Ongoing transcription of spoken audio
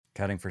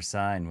Cutting for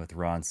Sign with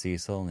Ron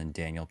Cecil and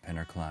Daniel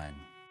Penner Klein.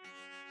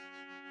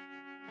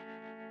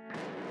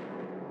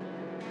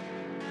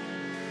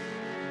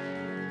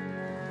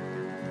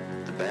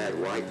 The bad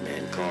white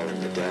man call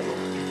him the devil.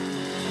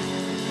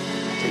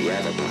 The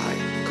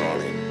Yavapai call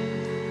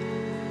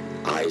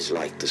him eyes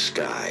like the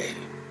sky.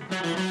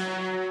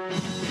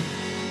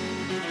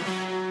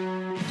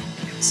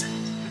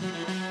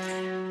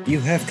 You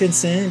have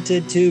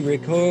consented to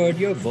record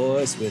your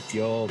voice with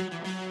your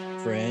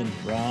friend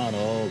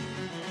Ronald.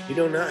 You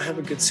do not have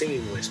a good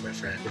singing voice, my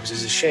friend, which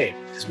is a shame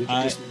because we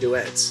can do some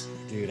duets.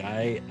 Dude,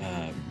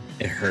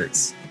 it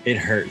hurts. It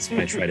hurts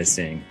when I try to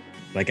sing.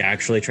 Like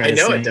actually try to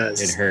sing. I know it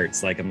does. It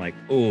hurts. Like I'm like,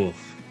 oh,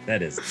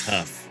 that is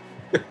tough.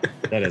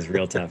 That is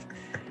real tough.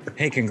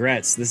 Hey,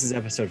 congrats. This is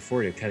episode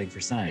 40 of Cutting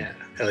for Sign. Yeah,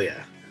 hell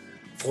yeah.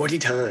 40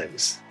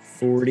 times.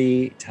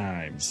 40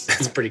 times.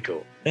 That's pretty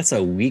cool. That's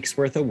a week's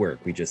worth of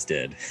work we just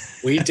did.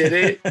 We did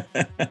it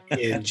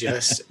in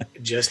just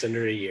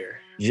under a year.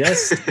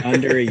 Just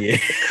under a year.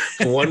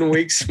 1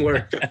 week's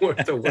worth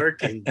of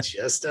work in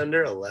just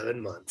under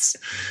 11 months.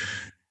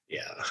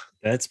 Yeah.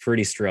 That's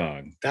pretty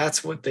strong.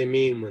 That's what they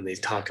mean when they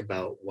talk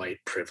about white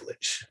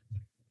privilege.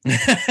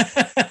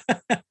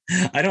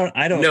 I don't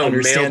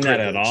understand that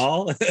at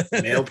all.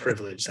 Male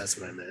privilege, that's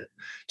what I meant.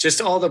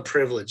 Just all the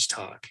privilege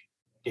talk,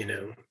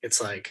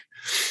 it's like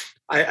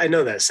I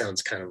know that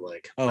sounds kind of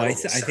like I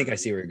think I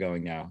see where you're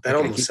going now. That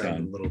almost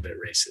sounds a little bit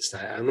racist.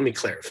 Let me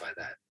clarify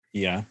that.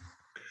 Yeah.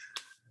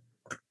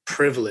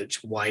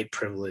 Privilege, white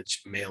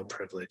privilege, male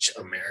privilege,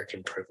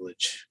 American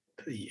privilege,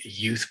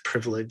 youth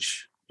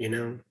privilege,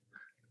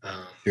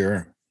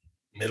 Sure.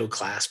 Middle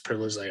class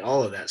privilege, like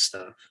all of that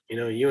stuff.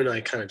 You and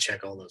I kind of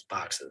check all those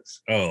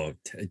boxes. Oh,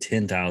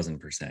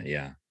 10,000%.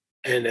 Yeah.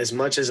 And as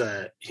much as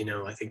I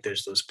think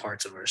there's those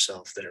parts of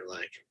ourselves that are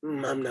like,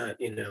 I'm not,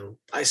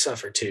 I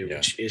suffer too, yeah.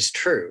 Which is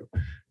true.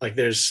 Like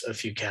there's a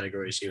few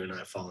categories you and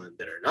I fall in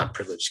that are not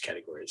privileged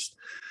categories.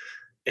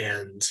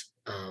 And,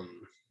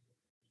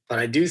 but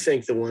I do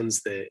think the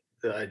ones that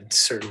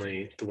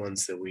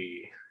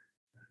we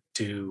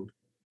do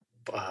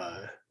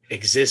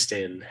exist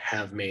in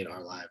have made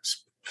our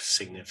lives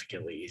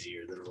significantly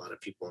easier than a lot of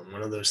people. And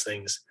one of those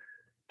things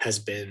has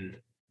been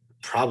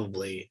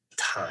probably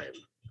time.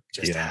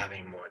 Just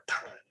having more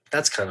time.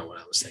 That's kind of what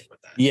I was saying with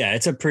that. Yeah,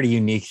 it's a pretty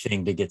unique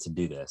thing to get to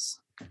do this,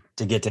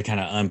 to get to kind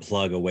of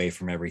unplug away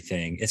from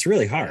everything. It's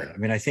really hard. Yeah. I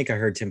mean, I think I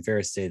heard Tim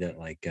Ferriss say that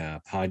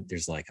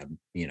there's like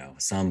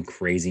some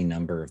crazy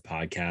number of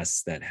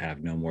podcasts that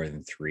have no more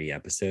than 3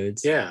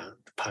 episodes. Yeah,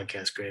 the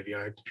podcast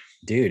graveyard.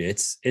 Dude,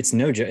 it's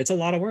no joke. It's a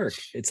lot of work.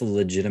 It's a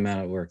legit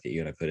amount of work that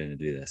you got to put in to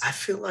do this. I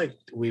feel like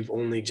we've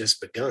only just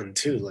begun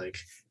too. Like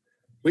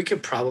we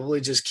could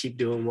probably just keep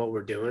doing what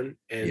we're doing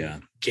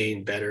and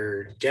gain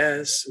better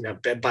guests. Now,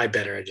 by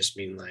better, I just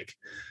mean like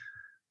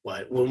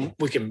when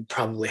we can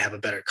probably have a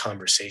better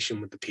conversation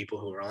with the people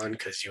who are on,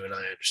 because you and I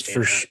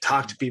understand how to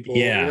talk to people.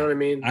 Yeah. You know what I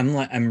mean?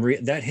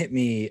 That hit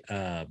me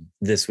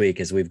this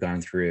week as we've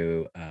gone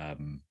through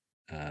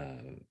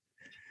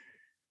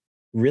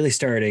really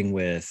starting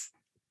with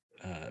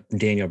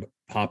Daniel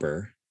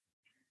Popper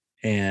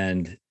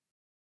and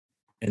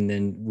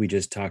then we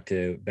just talked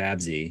to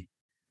Babsy.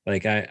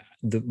 Like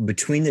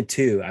between the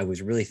two, I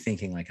was really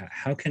thinking like,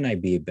 how can I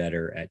be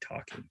better at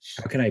talking?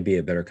 How can I be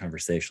a better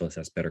conversationalist,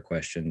 ask better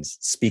questions,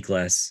 speak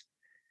less,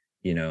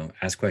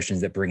 ask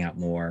questions that bring out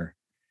more?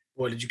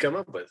 What did you come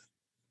up with?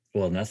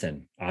 Well,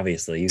 nothing.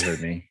 Obviously, you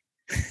heard me.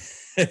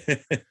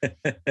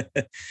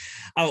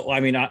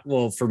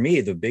 For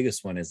me, the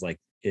biggest one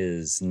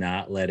is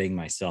not letting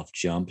myself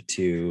jump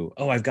to,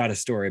 I've got a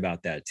story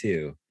about that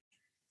too,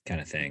 kind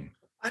of thing.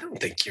 I don't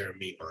think you're a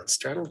meat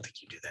monster. I don't think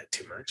you do that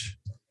too much.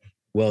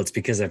 Well, it's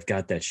because I've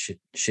got that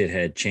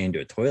shithead chained to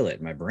a toilet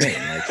in my brain.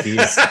 Like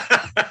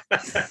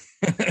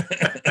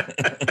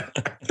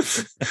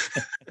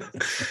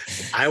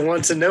I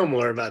want to know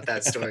more about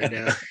that story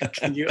now.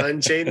 Can you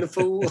unchain the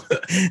fool?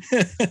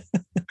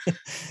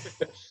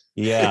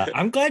 Yeah,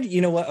 I'm glad.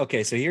 You know what?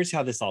 Okay, so here's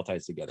how this all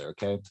ties together.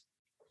 Okay,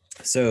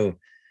 so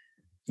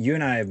you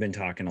and I have been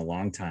talking a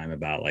long time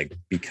about like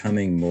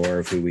becoming more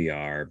of who we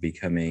are,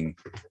 becoming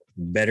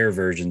better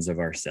versions of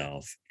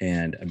ourselves,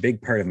 and a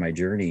big part of my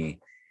journey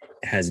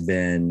has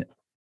been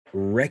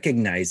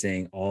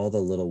recognizing all the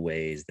little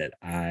ways that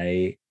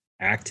I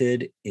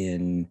acted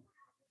in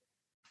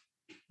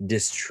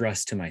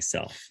distrust to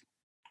myself,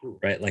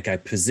 right? Like I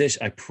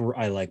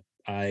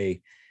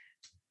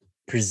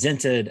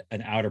presented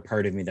an outer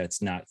part of me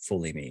that's not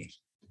fully me.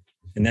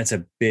 And that's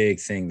a big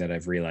thing that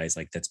I've realized,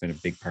 like that's been a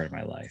big part of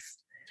my life.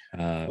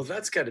 Well,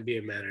 that's got to be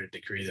a matter of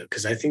degree, though,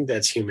 because I think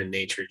that's human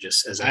nature.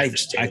 Just as I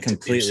understand, I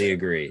completely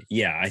agree.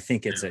 Yeah, I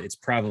think it's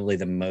probably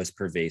the most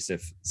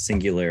pervasive,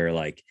 singular,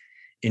 like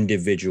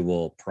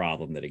individual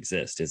problem that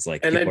exists. Is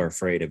like people are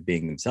afraid of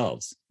being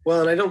themselves. Well,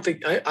 and I don't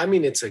think I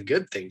mean it's a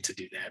good thing to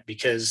do that,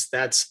 because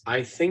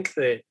I think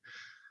that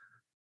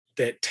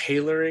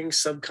tailoring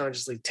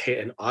subconsciously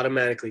and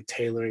automatically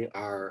tailoring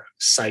our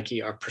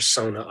psyche, our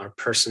persona, our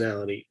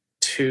personality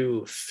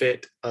to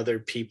fit other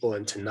people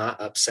and to not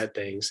upset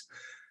things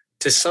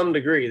to some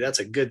degree, that's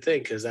a good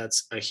thing, because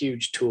that's a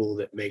huge tool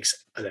that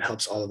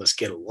helps all of us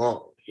get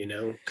along,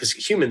 because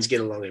humans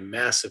get along in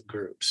massive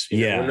groups.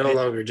 We're no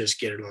longer just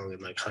getting along in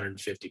like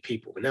 150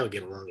 people. We now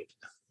get along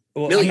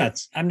in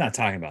millions. I'm not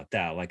talking about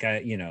that. Like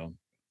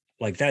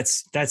like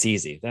that's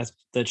easy.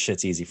 That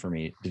shit's easy for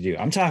me to do.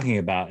 I'm talking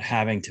about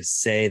having to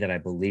say that I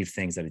believe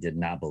things that I did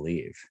not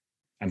believe.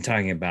 I'm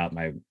talking about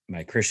my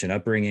Christian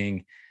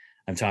upbringing.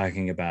 I'm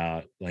talking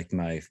about like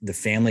the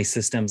family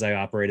systems I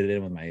operated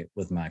in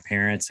with my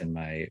parents and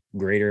my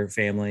greater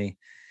family.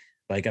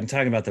 Like I'm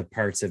talking about the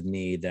parts of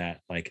me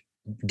that like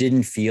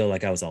didn't feel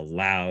like I was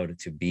allowed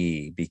to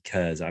be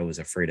because I was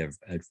afraid of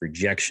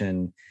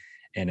rejection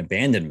and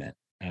abandonment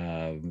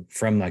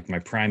from like my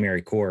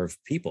primary core of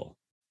people.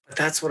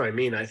 That's what I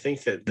mean. I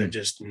think that the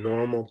just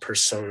normal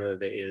persona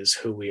that is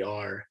who we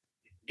are,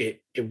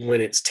 it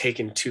when it's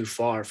taken too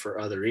far for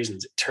other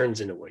reasons, it turns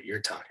into what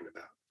you're talking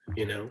about,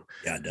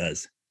 Yeah, it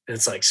does. And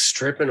it's like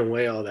stripping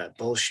away all that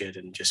bullshit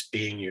and just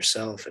being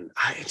yourself. And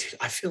I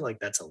feel like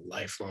that's a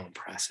lifelong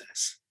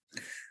process.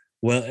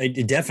 Well,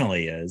 it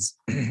definitely is.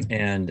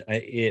 And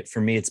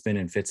for me, it's been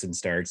in fits and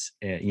starts,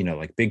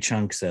 like big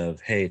chunks of,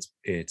 hey,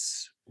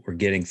 we're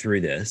getting through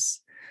this.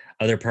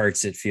 Other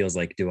parts, it feels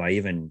like, do I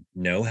even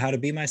know how to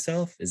be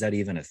myself? Is that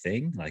even a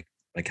thing? Like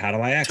how do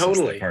I access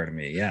that part of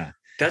me? Yeah.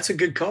 That's a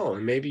good call.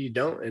 And maybe you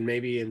don't. And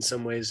maybe in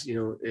some ways,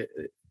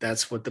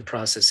 that's what the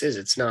process is.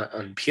 It's not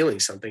unpeeling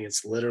something.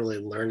 It's literally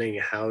learning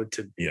how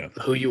to,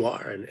 who you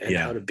are and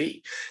how to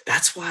be.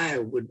 That's why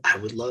I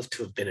would love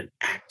to have been an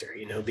actor,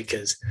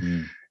 because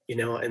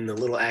in the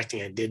little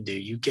acting I did do,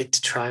 you get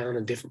to try on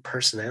a different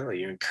personality.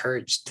 You're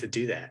encouraged to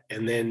do that.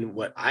 And then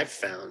what I've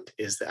found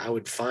is that I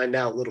would find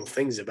out little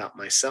things about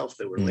myself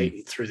that were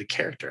latent through the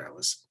character I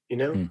was,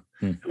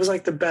 It was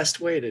like the best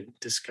way to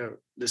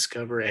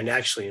discover and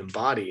actually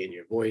embody in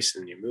your voice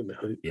and your movement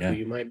who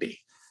you might be.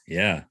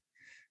 Yeah.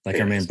 Like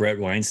our man Brett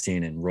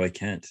Weinstein and Roy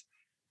Kent.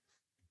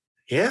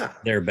 Yeah.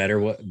 They're a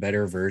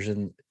better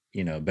version,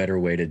 better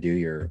way to do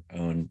your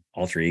own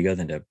alter ego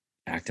than to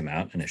act them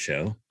out in a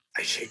show.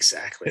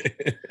 Exactly.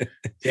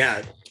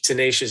 Yeah.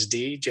 Tenacious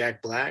D,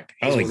 Jack Black.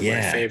 He's one of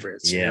my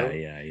favorites. Yeah.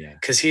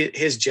 Because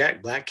his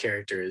Jack Black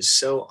character is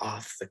so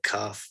off the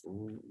cuff,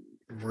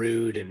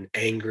 rude and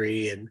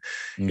angry, and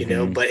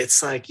but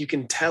it's like you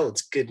can tell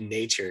it's good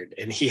natured.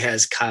 And he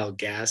has Kyle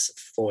Gass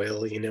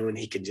foil, and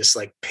he can just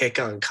like pick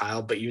on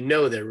Kyle, but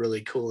they're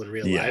really cool in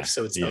real life,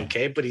 so it's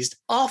okay. But he's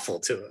awful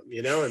to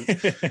him,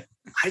 and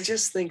I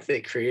just think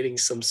that creating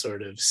some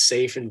sort of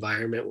safe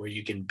environment where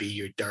you can be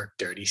your dark,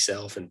 dirty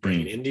self and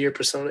bring it into your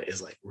persona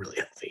is like really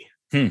healthy.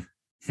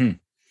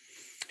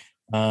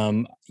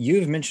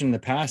 You've mentioned in the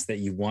past that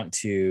you want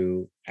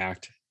to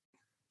act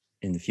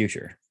in the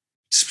future.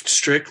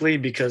 Strictly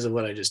because of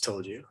what I just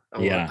told you.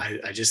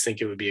 I just think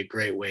it would be a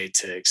great way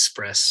to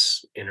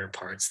express inner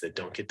parts that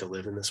don't get to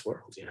live in this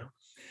world,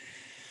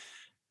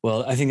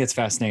 Well, I think that's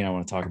fascinating. I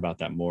want to talk about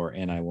that more,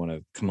 and I want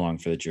to come along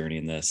for the journey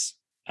in this.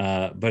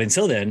 But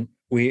until then,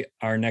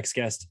 our next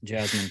guest,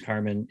 Jasmine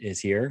Carmen, is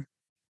here.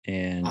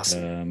 And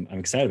awesome. I'm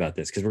excited about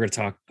this because we're going to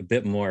talk a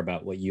bit more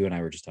about what you and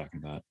I were just talking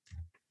about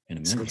in a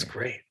minute. Sounds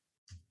great.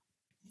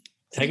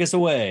 Take us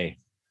away.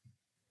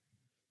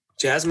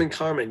 Jasmine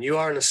Carmen, you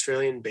are an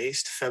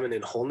Australian-based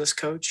feminine wholeness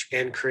coach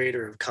and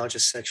creator of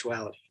Conscious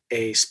Sexuality,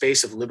 a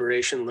space of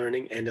liberation,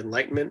 learning, and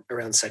enlightenment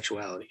around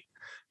sexuality.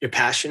 Your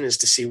passion is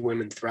to see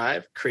women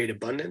thrive, create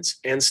abundance,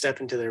 and step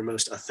into their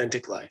most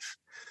authentic life.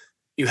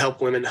 You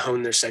help women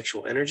hone their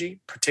sexual energy,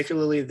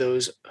 particularly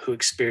those who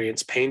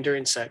experience pain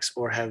during sex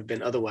or have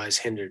been otherwise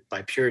hindered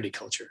by purity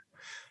culture.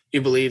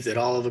 You believe that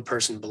all of a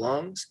person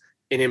belongs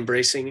in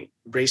embracing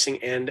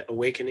and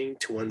awakening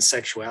to one's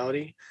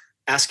sexuality,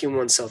 asking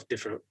oneself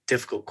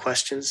difficult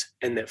questions,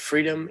 and that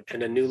freedom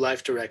and a new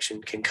life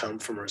direction can come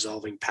from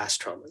resolving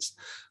past traumas.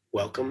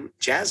 Welcome,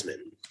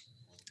 Jasmine.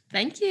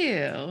 Thank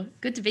you.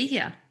 Good to be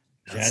here.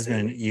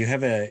 Jasmine, you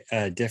have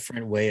a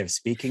different way of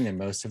speaking than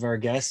most of our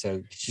guests. So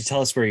could you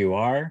tell us where you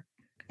are?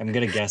 I'm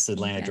going to guess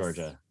Atlanta,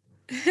 Georgia.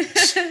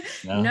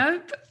 No?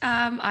 Nope.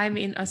 I'm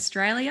in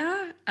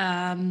Australia.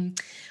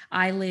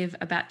 I live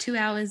about 2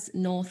 hours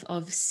north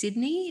of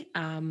Sydney,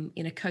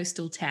 in a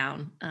coastal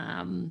town.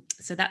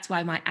 So that's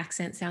why my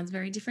accent sounds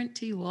very different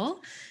to you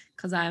all,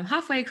 because I'm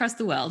halfway across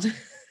the world.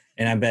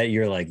 And I bet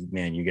you're like,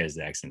 man, you guys'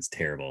 accent's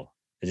terrible.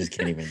 I just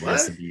can't even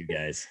listen to you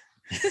guys.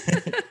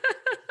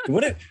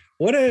 What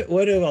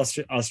do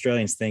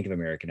Australians think of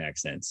American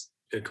accents?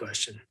 Good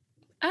question.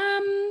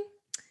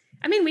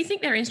 I mean, we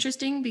think they're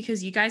interesting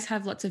because you guys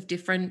have lots of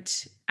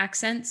different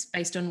accents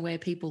based on where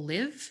people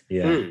live.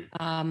 Yeah.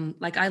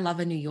 Like I love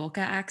a New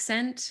Yorker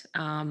accent.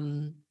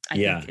 I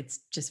think it's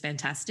just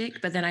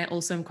fantastic. But then I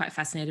also am quite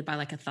fascinated by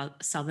like a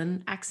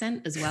Southern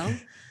accent as well.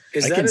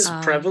 Is that as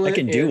prevalent? I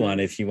can do one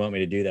if you want me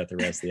to do that the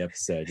rest of the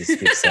episode. Just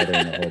speak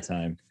Southern the whole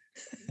time.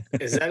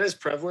 Is that as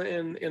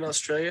prevalent in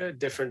Australia?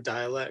 Different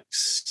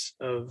dialects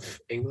of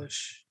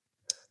English?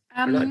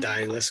 Or not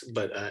dialects,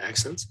 but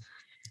accents?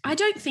 I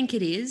don't think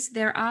it is.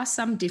 There are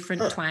some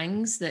different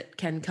twangs that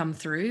can come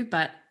through,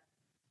 but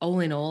all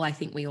in all, I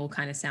think we all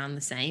kind of sound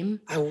the same.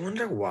 I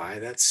wonder why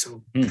that's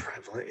so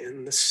prevalent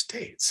in the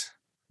States.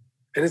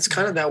 And it's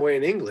kind of that way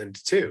in England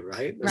too,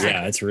 right?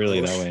 Yeah, it's really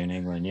that way in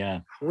England.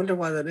 Yeah. I wonder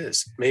why that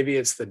is. Maybe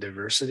it's the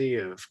diversity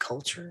of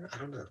culture. I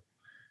don't know.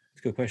 It's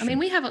a good question. I mean,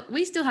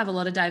 we still have a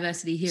lot of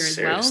diversity here as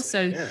well.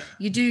 So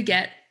you do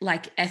get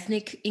like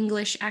ethnic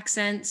English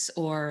accents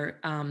or,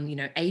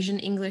 Asian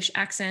English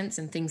accents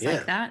and things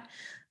like that.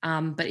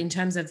 But in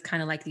terms of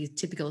kind of like the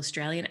typical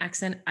Australian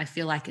accent, I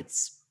feel like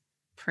it's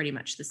pretty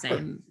much the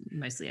same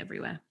mostly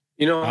everywhere.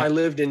 I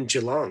lived in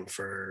Geelong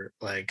for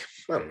like,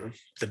 I don't know,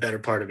 the better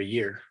part of a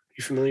year.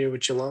 You familiar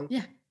with Geelong?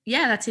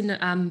 Yeah, that's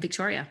in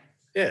Victoria.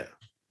 Yeah.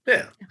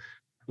 It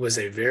was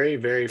a very,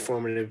 very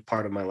formative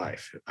part of my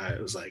life.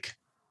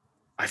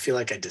 I feel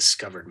like I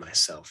discovered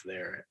myself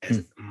there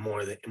as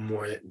more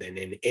than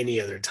in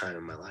any other time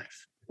in my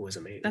life. It was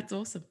amazing. That's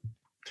awesome.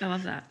 I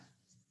love that.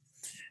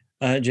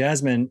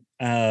 Jasmine,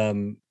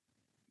 I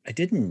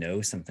didn't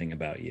know something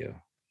about you.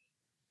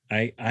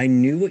 I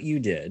knew what you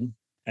did.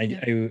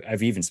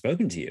 I've even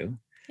spoken to you.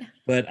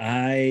 But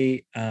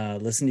I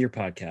listened to your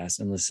podcast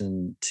and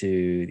listened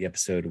to the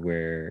episode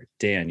where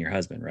Dan, your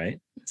husband, right?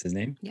 That's his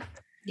name? Yeah.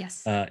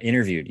 Yes.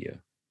 Interviewed you.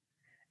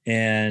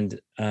 And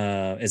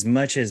as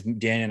much as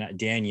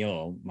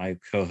Daniel, my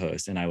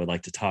co-host, and I would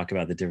like to talk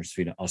about the difference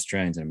between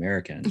Australians and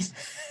Americans.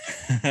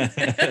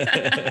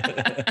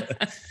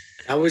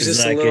 I was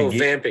just a little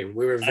vamping.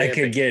 We were vamping. I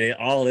could get it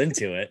all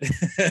into it.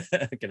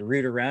 I could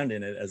root around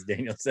in it, as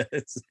Daniel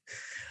says.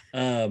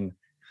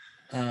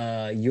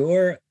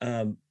 Your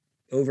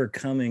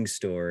overcoming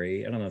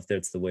story, I don't know if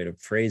that's the way to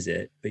phrase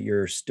it, but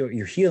your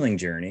healing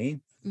journey,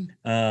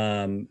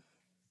 I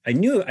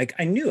knew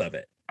of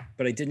it,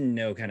 but I didn't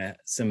know kind of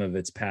some of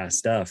its past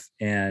stuff.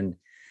 And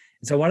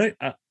so why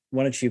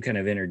don't you kind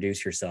of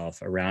introduce yourself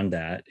around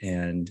that?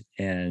 And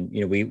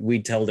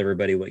we told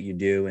everybody what you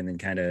do, and then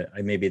kind of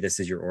maybe this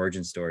is your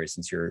origin story,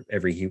 since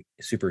every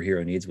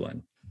superhero needs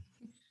one.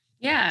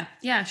 Yeah,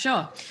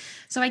 sure.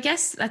 So I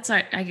guess that's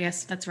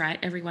right.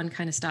 Everyone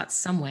kind of starts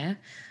somewhere.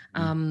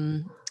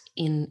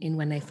 In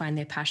when they find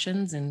their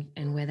passions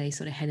and where they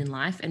sort of head in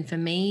life. And for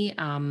me,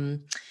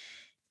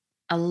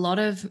 a lot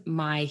of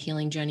my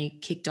healing journey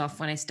kicked off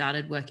when I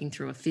started working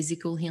through a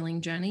physical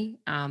healing journey,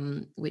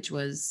 which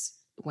was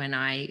when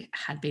I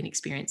had been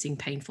experiencing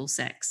painful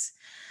sex.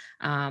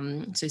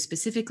 So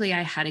specifically,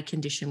 I had a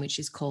condition which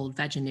is called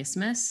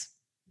vaginismus.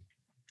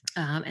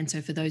 And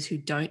so for those who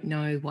don't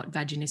know what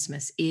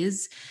vaginismus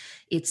is,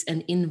 it's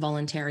an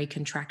involuntary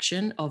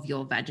contraction of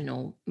your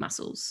vaginal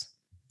muscles.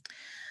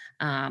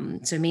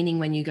 So meaning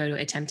when you go to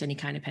attempt any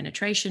kind of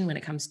penetration, when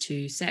it comes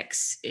to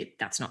sex,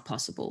 that's not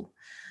possible.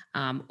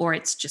 Or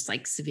it's just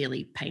like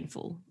severely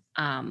painful.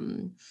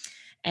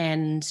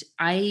 And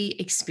I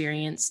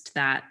experienced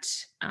that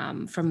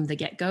from the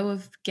get-go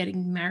of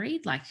getting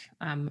married. Like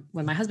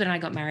when my husband and I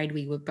got married,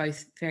 we were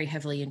both very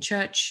heavily in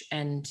church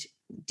and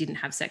didn't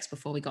have sex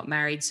before we got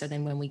married. So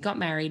then when we got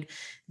married,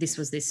 this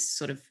was this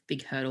sort of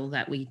big hurdle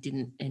that we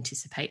didn't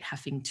anticipate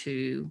having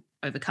to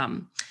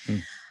overcome.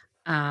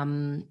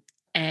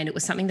 And it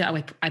was something that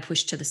I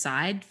pushed to the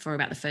side for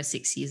about the first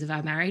 6 years of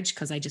our marriage,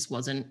 because I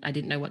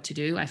didn't know what to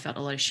do. I felt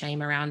a lot of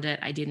shame around it.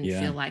 I didn't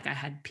feel like I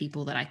had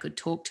people that I could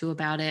talk to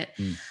about it.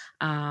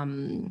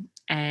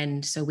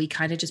 And so we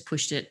kind of just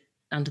pushed it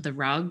under the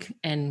rug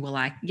and were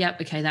like, yep,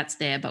 okay, that's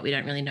there, but we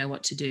don't really know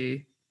what to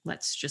do.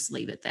 Let's just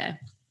leave it there.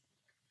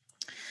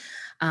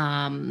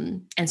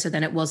 And so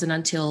then it wasn't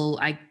until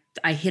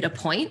I hit a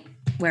point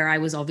where I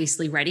was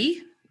obviously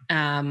ready.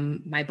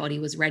 My body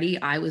was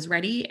ready. I was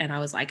ready. And I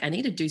was like, I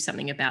need to do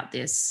something about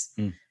this.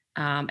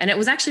 And it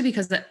was actually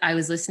because I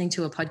was listening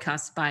to a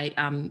podcast by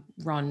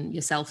Ron,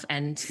 yourself,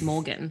 and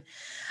Morgan.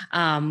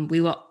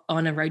 We were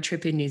on a road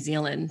trip in New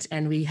Zealand,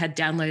 and we had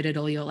downloaded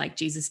all your like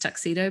Jesus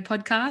Tuxedo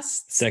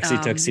podcasts. Sexy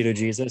Tuxedo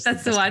Jesus.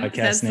 That's the one.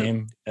 Podcast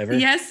name ever.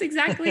 Yes,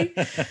 exactly.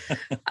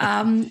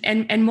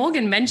 And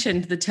Morgan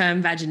mentioned the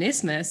term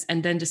vaginismus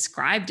and then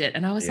described it.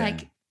 And I was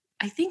like,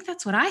 I think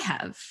that's what I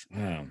have.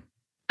 Wow.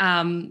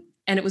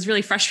 And it was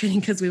really frustrating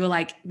because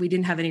we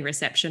didn't have any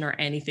reception or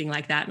anything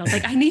like that. And I was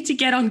like, I need to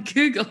get on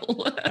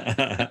Google.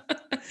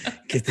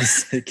 Get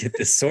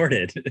this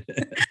sorted.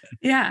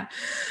 Yeah.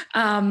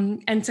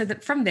 And so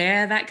from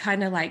there, that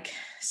kind of like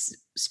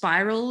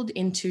spiraled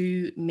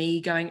into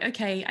me going,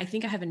 okay, I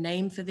think I have a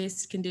name for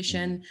this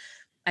condition.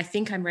 I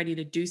think I'm ready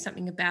to do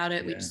something about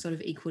it, which sort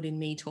of equaled in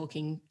me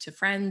talking to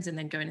friends and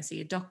then going to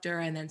see a doctor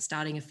and then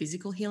starting a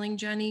physical healing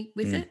journey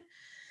with it.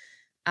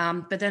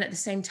 But then at the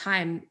same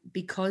time,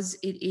 because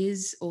it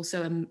is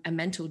also a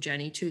mental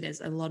journey too,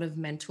 there's a lot of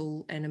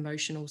mental and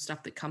emotional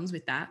stuff that comes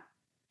with that.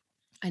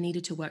 I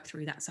needed to work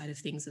through that side of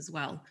things as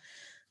well.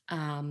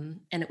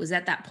 And it was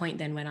at that point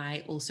then when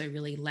I also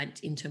really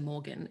lent into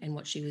Morgan and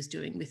what she was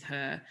doing with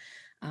her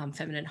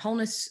feminine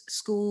wholeness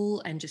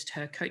school and just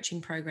her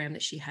coaching program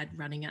that she had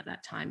running at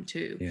that time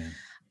too.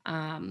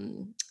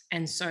 And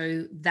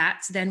so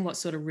that's then what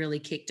sort of really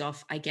kicked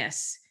off, I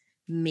guess,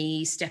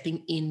 me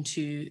stepping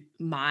into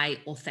my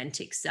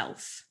authentic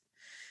self,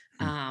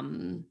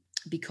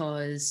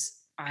 because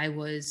I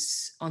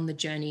was on the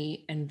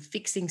journey and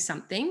fixing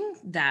something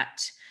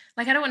that,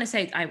 like, I don't want to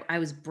say I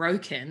was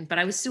broken, but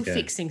I was still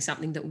fixing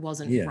something that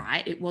wasn't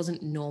right. It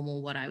wasn't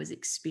normal what I was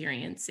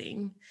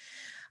experiencing.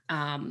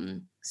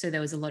 So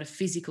there was a lot of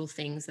physical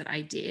things that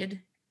I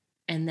did.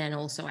 And then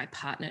also I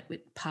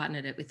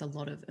partnered it with a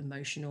lot of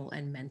emotional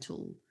and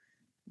mental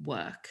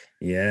work.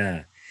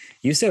 Yeah.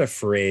 You said a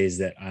phrase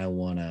that I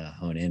want to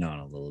hone in on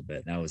a little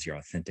bit. That was your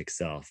authentic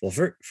self. Well,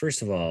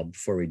 first of all,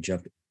 before we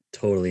jump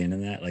totally into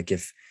that, like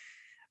if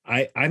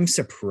I'm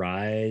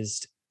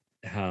surprised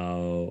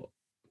how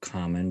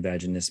common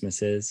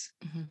vaginismus is.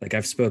 Mm-hmm. Like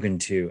I've spoken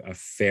to a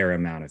fair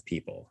amount of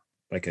people,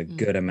 like a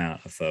good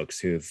amount of folks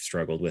who have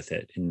struggled with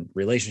it in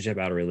relationship,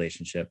 out of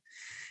relationship.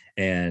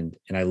 And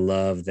I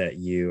love that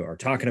you are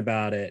talking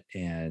about it,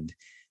 and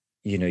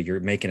you know, you're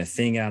making a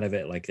thing out of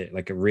it,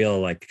 like a real,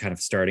 like kind of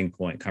starting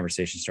point,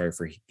 conversation starter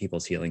for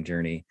people's healing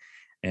journey.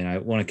 And I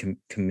want to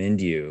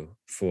commend you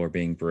for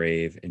being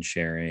brave and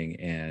sharing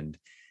and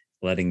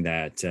letting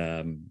that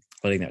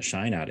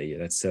shine out of you.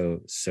 That's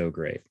so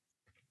great.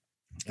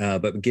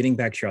 But getting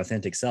back to your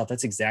authentic self,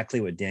 that's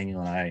exactly what Daniel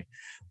and I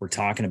were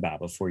talking about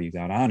before you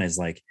got on,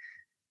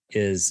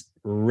 is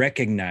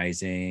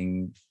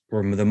recognizing,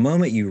 or the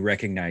moment you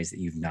recognize that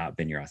you've not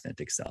been your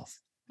authentic self,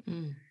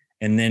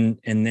 and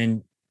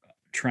then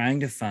trying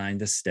to find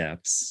the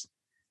steps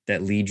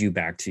that lead you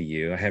back to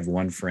you. I have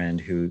one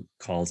friend who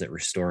calls it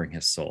restoring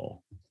his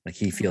soul. Like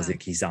he feels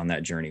like he's on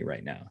that journey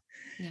right now.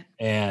 Yeah.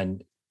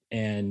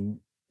 And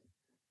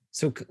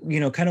so, you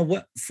know, kind of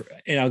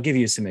and I'll give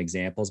you some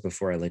examples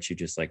before I let you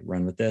just like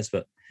run with this,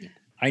 but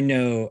I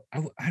know,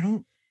 I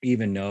don't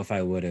even know if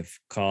I would have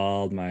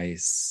called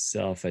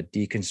myself a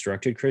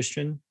deconstructed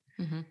Christian,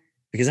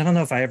 because I don't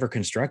know if I ever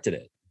constructed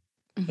it.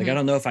 Like, I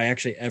don't know if I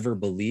actually ever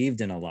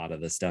believed in a lot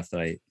of the stuff that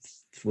I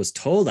was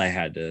told I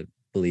had to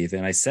believe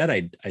in. I said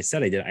I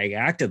did. I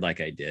acted like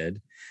I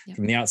did.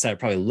 From the outside, it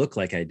probably looked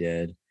like I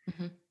did.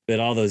 But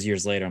all those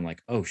years later, I'm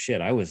like, oh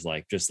shit, I was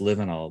like just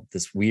living all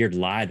this weird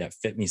lie that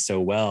fit me so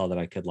well that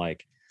I could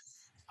like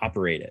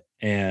operate it.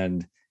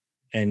 And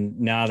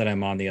now that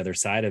I'm on the other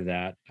side of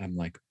that, I'm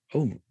like,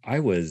 oh, I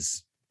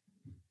was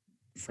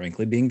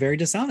frankly being very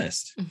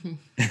dishonest.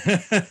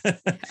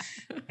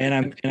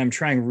 And I'm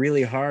trying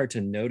really hard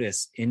to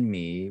notice in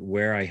me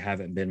where I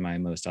haven't been my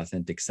most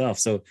authentic self.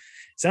 So it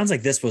sounds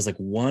like this was like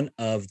one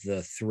of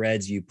the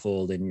threads you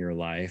pulled in your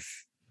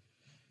life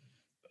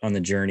on the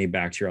journey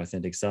back to your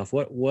authentic self.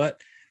 What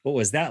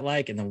was that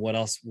like? And then what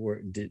else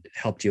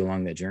helped you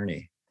along that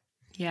journey?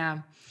 Yeah.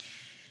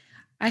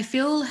 I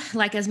feel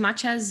like as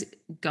much as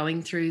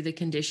going through the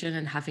condition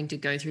and having to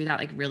go through that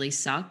like really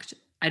sucked,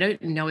 I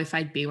don't know if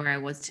I'd be where I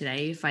was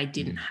today if I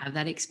didn't have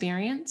that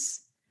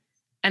experience.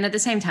 And at the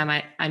same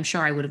time, I'm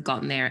sure I would have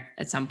gotten there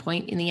at some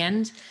point in the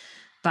end.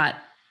 But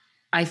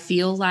I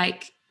feel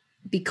like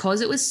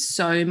because it was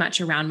so much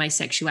around my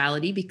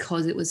sexuality,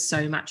 because it was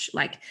so much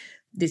like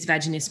this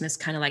vaginismus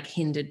kind of like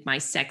hindered my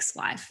sex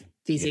life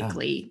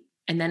physically. Yeah.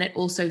 And then it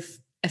also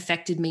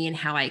affected me in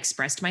how I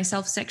expressed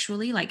myself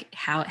sexually. Like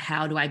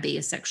how do I be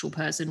a sexual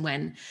person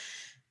when,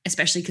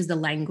 especially because the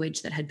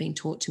language that had been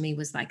taught to me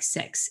was like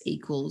sex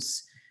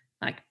equals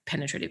like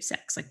penetrative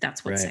sex. Like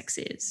that's what sex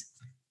is.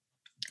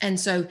 And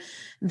so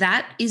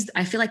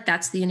I feel like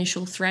that's the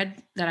initial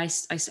thread that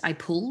I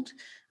pulled.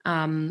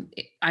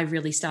 I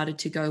really started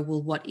to go,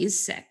 well, what is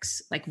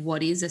sex? Like,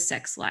 what is a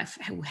sex life?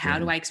 How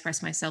do I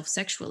express myself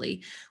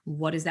sexually?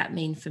 What does that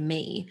mean for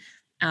me?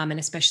 And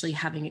especially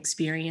having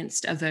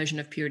experienced a version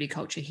of purity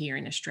culture here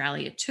in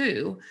Australia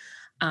too.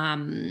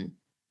 There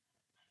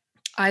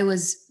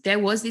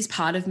was this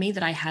part of me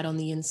that I had on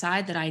the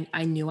inside that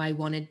I knew I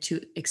wanted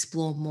to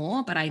explore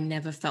more, but I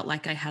never felt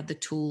like I had the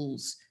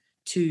tools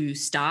to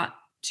start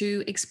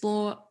to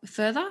explore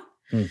further.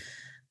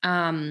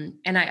 And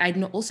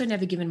I'd also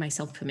never given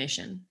myself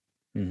permission.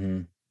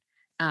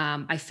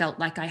 I felt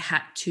like I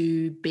had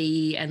to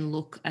be and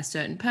look a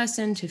certain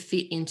person to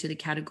fit into the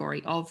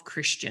category of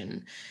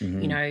Christian,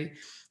 you know,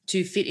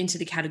 to fit into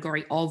the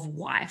category of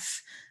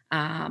wife,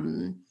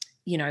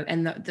 you know,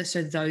 and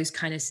so those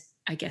kind of,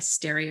 I guess,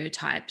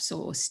 stereotypes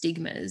or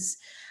stigmas.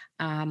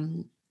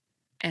 And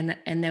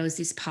there was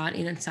this part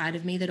inside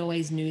of me that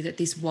always knew that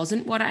this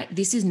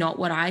is not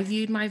what I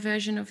viewed my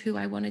version of who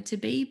I wanted to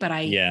be, but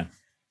I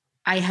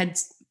had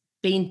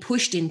been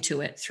pushed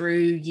into it through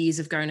years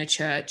of going to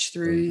church,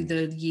 through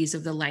the years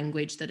of the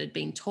language that had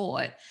been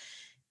taught.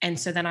 And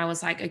so then I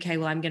was like, okay,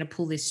 well, I'm going to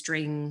pull this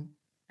string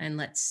and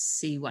let's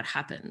see what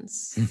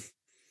happens.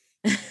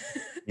 You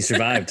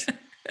survived.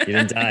 You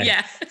didn't die.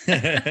 Yeah.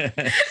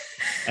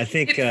 I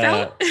think,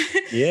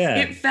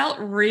 it felt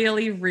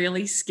really,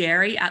 really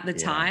scary at the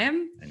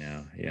time. I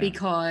know. Yeah.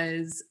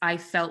 Because I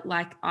felt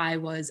like I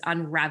was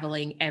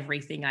unraveling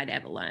everything I'd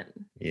ever learned.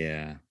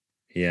 Yeah.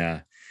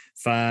 Yeah.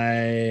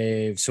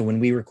 So when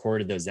we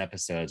recorded those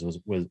episodes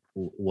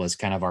was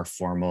kind of our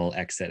formal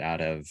exit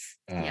out of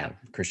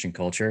Christian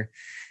culture.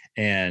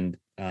 And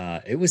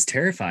it was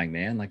terrifying,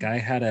 man. Like I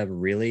had a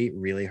really,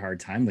 really hard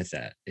time with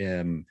that.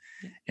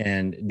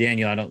 And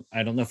Daniel,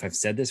 I don't know if I've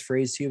said this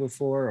phrase to you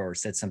before or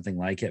said something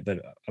like it, but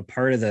a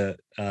part of the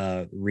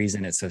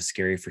reason it's so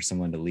scary for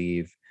someone to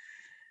leave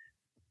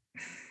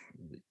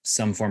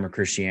some form of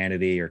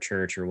Christianity or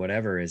church or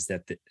whatever is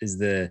that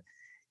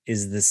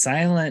the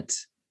silent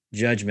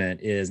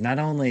judgment is not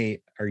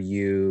only are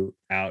you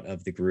out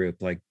of the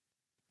group, like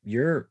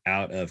you're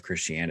out of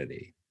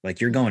Christianity, like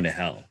you're going to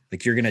hell,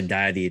 like you're going to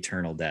die the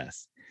eternal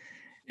death.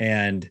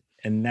 And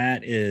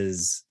that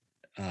is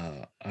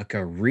like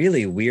a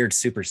really weird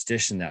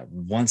superstition that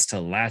wants to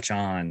latch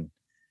on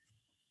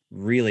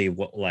really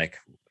like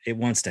it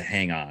wants to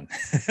hang on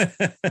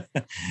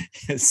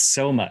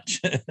so much.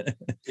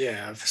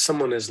 Yeah. If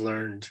someone has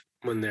learned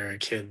when they're a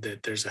kid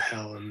that there's a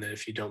hell and that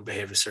if you don't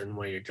behave a certain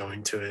way, you're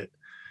going to it,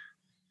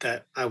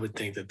 that I would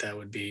think that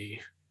would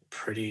be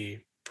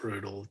pretty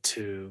brutal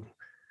to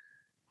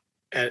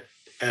at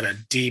a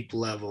deep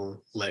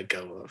level let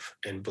go of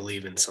and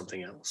believe in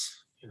something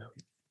else.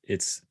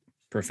 It's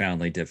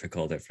profoundly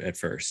difficult at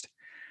first.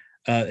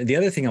 The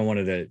other thing I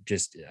wanted to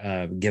just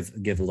give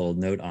a little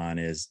note on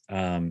is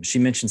she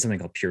mentioned something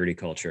called purity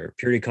culture.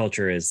 Purity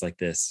culture is like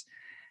this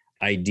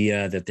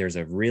idea that there's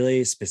a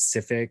really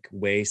specific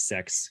way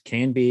sex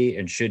can be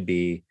and should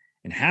be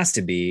and has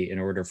to be in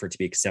order for it to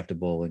be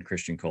acceptable in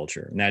Christian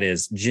culture. And that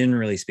is,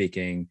 generally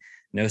speaking,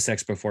 no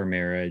sex before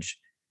marriage.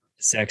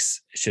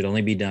 Sex should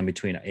only be done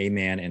between a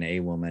man and a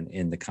woman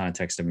in the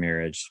context of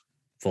marriage,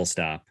 full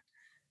stop.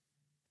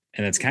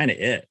 And that's kind of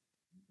it.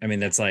 I mean,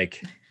 that's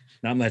like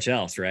not much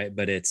else, right?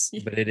 But it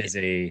is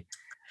I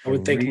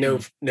would think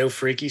no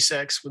freaky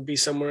sex would be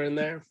somewhere in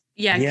there.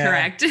 Yeah,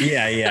 correct.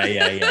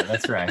 Yeah.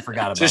 That's right. I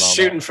forgot about just all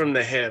shooting that. From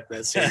the hip.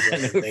 That seems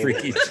like no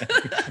freaky.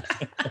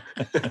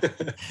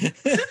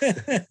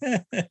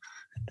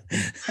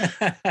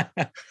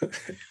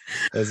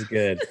 That's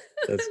good.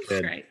 That's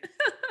good. Right.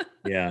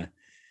 Yeah.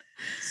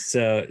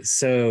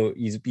 So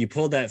you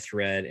pulled that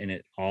thread and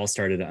it all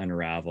started to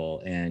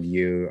unravel, and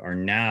you are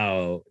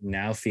now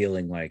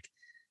feeling like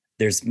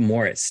there's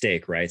more at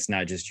stake, right? It's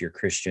not just your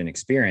Christian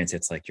experience.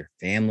 It's like your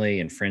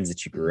family and friends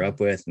that you grew up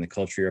with and the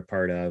culture you're a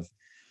part of.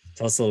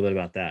 Tell us a little bit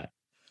about that.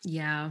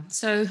 Yeah.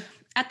 So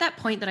at that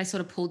point that I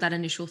sort of pulled that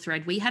initial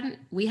thread, we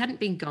hadn't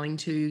been going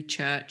to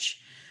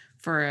church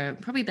for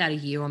probably about a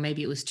year, or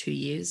maybe it was 2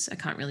 years. I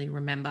can't really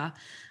remember.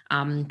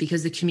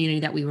 Because the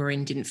community that we were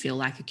in didn't feel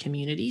like a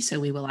community. So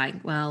we were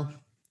like, well,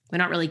 we're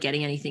not really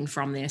getting anything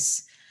from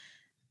this.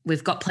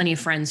 We've got plenty of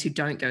friends who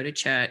don't go to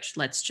church.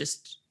 Let's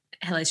just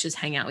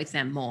hang out with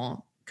them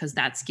more because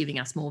that's giving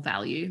us more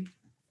value.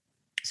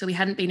 So we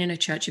hadn't been in a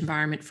church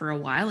environment for a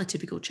while, a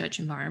typical church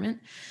environment.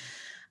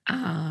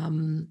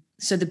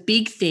 So the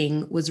big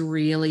thing was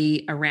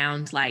really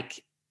around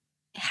like,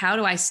 how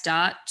do I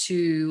start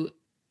to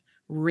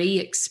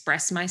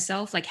re-express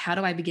myself? Like, how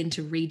do I begin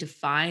to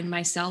redefine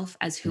myself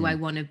as who I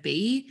want to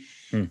be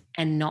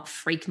and not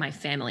freak my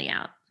family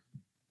out?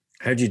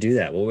 How'd you do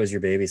that? What was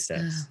your baby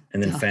steps?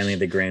 And then finally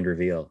the grand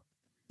reveal.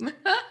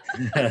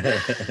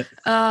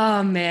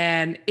 Oh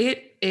man,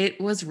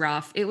 it was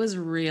rough. It was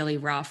really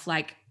rough.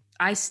 Like,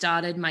 I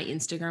started my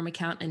Instagram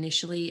account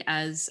initially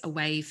as a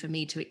way for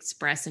me to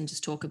express and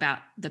just talk about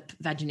the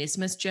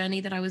vaginismus journey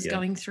that I was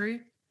going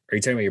through. Are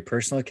you talking about your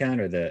personal account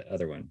or the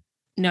other one?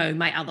 No,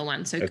 my other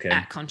one. So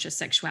at Conscious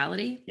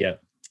Sexuality. Yeah.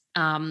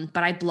 But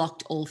I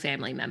blocked all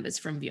family members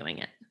from viewing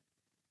it.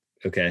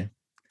 Okay.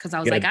 Because I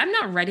was like, I'm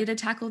not ready to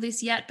tackle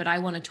this yet, but I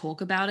want to talk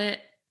about it.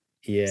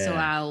 Yeah. So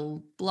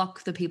I'll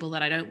block the people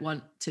that I don't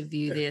want to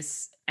view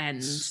this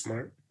and,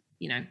 smart,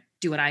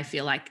 do what I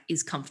feel like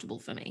is comfortable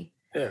for me.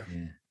 Yeah.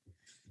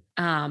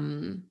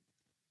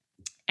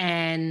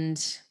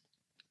 And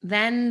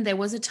then there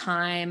was a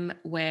time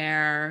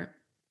where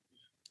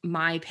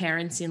my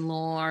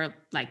parents-in-law,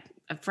 like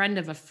a friend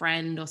of a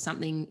friend or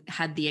something,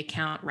 had the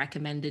account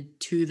recommended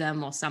to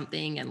them or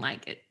something. And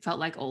like, it felt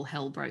like all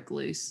hell broke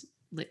loose,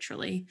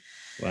 literally.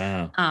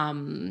 Wow.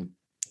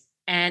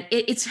 And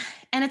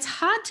it's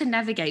hard to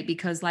navigate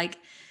because like,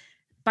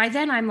 by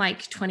then I'm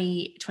like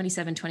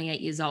 27,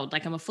 28 years old.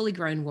 Like, I'm a fully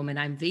grown woman.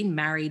 I've been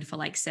married for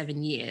like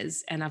 7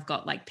 years, and I've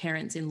got like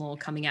parents-in-law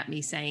coming at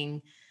me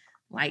saying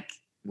like,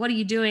 what are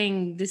you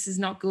doing? This is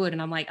not good.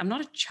 And I'm like, I'm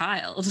not a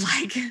child.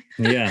 Like,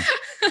 yeah.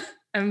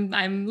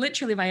 I'm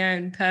literally my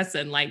own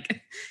person.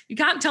 Like, you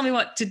can't tell me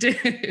what to do.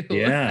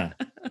 Yeah.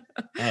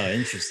 Oh,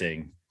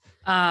 interesting.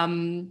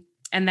 And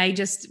they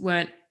just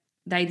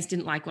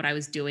didn't like what I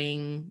was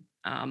doing.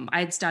 I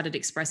had started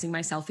expressing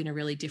myself in a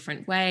really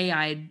different way.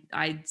 I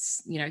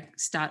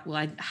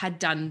had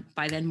done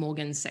by then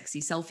Morgan's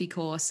sexy selfie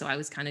course. So I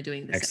was kind of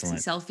doing the sexy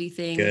selfie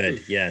thing.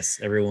 Good. Yes.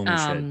 Every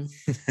woman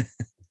should.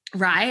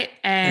 Right.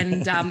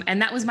 And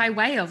that was my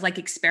way of like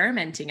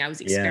experimenting. I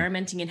was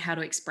experimenting in how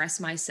to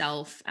express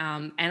myself.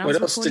 And I was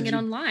recording it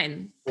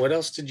online. What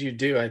else did you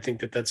do? I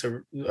think that's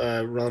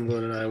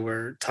Ronald and I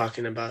were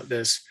talking about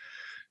this.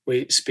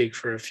 We speak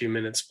for a few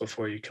minutes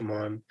before you come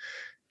on.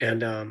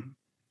 And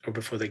or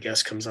before the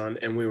guest comes on,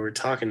 and we were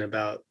talking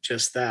about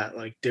just that,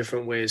 like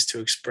different ways to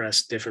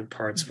express different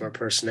parts of our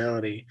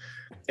personality.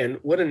 And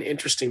what an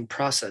interesting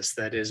process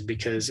that is,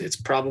 because it's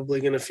probably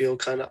going to feel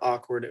kind of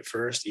awkward at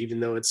first, even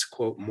though it's,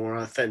 quote, more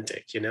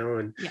authentic,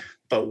 and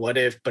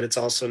but it's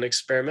also an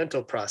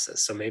experimental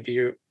process. So maybe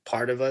your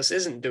part of us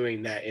isn't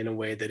doing that in a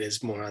way that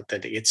is more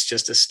authentic. It's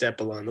just a step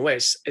along the way.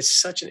 It's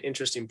such an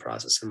interesting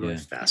process. I'm really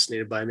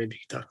fascinated by it. Maybe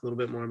you could talk a little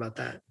bit more about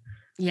that.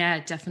 Yeah,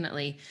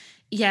 definitely.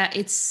 Yeah,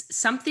 it's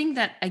something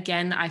that,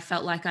 again, I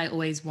felt like I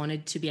always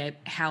wanted to be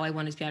how I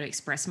wanted to be able to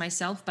express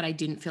myself, but I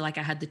didn't feel like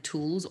I had the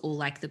tools or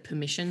like the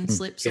permission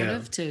slip sort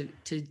of to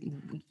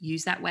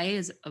use that way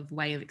as a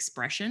way of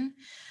expression.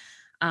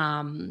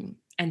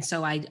 And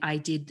so I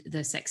did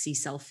the Sexy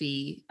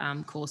Selfie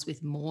course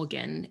with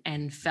Morgan,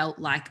 and felt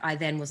like I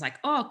then was like,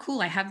 oh,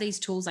 cool, I have these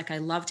tools. Like, I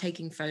love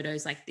taking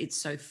photos. Like, it's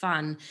so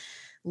fun.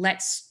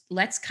 Let's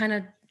kind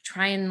of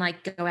try and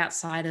like go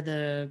outside of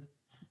the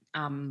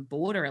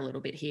border a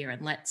little bit here,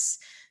 and let's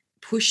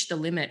push the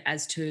limit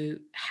as to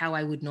how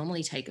I would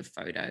normally take a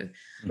photo.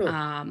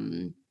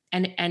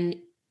 And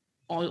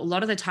a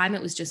lot of the time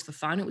it was just for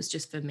fun. It was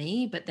just for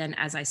me. But then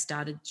as I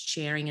started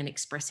sharing and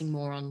expressing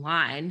more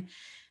online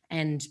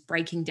and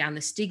breaking down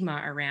the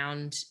stigma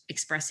around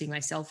expressing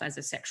myself as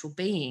a sexual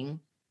being,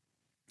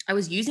 I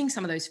was using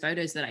some of those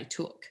photos that I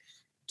took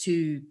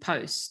to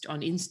post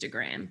on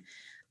Instagram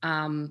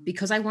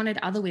because I wanted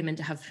other women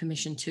to have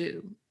permission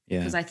too.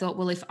 Because I thought,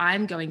 well, if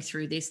I'm going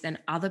through this, then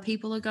other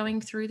people are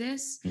going through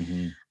this.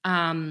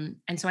 And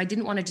so I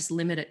didn't want to just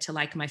limit it to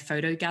like my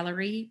photo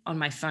gallery on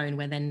my phone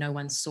where then no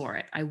one saw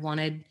it. I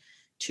wanted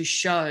to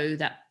show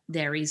that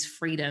there is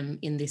freedom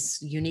in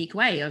this unique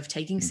way of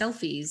taking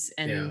selfies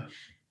and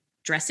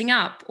dressing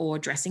up or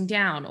dressing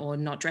down or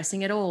not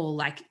dressing at all,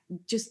 like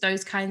just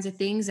those kinds of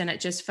things. And it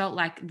just felt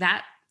like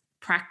that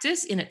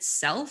practice in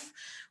itself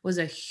was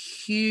a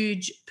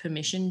huge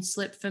permission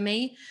slip for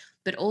me,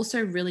 but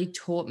also really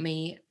taught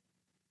me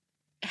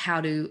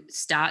how to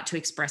start to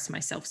express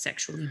myself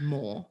sexually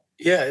more.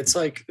 Yeah, it's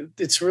like,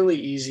 it's really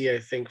easy, I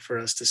think, for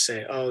us to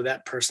say, oh,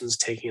 that person's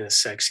taking a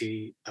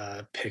sexy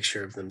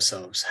picture of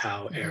themselves.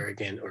 How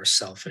arrogant or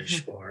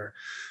selfish or,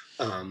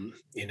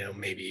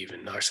 maybe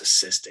even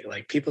narcissistic.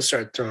 Like, people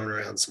start throwing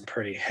around some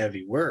pretty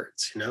heavy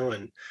words,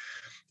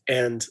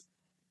 and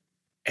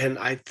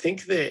I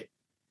think that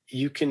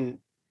you can,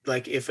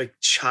 like, if a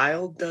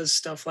child does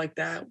stuff like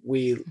that,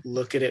 we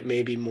look at it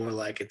maybe more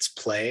like it's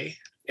play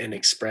and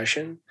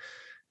expression.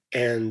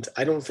 And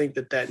I don't think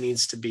that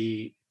needs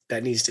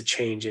to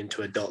change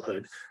into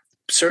adulthood.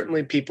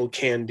 Certainly people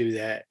can do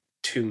that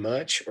too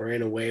much, or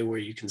in a way where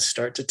you can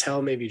start to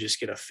tell, maybe you just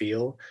get a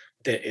feel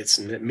that it's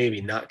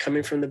maybe not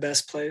coming from the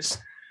best place.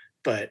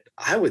 But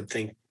I would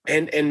think,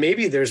 and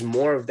maybe there's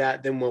more of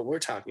that than what we're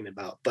talking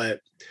about, but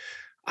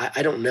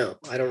I don't know.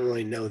 I don't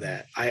really know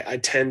that. I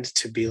tend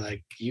to be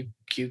like, you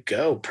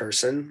go,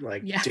 person,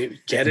 like,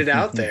 get it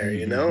out there,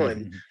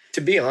 and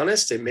to be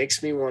honest, it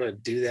makes me want to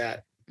do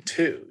that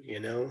too,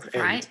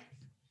 right.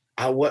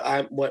 And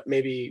what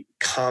maybe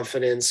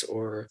confidence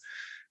or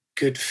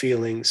good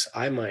feelings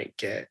I might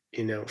get,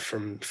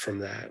 from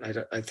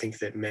that. I think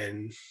that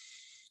men,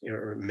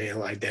 or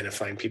male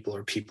identifying people,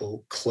 or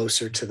people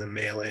closer to the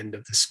male end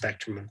of the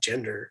spectrum of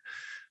gender,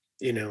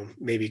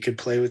 maybe could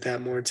play with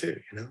that more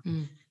too,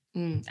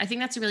 I think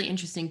that's a really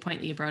interesting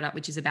point that you brought up,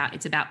 which is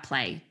it's about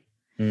play.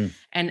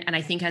 And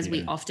I think as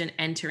we often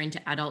enter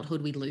into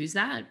adulthood, we lose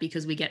that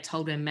because we get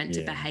told we're meant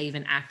to behave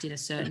and act in a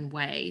certain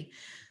way.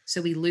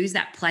 So we lose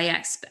that play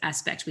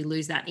aspect. We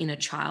lose that inner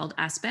child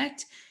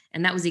aspect.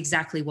 And that was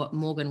exactly what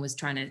Morgan was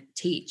trying to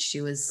teach.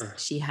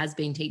 She has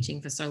been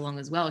teaching for so long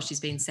as well.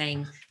 She's been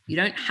saying, you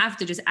don't have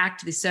to just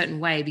act this certain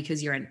way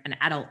because you're an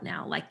adult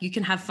now. Like, you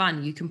can have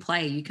fun, you can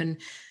play,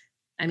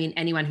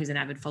 anyone who's an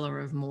avid follower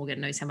of Morgan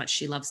knows how much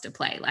she loves to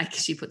play. Like,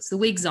 she puts the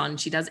wigs on,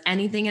 she does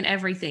anything and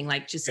everything.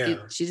 Like, she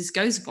just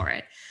goes for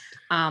it.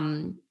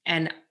 And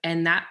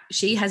that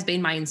she has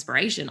been my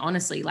inspiration,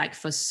 honestly, like,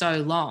 for so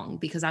long,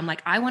 because I'm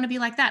like, I want to be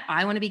like that.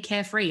 I want to be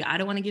carefree. I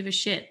don't want to give a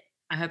shit.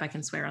 I hope I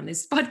can swear on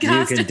this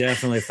podcast. You can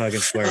definitely fucking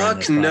swear on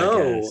this podcast.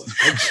 No,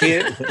 I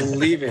can't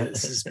believe it.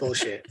 This is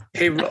bullshit.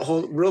 Hey,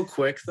 real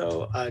quick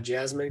though,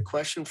 Jasmine,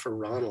 question for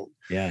Ronald.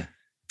 Yeah.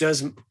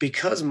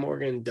 Because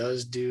Morgan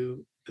does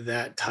do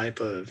that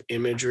type of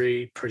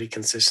imagery pretty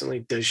consistently,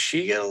 does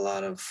she get a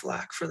lot of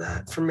flack for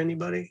that from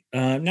anybody?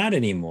 Not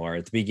anymore.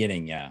 At the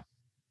beginning, yeah.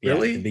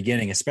 Really? At the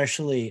beginning,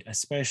 especially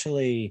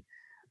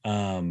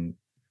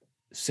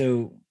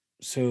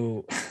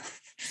so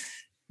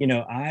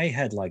I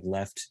had like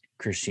left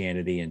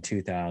Christianity in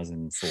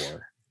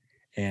 2004,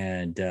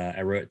 and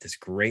I wrote this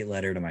great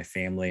letter to my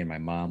family and my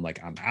mom,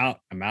 like, I'm out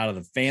of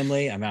the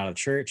family, I'm out of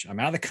church, I'm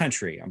out of the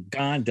country, I'm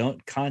gone,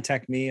 don't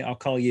contact me, I'll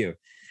call you.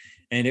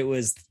 And it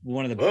was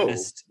one of the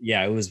best.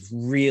 Yeah, it was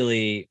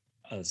really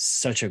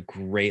such a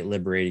great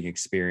liberating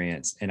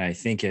experience. And I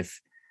think if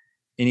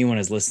anyone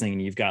is listening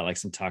and you've got like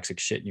some toxic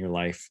shit in your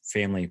life,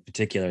 family in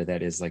particular,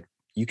 that is like,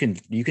 you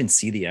can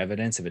see the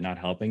evidence of it not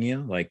helping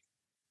you, like,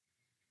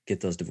 get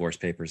those divorce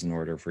papers in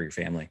order for your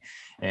family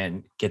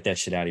and get that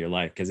shit out of your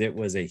life. Cause it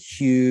was a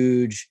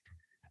huge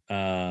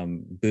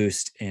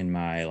boost in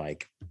my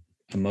like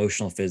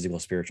emotional, physical,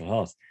 spiritual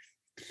health.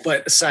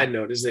 But a side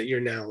note is that you're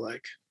now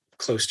like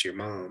close to your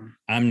mom.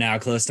 I'm now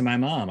close to my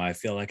mom. I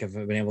feel like I've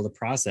been able to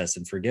process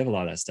and forgive a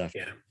lot of that stuff.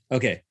 Yeah.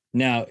 Okay.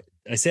 Now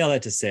I say all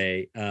that to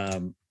say,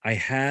 I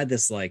had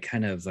this like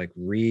kind of like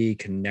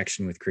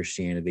reconnection with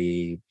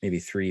Christianity, maybe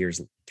 3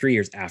 years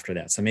after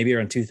that. So maybe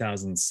around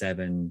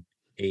 2007,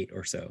 8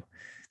 or so,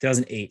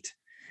 2008.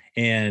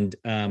 And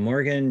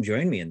Morgan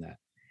joined me in that.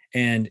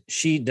 And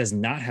she does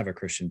not have a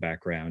Christian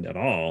background at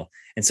all.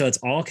 And so it's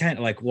all kind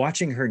of like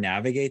watching her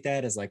navigate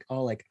that is like,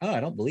 oh, I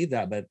don't believe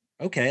that, but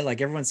okay. Like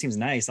everyone seems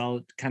nice.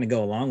 I'll kind of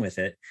go along with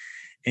it.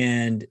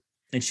 And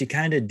she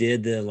kind of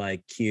did the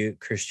like cute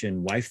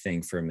Christian wife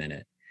thing for a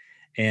minute.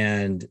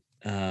 And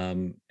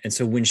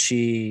so when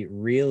she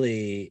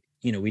really,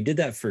 we did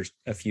that for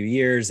a few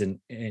years and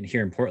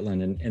here in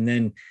Portland. And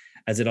then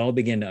as it all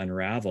began to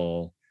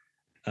unravel,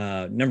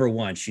 number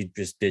one, she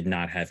just did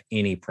not have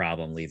any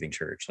problem leaving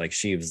church. Like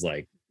she was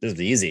like, this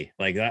is easy.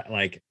 Like that,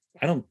 like,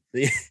 I don't,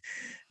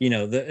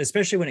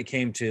 especially when it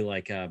came to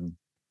like,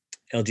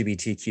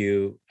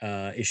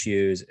 LGBTQ,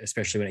 issues,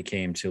 especially when it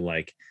came to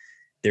like,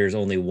 there's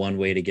only one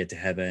way to get to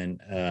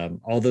heaven.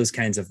 All those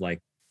kinds of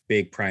like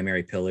big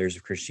primary pillars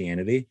of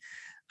Christianity.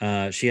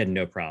 She had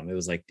no problem. It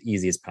was like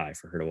easy as pie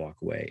for her to walk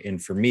away.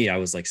 And for me, I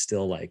was like,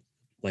 still like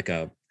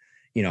a,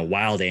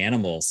 wild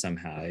animal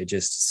somehow. It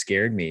just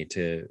scared me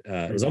to,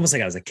 it was almost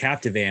like I was a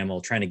captive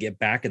animal trying to get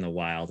back in the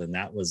wild. And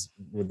that was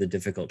with the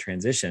difficult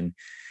transition.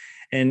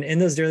 And in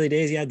those early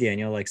days, yeah,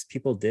 Daniel, like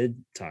people did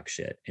talk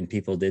shit and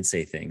people did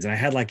say things. And I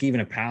had like even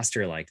a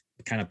pastor like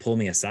kind of pull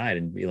me aside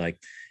and be like,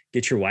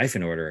 get your wife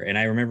in order. And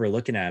I remember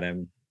looking at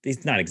him,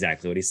 he's not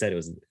exactly what he said. It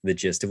was the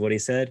gist of what he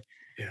said.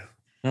 Yeah.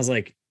 And I was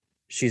like,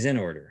 she's in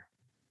order.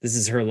 This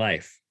is her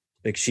life.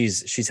 Like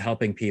she's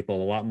helping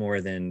people a lot more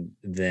than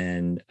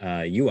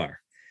you are.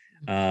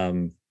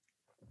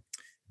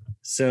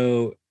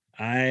 So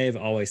I've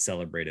always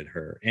celebrated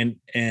her. And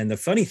the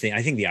funny thing,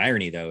 I think the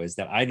irony though, is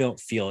that I don't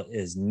feel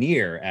as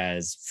near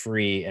as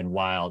free and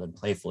wild and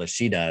playful as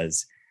she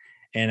does.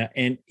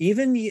 And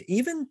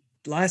even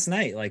last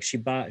night, like she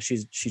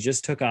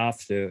just took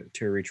off to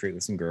a retreat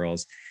with some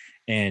girls,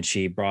 and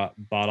she bought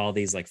all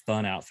these like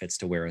fun outfits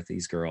to wear with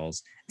these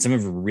girls. Some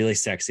of them were really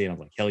sexy, and I'm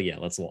like, hell yeah,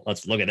 let's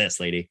look at this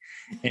lady.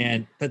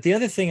 But the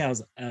other thing, I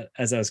was a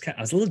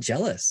little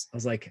jealous. I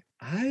was like,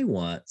 I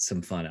want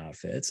some fun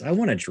outfits. I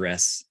want to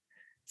dress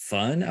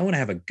fun. I want to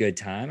have a good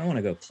time. I want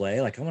to go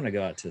play. Like I want to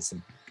go out to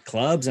some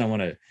clubs. I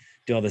want to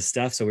do all this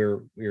stuff. So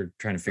we were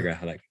trying to figure out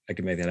how I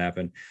could make that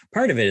happen.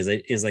 Part of it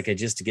is like I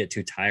just get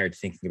too tired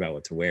thinking about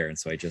what to wear, and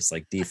so I just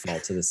like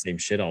default to the same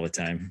shit all the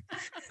time.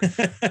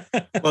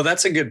 Well,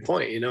 that's a good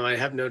point. I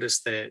have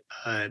noticed that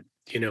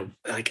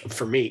like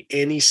for me,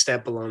 any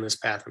step along this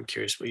path, I'm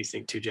curious what you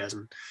think too,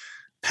 Jasmine,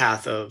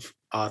 path of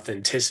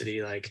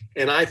authenticity, like,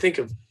 and I think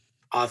of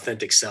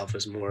authentic self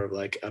is more of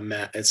like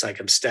it's like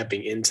I'm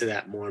stepping into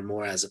that more and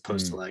more, as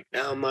opposed to like,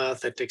 now I'm my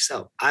authentic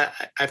self. I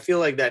feel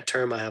like that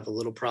term, I have a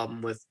little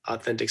problem with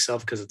authentic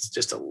self because it's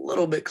just a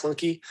little bit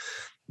clunky,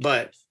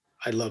 but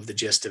I love the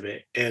gist of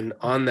it. And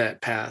on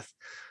that path,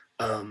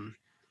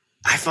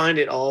 I find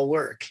it all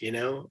work,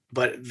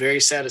 but very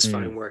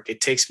satisfying work.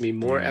 It takes me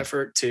more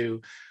effort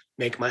to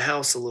make my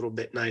house a little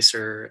bit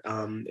nicer.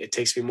 It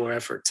takes me more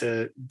effort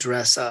to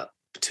dress up,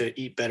 to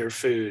eat better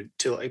food,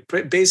 to like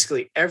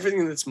basically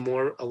everything that's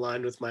more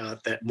aligned with my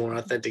more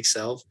authentic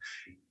self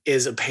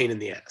is a pain in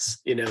the ass,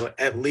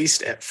 at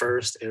least at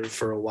first and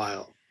for a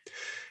while.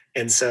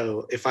 And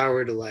so if I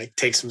were to like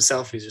take some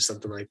selfies or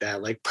something like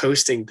that, like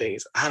posting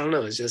things, I don't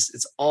know,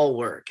 it's all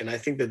work. And I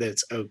think that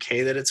it's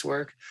okay that it's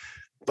work,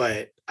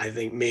 but I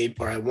think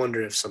I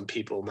wonder if some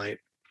people might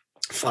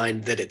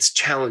find that it's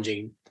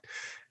challenging,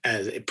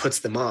 as it puts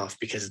them off,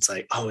 because it's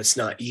like, oh, it's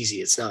not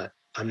easy.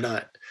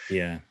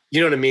 Yeah. You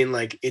know what I mean?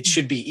 Like it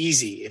should be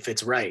easy if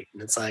it's right.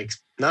 And it's like,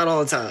 not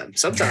all the time,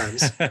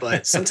 sometimes,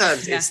 but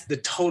sometimes it's the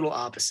total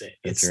opposite.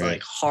 It's right.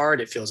 Like hard.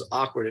 It feels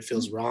awkward. It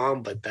feels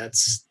wrong, but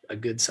that's a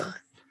good sign.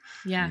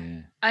 Yeah.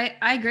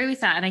 I agree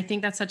with that. And I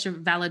think that's such a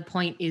valid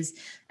point, is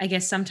I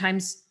guess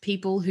sometimes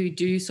people who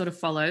do sort of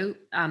follow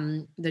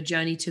the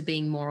journey to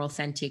being more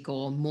authentic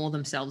or more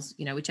themselves,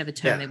 whichever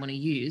term they want to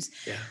use,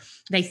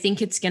 they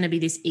think it's going to be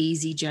this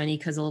easy journey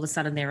because all of a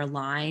sudden they're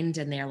aligned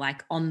and they're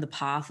like on the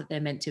path that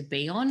they're meant to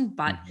be on.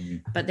 But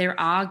there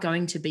are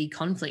going to be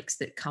conflicts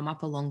that come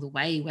up along the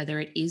way, whether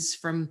it is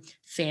from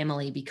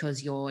family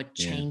because you're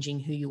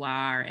changing who you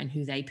are and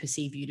who they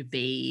perceive you to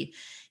be,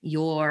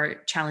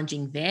 you're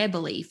challenging their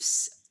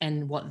beliefs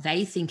and what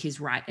they think is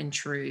right and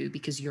true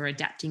because you're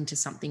adapting to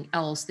something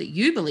else that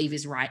you believe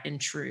is right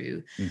and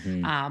true.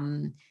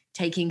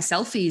 Taking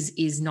selfies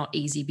is not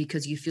easy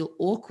because you feel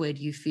awkward,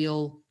 you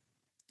feel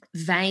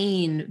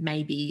vain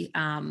maybe,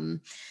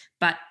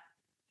 but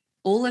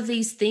all of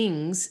these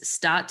things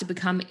start to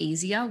become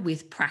easier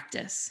with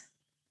practice.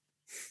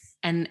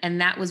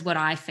 And that was what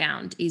I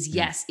found is,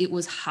 yes, it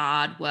was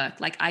hard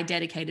work. Like I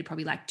dedicated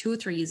probably like 2 or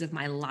 3 years of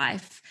my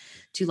life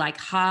to like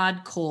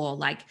hardcore,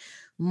 like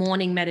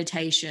morning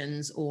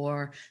meditations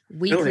or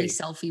weekly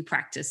selfie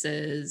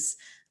practices,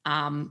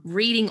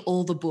 reading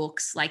all the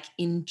books, like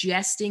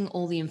ingesting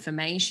all the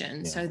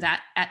information so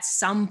that at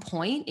some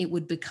point it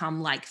would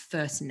become like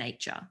first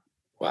nature.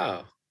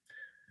 Wow.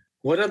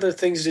 What other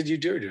things did you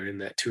do during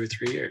that 2 or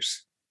 3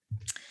 years?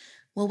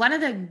 Well, one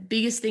of the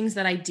biggest things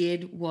that I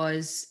did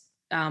was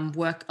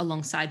work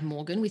alongside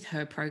Morgan with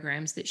her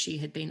programs that she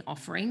had been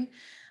offering,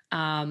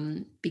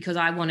 because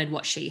I wanted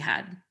what she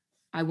had.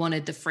 I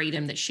wanted the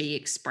freedom that she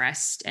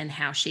expressed and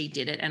how she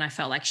did it. And I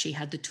felt like she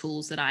had the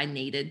tools that I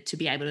needed to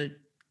be able to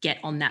get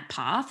on that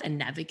path and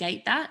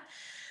navigate that.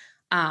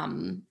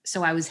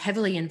 So I was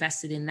heavily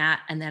invested in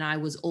that. And then I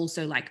was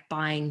also like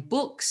buying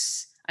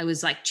books. I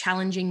was like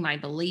challenging my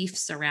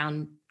beliefs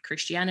around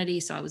Christianity.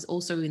 So I was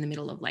also in the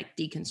middle of like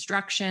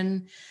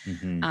deconstruction.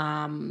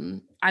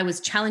 I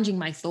was challenging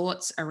my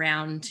thoughts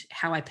around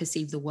how I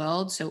perceive the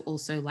world. So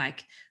also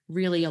like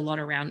really a lot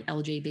around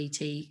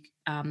LGBT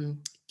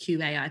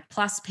QAI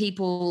plus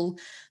people,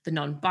 the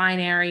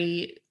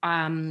non-binary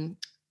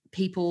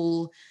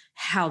people,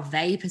 how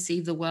they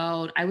perceive the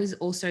world. I was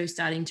also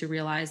starting to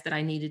realize that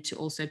I needed to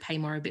also pay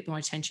a bit more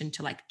attention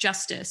to like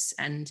justice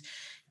and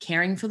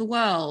caring for the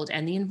world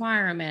and the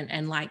environment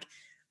and like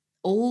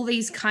all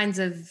these kinds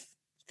of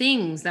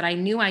things that I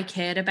knew I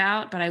cared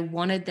about, but I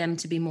wanted them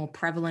to be more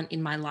prevalent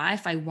in my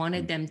life. I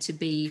wanted them to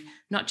be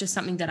not just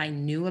something that I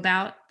knew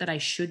about that I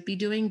should be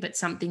doing, but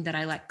something that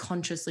I like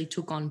consciously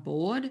took on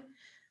board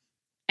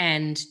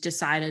and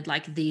decided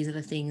like these are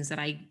the things that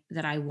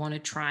I want to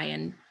try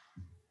and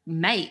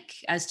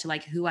make as to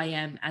like who I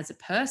am as a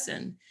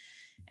person.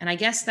 And I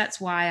guess that's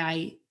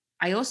why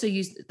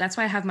that's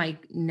why I have my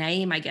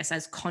name, I guess,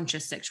 as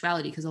Conscious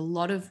Sexuality, because a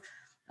lot of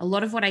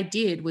what I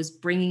did was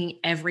bringing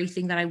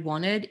everything that I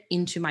wanted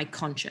into my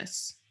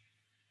conscious.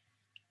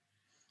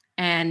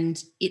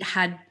 And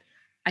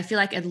I feel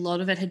like a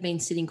lot of it had been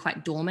sitting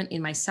quite dormant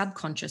in my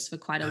subconscious for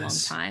quite a long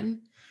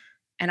time.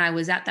 And I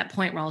was at that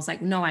point where I was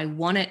like, no, I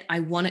want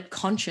it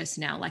conscious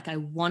now. Like I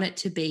want it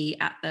to be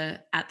at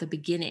the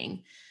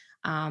beginning.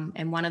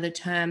 And one of the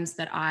terms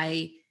that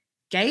I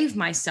gave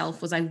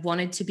myself was I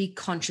wanted to be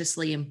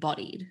consciously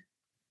embodied.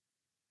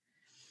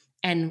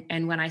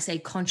 And when I say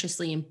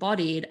consciously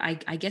embodied,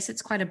 I guess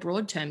it's quite a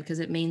broad term because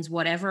it means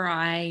whatever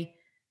I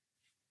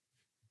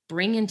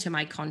bring into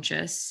my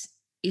conscious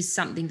is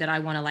something that I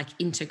want to like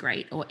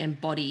integrate or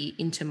embody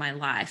into my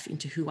life,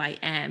 into who I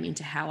am,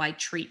 into how I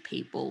treat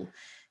people,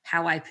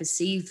 how I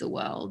perceive the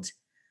world.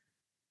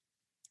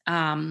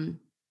 And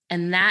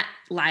that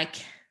like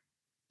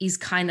is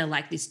kind of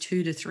like this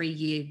 2 to 3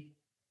 year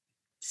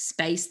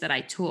space that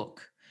I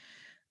took.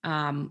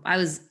 I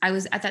was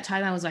at that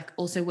time I was like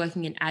also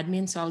working in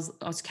admin, so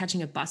I was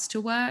catching a bus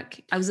to work.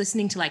 I was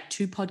listening to like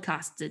 2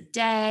 podcasts a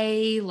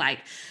day. Like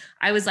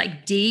I was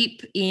like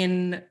deep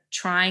in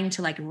trying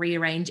to like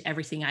rearrange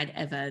everything I'd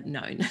ever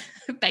known,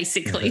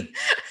 basically.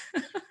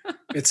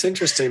 It's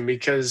interesting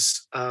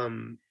because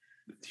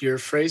you're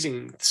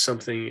phrasing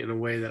something in a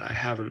way that I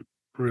haven't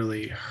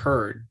really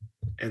heard,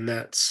 and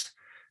that's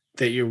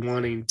that you're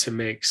wanting to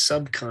make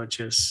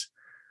subconscious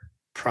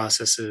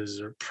processes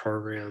or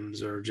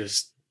programs or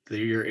just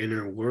your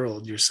inner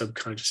world, your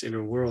subconscious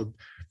inner world,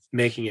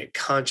 making it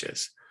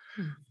conscious.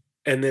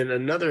 And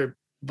then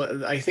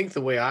but I think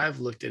the way I've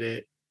looked at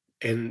it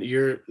and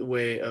your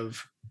way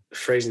of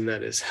phrasing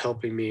that is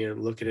helping me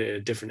and look at it at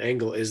a different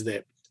angle is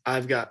that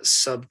I've got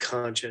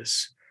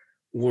subconscious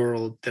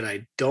world that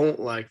I don't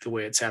like the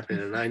way it's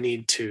happening, and I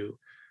need to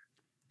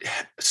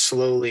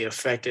slowly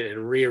affect it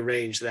and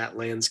rearrange that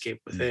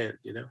landscape within,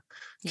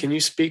 Can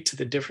you speak to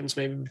the difference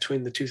maybe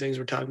between the 2 things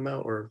we're talking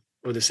about or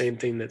the same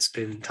thing that's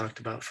been talked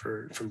about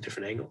from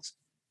different angles?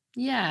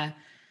 Yeah.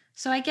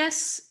 So I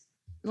guess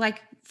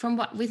like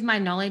with my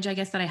knowledge, I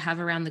guess that I have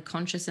around the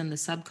conscious and the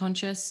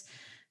subconscious,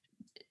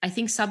 I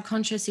think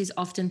subconscious is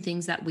often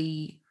things that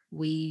we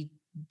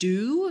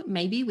do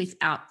maybe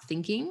without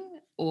thinking,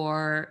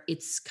 or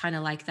it's kind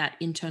of like that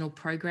internal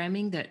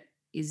programming that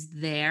is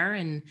there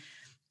and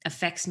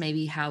affects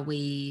maybe how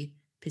we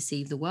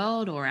perceive the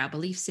world or our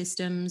belief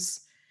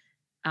systems.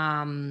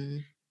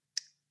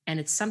 And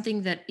it's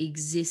something that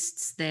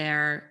exists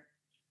there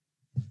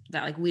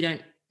that like we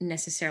don't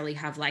necessarily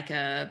have like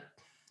I'm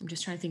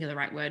just trying to think of the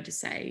right word to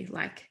say,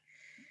 like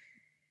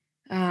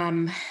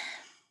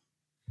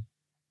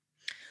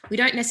we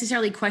don't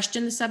necessarily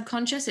question the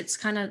subconscious. It's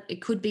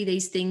it could be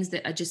these things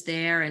that are just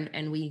there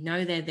and we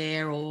know they're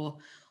there,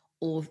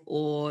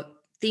 or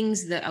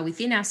things that are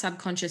within our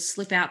subconscious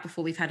slip out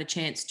before we've had a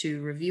chance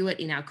to review it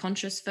in our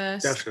conscious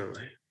first.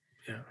 Definitely.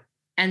 Yeah.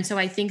 And so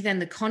I think then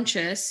the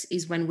conscious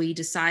is when we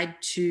decide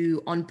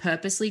to on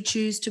purposely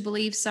choose to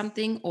believe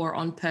something or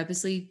on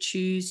purposely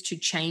choose to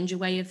change a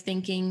way of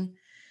thinking.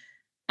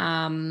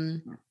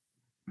 So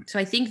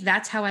I think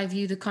that's how I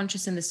view the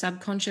conscious and the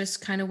subconscious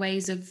kind of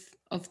ways of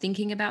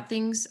thinking about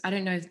things. I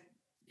don't know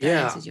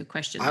answers your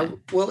question.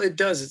 Well, it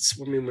does.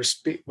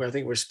 I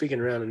think we're speaking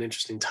around an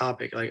interesting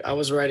topic. Like I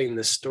was writing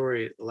this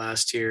story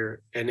last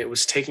year, and it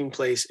was taking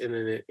place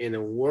in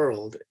a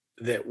world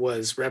that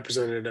was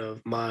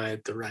representative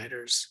of the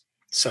writer's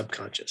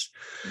subconscious.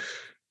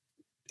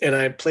 And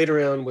I played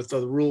around with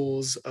the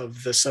rules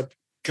of the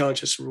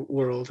subconscious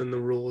world and the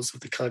rules of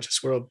the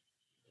conscious world.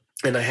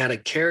 And I had a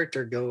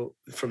character go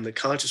from the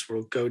conscious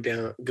world, go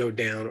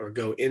down, or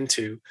go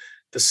into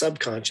the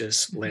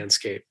subconscious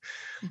landscape.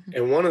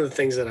 And one of the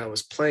things that I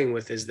was playing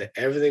with is that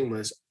everything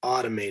was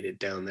automated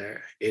down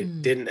there.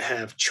 It didn't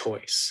have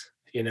choice,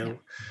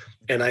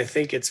 And I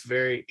think it's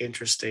very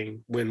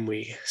interesting when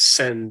we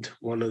send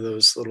one of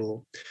those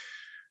little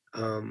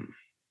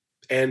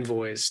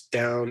envoys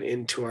down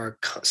into our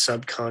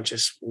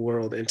subconscious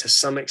world, and to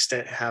some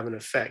extent have an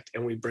effect,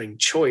 and we bring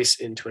choice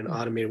into an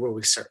automated world.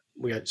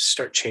 We got to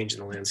start changing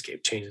the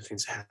landscape, changing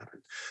things that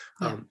happen.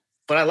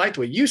 But I liked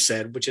what you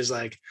said, which is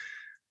like,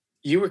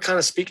 you were kind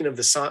of speaking of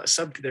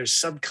there's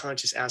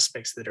subconscious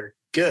aspects that are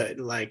good,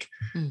 like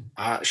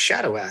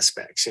shadow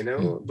aspects,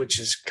 which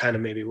is kind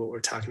of maybe what we're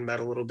talking about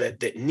a little bit,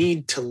 that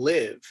need to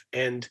live.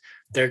 And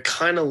they're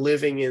kind of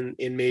living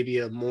in maybe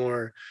a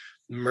more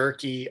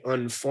murky,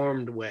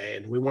 unformed way.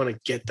 And we want to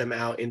get them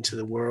out into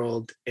the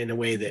world in a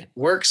way that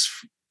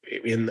works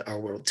in our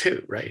world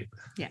too, right?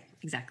 Yeah,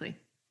 exactly.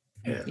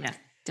 Yeah,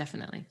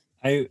 definitely.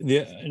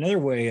 Another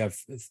way and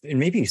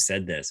maybe you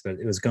said this, but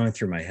it was going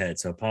through my head,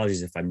 so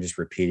apologies if I'm just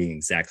repeating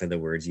exactly the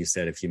words you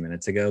said a few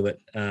minutes ago, but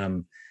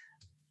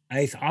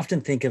I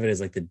often think of it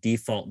as like the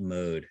default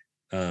mode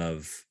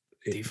of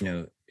it's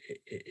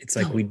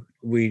like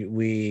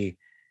we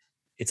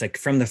it's like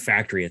from the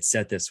factory, it's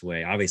set this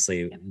way.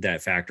 Obviously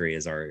that factory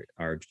is our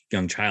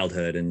young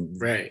childhood and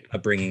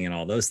upbringing and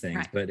all those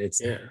things, but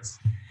it's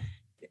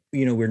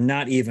we're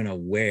not even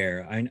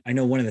aware. I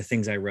know one of the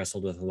things I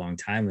wrestled with a long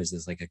time was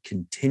this like a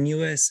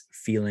continuous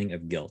feeling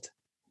of guilt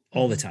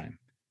all the time.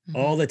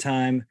 All the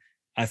time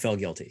I felt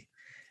guilty.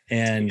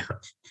 And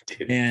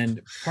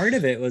part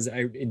of it was,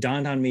 it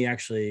dawned on me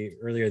actually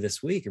earlier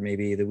this week, or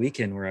maybe the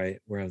weekend, where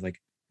I was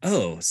like,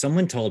 oh,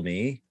 someone told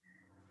me,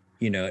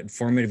 at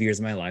formative years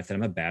of my life, that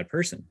I'm a bad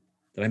person,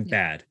 that I'm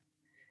bad.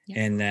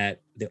 And that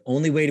the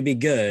only way to be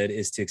good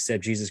is to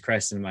accept Jesus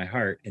Christ in my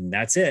heart. And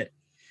that's it.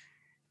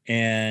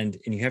 And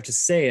you have to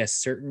say a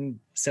certain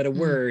set of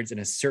words in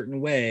a certain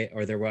way,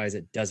 or otherwise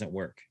it doesn't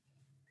work,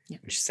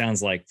 which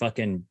sounds like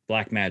fucking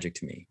black magic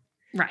to me.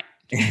 Right.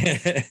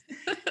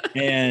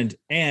 and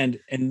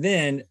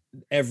then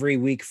every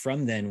week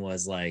from then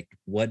was like,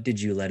 what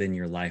did you let in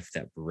your life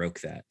that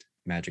broke that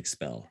magic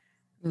spell?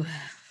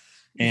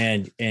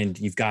 And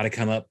you've got to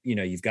come up,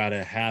 you've got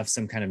to have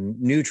some kind of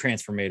new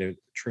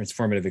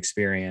transformative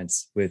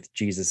experience with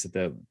Jesus at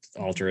the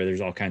altar.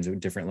 There's all kinds of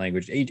different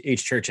language.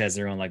 Each church has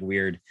their own like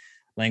weird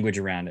language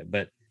around it.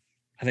 But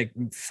I think,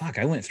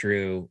 I went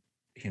through,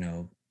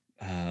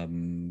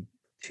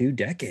 2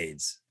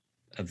 decades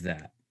of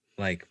that,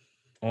 like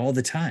all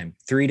the time,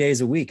 3 days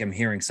a week, I'm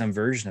hearing some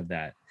version of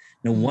that.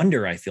 No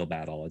wonder I feel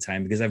bad all the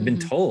time, because I've been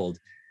told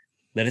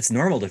that it's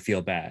normal to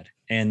feel bad,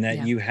 and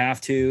that you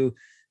have to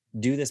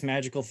do this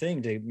magical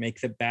thing to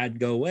make the bad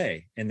go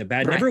away, and the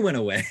bad never went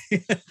away.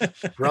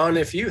 Ron,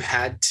 if you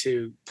had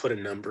to put a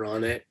number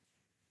on it,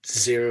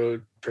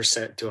 0%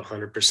 to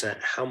 100%,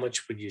 how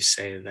much would you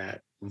say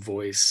that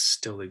voice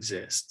still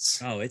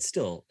exists? It's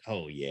still,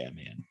 yeah,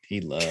 man,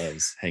 he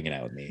loves hanging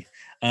out with me.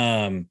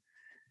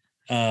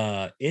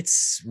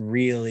 It's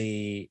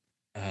really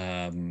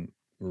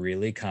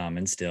really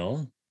common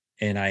still,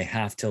 and I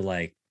have to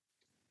like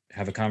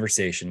have a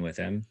conversation with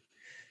him.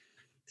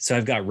 So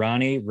I've got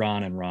Ronnie,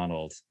 Ron, and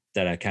Ronald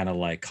that I kind of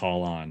like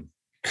call on,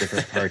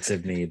 different parts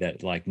of me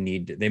that like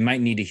they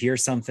might need to hear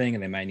something,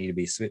 and they might need to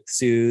be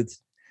soothed,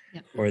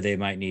 or they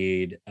might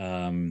need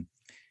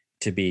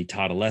to be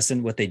taught a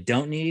lesson. What they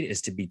don't need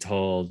is to be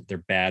told they're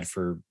bad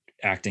for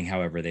acting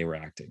however they were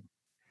acting.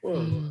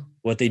 Whoa.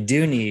 What they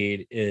do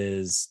need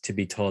is to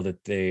be told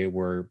that they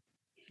were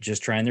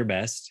just trying their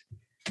best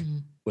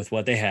with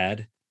what they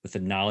had, with the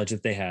knowledge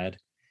that they had,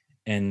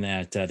 and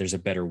that there's a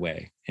better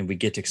way, and we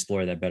get to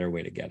explore that better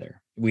way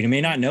together. We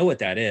may not know what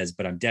that is,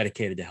 but I'm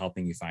dedicated to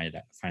helping you find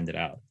it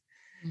out.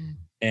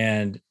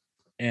 And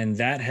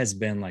that has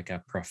been like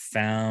a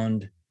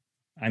profound,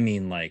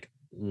 like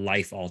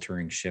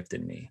life-altering shift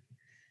in me.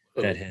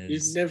 That has.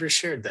 You've never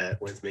shared that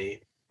with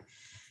me.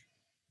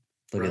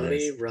 Look at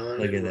this.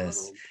 Look at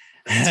this.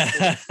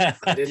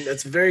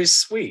 That's very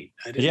sweet.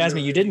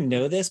 Jasmine, you didn't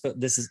know this,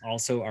 but this is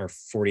also our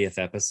 40th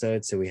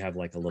episode, so we have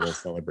like a little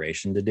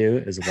celebration to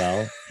do as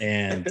well.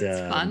 And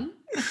it's fun.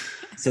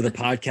 So the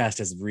podcast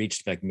has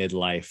reached like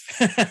midlife.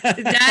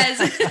 It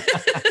does.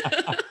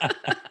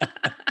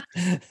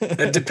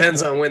 It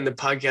depends on when the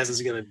podcast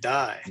is going to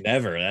die.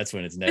 Never. That's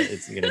when it's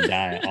going to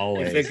die.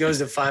 Always. If it goes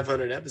to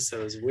 500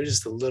 episodes, we're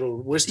still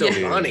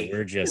Ronnie.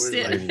 We're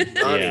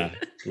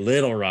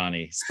little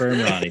Ronnie, sperm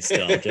Ronnie,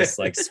 still just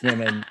like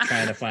swimming,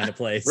 trying to find a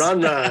place.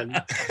 Ron.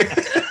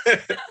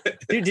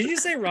 Dude, did you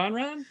say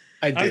Ron?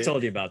 I did. I've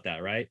told you about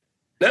that, right?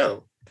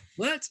 No.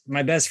 what?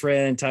 My best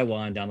friend,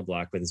 Taiwan, down the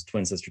block with his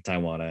twin sister,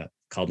 Taiwana,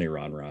 called me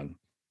Ron.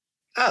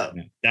 Oh.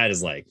 That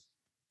is like,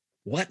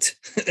 what?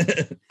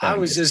 I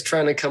was just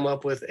trying to come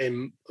up with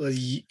a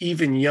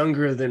even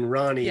younger than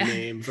Ronnie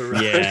name for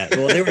Ron. Yeah,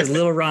 well, there was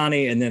little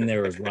Ronnie, and then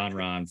there was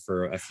Ron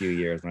for a few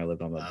years when I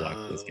lived on the block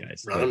with those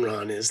guys.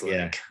 Ron is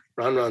like,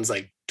 Ron's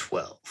like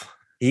 12.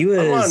 He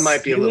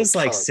was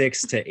like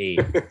 6 to 8,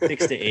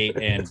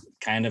 and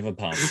kind of a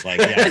punk. Like,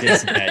 yeah, did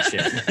some bad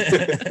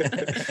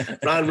shit.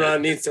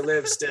 Ron needs to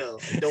live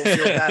still. Don't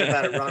feel bad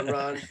about it,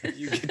 Ron.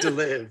 You get to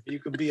live. You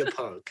can be a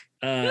punk.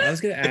 I was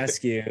going to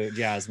ask you,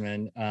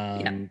 Jasmine,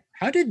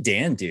 how did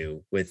Dan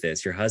do with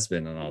this, your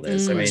husband, and all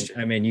this?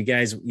 I mean, you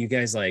guys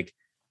like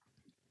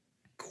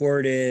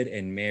courted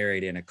and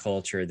married in a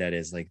culture that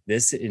is like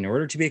this. In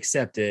order to be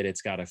accepted,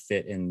 it's got to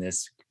fit in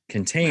this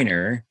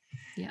container.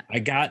 Yeah. I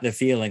got the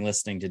feeling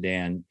listening to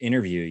Dan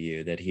interview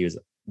you that he was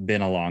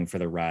been along for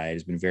the ride,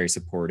 has been very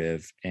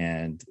supportive,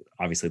 and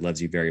obviously loves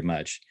you very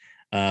much.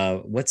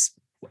 I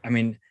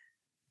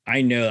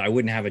know I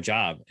wouldn't have a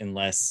job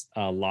unless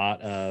a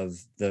lot of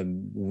the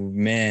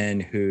men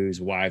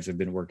whose wives have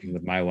been working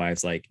with my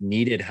wives like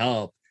needed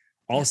help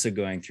also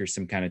going through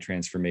some kind of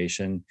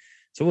transformation.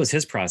 So what was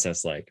his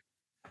process like?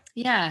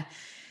 Yeah.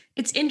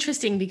 It's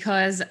interesting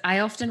because I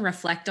often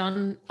reflect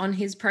on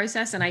his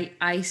process, and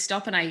I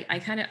stop and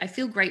I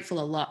feel grateful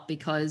a lot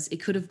because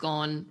it could have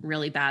gone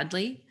really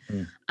badly.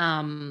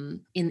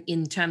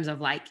 In terms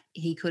of like,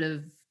 he could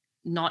have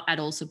not at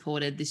all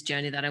supported this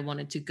journey that I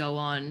wanted to go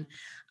on.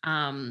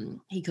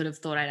 He could have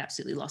thought I'd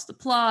absolutely lost the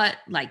plot,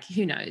 like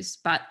who knows,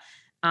 but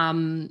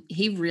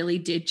he really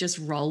did just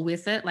roll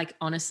with it, like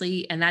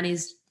honestly, and that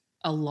is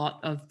a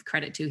lot of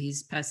credit to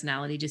his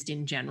personality just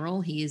in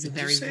general. He is a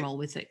very roll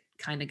with it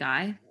kind of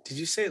guy. Did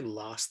you say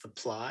lost the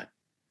plot?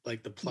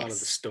 Like the plot of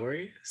the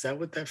story? Is that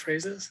what that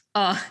phrase is?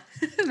 Oh,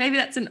 maybe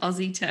that's an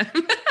Aussie term.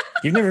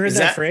 You've never heard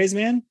that phrase,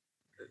 man?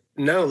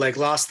 No, like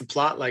lost the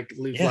plot, like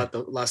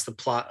lost the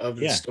plot of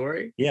the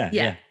story.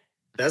 Yeah.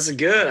 That's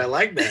good. I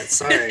like that.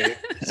 Sorry.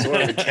 Just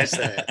wanted to catch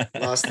that.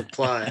 Lost the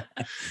plot.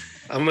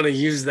 I'm going to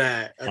use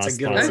that. That's a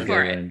good one. Go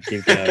for it.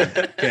 Keep going.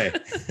 Okay.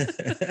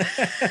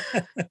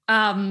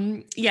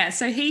 Yeah.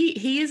 So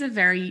he's a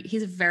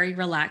very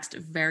relaxed,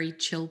 very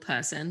chill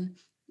person.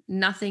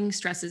 Nothing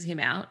stresses him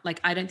out. Like,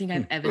 I don't think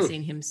I've ever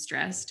seen him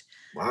stressed.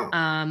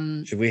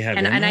 Wow. Should we have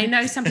and I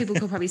know some people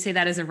could probably see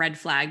that as a red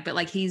flag, but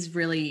like, he's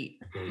really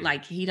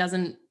like,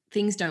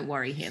 things don't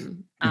worry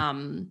him.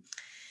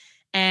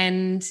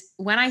 And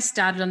when I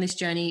started on this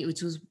journey,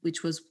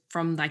 which was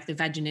from like the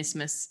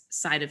vaginismus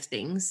side of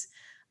things,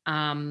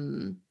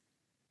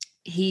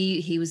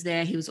 he was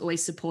there. He was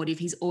always supportive.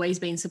 He's always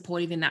been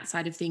supportive in that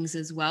side of things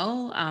as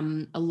well.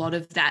 A lot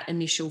of that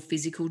initial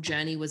physical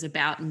journey was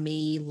about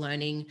me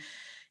learning,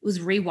 it was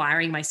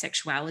rewiring my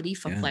sexuality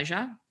for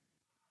pleasure.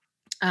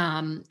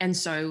 And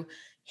so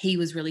he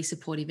was really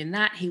supportive in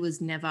that. He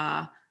was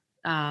never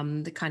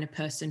the kind of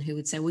person who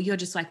would say, well, you're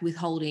just like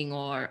withholding,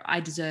 or I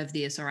deserve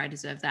this, or I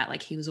deserve that.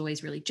 Like, he was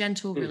always really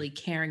gentle, really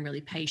caring,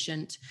 really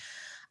patient.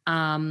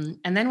 And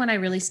then when I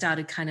really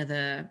started kind of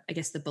the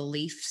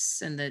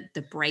beliefs and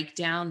the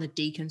breakdown, the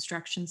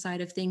deconstruction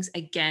side of things,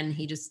 again,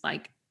 he just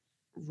like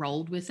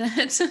rolled with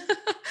it.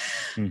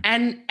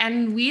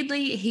 And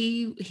weirdly,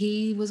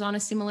 he was on a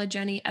similar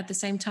journey at the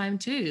same time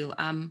too.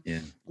 A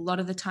lot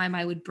of the time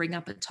I would bring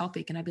up a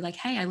topic and I'd be like,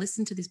 hey, I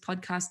listened to this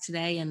podcast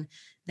today and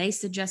they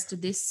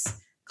suggested this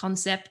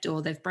concept,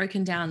 or they've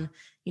broken down,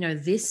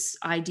 this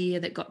idea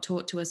that got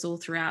taught to us all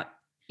throughout,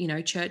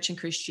 church and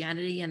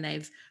Christianity, and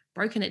they've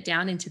broken it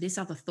down into this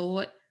other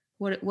thought.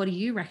 What do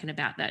you reckon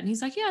about that? And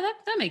he's like, yeah,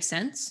 that makes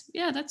sense.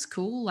 Yeah, that's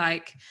cool.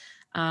 Like,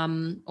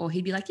 or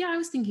he'd be like, yeah, I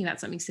was thinking about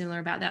something similar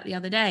about that the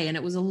other day. And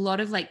it was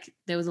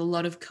there was a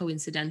lot of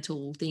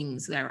coincidental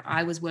things there.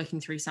 I was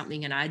working through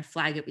something and I'd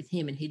flag it with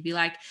him and he'd be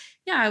like,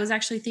 yeah, I was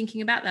actually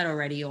thinking about that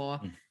already. Or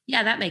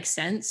yeah, that makes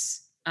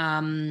sense.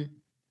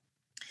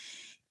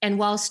 And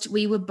whilst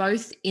we were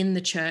both in the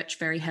church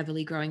very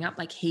heavily growing up,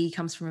 like, he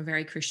comes from a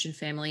very Christian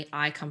family,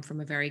 I come from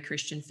a very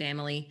Christian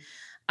family.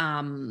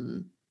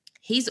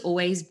 He's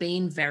always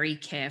been very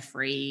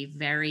carefree,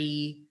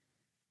 very,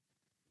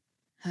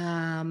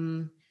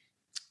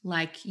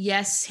 like,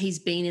 yes, he's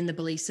been in the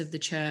beliefs of the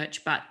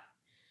church, but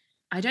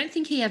I don't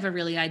think he ever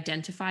really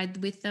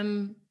identified with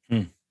them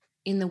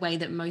in the way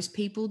that most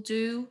people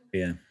do.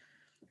 Yeah.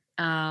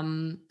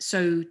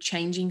 So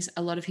changing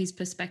a lot of his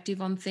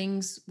perspective on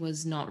things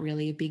was not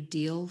really a big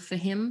deal for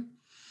him.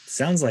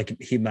 Sounds like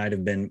he might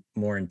have been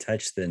more in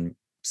touch than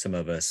some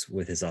of us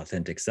with his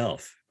authentic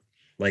self.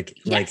 Like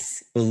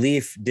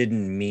belief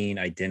didn't mean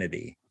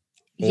identity,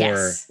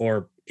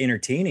 or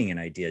entertaining an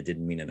idea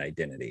didn't mean an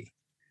identity.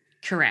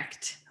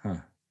 Correct. Huh.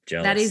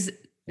 Jealous. That is,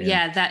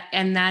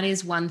 that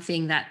is one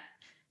thing that,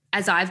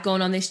 as I've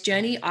gone on this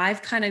journey,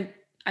 I've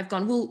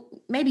gone, well,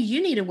 maybe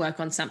you need to work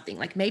on something.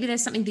 Like, maybe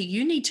there's something that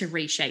you need to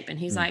reshape. And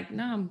he's like,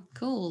 no, I'm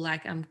cool.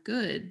 Like, I'm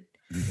good.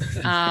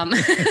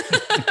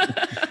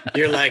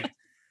 You're like,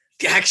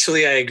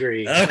 actually, I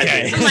agree.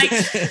 Okay.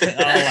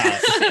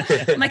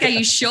 I'm like, are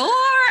you sure?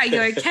 Are you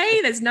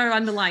okay? There's no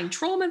underlying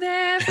trauma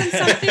there from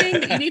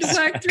something that you need to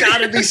work through.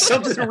 Gotta be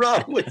something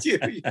wrong with you,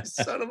 you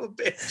son of a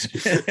bitch.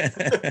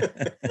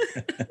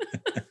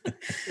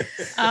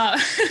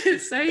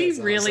 So he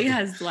really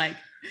has like,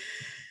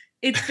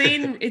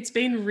 it's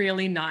been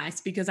really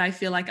nice because I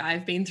feel like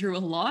I've been through a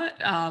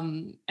lot.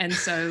 And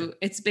so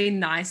it's been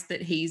nice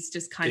that he's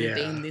just kind of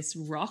been this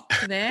rock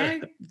there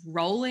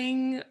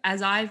rolling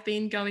as I've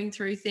been going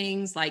through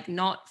things, like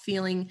not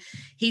feeling.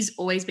 He's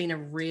always been a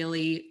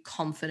really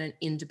confident,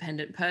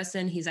 independent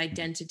person. His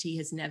identity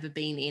has never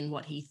been in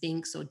what he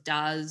thinks or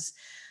does.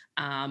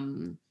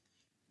 When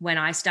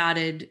I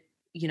started,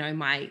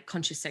 my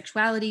conscious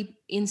sexuality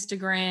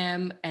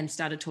Instagram and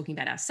started talking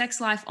about our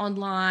sex life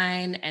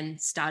online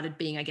and started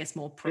being, I guess,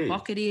 more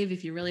provocative,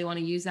 if you really want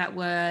to use that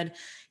word.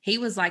 He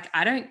was like,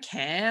 I don't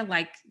care.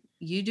 Like,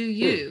 you do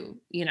you,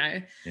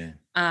 Yeah.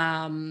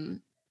 And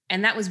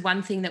that was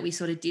one thing that we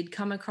sort of did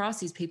come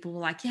across is people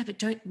were like, yeah,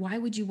 but why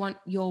would you want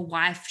your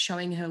wife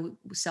showing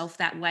herself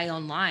that way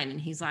online?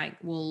 And he's like,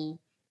 well,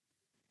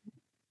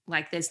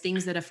 like there's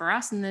things that are for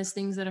us and there's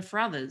things that are for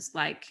others.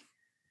 Like,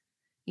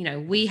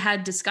 we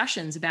had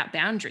discussions about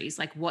boundaries,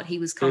 like what he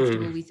was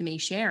comfortable with me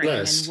sharing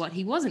and what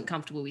he wasn't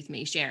comfortable with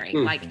me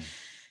sharing. Like,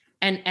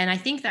 and I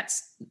think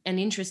that's an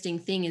interesting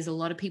thing is a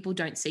lot of people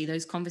don't see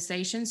those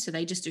conversations. So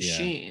they just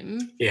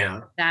assume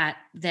that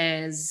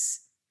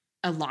there's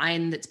a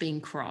line that's being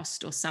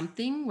crossed or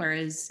something.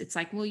 Whereas it's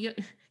like, well, you're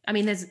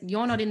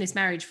not in this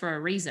marriage for a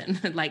reason.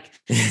 Like,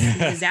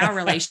 this is our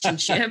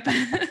relationship.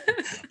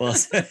 Well,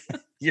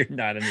 you're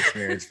not in this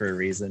marriage for a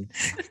reason.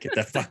 Get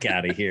the fuck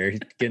out of here. You're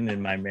getting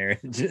in my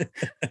marriage.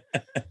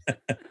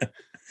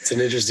 It's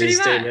an interesting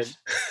statement.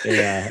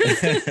 Yeah.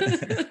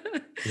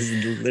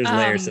 There's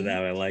layers to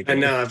that. I like it. I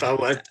know.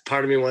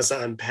 Part of me wants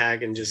to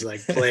unpack and just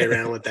like play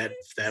around with that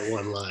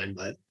one line,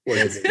 but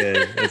that's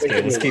good. That's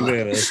good. Let's keep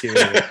moving.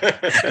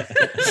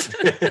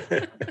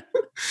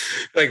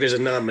 Like there's a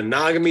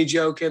non-monogamy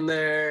joke in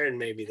there, and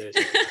maybe there's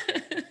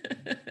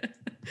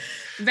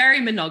very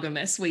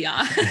monogamous we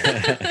are.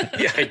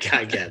 Yeah,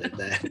 I get it.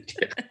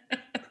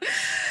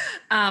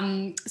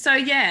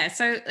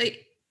 So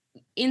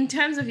in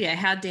terms of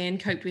how Dan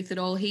coped with it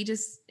all, he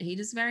just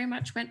very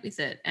much went with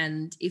it.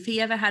 And if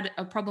he ever had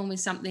a problem with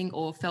something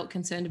or felt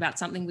concerned about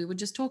something, we would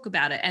just talk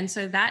about it. And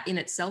so that in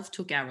itself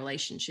took our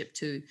relationship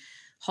to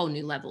whole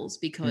new levels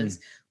because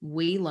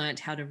we learned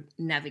how to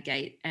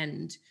navigate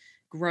and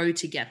grow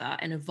together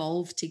and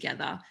evolve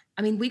together.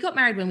 I mean, we got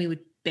married when we were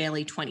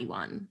barely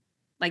 21,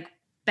 like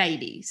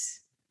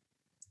babies.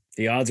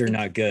 The odds are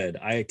not good.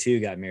 I too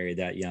got married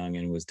that young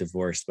and was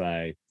divorced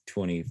by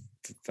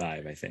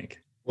 25, I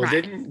think. Well,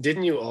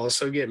 didn't you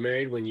also get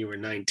married when you were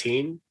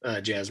 19,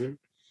 Jasmine?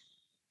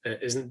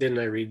 Didn't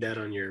I read that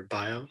on your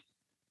bio?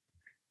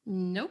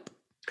 Nope.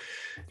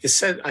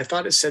 I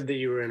thought it said that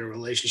you were in a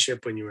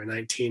relationship when you were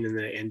 19 and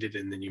then it ended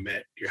and then you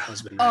met your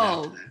husband right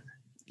after that.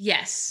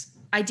 Yes.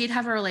 I did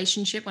have a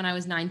relationship when I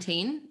was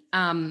 19.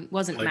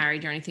 Wasn't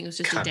married or anything. It was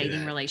just a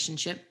dating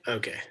relationship.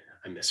 Okay.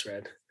 I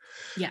misread.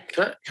 Yeah.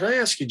 Can I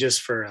ask you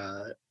just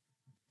to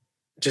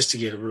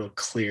get a real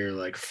clear,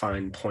 like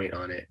fine point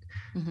on it.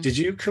 Mm-hmm. Did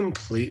you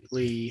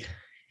completely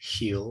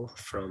heal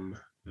from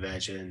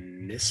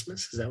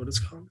vaginismus? Is that what it's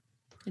called?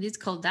 It is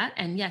called that.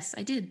 And yes,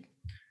 I did.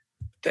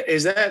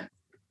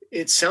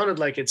 It sounded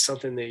like it's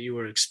something that you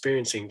were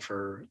experiencing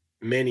for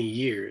many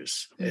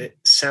years. Mm-hmm. It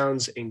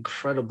sounds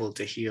incredible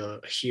to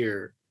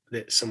hear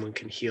that someone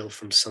can heal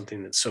from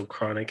something that's so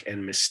chronic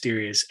and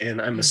mysterious.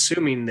 And I'm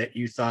assuming that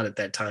you thought at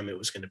that time it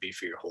was going to be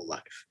for your whole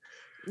life.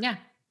 Yeah.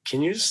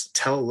 Can you just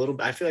tell a little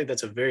bit? I feel like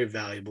that's a very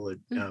valuable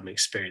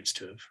experience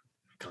to have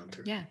gone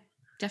through. Yeah,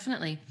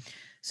 definitely.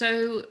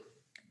 So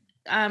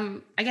I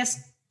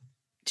guess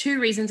 2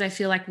 reasons I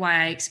feel like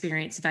why I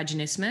experienced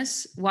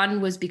vaginismus.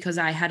 One was because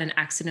I had an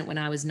accident when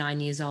I was 9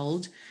 years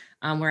old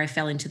where I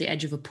fell into the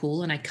edge of a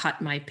pool and I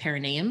cut my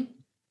perineum.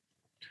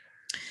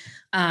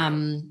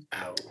 Ow.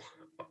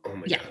 Oh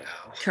my God.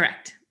 Ow.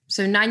 Correct.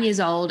 So 9 years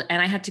old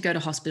and I had to go to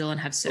hospital and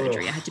have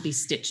surgery. I had to be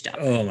stitched up.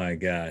 Oh my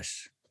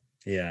gosh.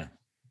 Yeah.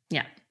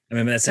 Yeah. I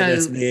mean, that's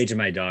the age of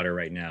my daughter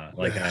right now.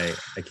 Like I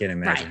can't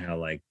imagine how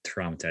like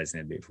traumatizing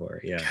it'd be for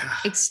her. Yeah.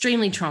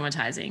 Extremely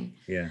traumatizing.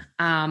 Yeah.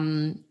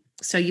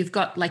 So you've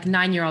got like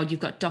 9-year-old, you've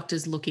got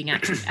doctors looking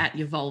at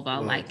your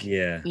vulva,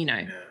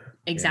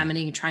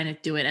 examining, trying to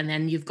do it. And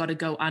then you've got to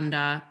go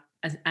under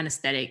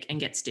anesthetic and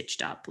get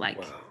stitched up.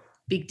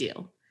 Big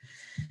deal.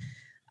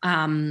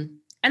 And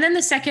then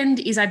the second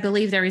is I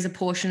believe there is a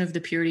portion of the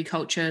purity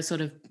culture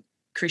sort of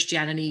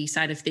Christianity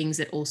side of things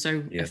that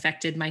also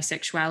affected my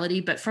sexuality.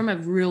 But from a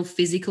real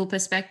physical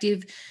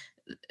perspective,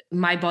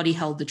 my body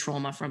held the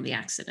trauma from the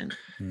accident.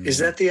 Is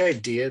that the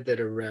idea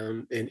that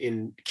around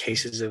in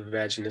cases of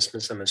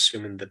vaginismus, I'm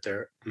assuming that there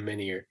are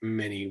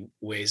many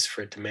ways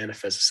for it to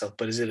manifest itself,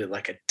 but is it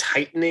like a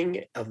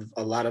tightening of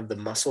a lot of the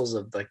muscles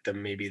of like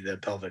maybe the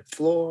pelvic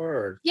floor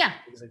or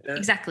things like that?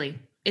 Exactly.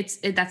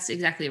 That's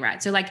exactly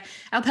right. So like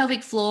our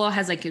pelvic floor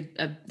has like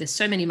there's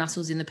so many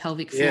muscles in the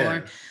pelvic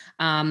floor.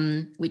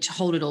 Which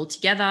hold it all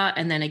together.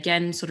 And then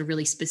again, sort of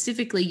really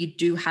specifically, you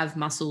do have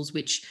muscles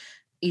which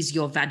is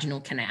your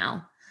vaginal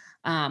canal,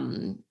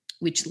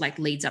 which like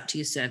leads up to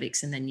your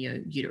cervix and then your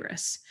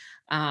uterus.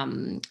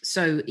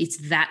 So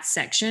it's that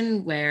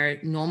section where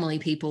normally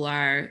people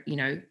are,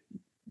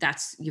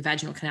 that's your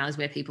vaginal canal is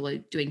where people are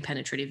doing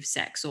penetrative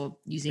sex or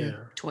using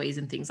toys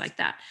and things like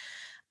that.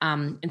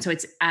 And so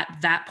it's at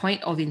that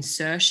point of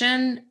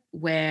insertion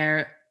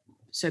where,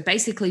 so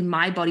basically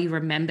my body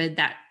remembered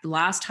that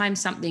last time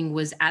something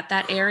was at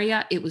that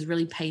area, it was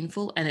really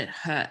painful and it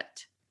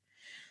hurt.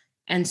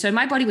 And so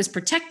my body was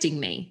protecting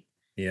me.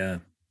 Yeah.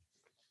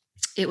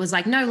 It was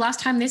like, no, last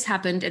time this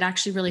happened, it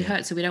actually really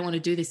hurt. So we don't want to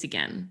do this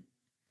again.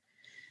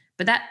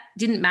 But that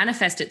didn't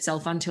manifest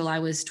itself until I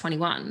was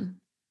 21.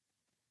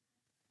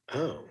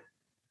 Oh,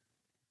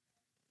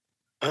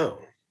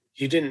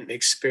 you didn't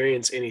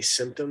experience any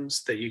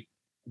symptoms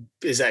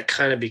is that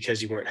kind of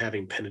because you weren't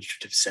having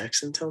penetrative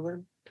sex until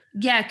then?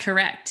 Yeah,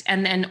 correct.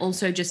 And then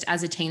also just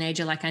as a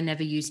teenager, like I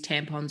never used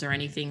tampons or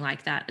anything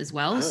like that as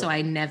well. So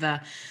I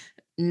never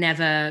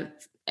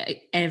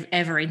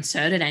ever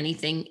inserted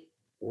anything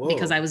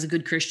because I was a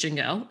good Christian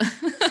girl.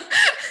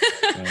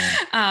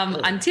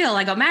 Until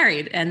I got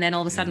married, and then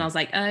all of a sudden I was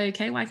like, oh,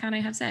 okay, why can't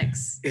I have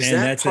sex?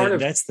 I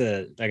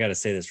got to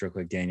say this real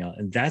quick, Danielle,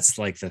 and that's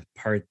like the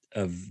part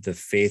of the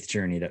faith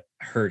journey that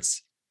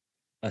hurts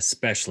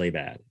especially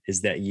bad,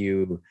 is that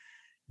you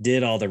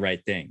did all the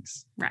right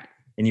things, right?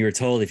 And you were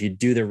told if you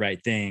do the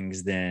right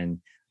things,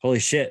 then holy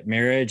shit,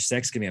 marriage,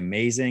 sex can be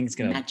amazing. It's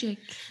gonna magic.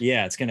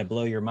 Yeah, it's gonna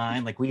blow your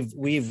mind. Like we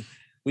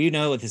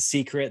know the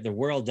secret. The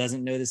world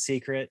doesn't know the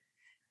secret,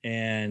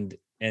 and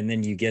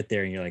then you get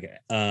there and you're like,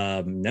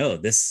 no,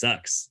 this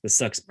sucks. This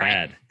sucks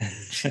bad.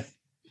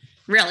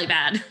 Really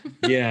bad.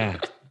 Yeah.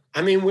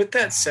 I mean, with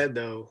that said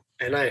though,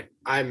 and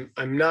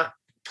I'm not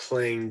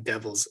playing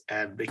devil's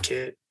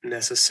advocate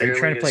necessarily. Are you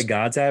trying to play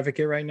God's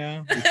advocate right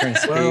now? You're trying to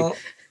speak?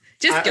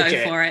 Just go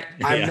for it.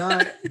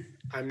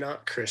 I'm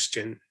not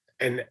Christian.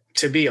 And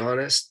to be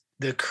honest,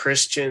 when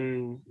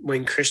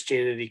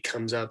Christianity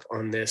comes up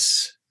on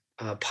this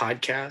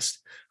podcast,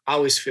 I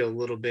always feel a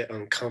little bit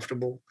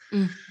uncomfortable.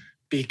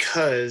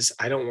 Because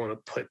I don't want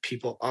to put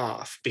people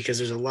off, because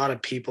there's a lot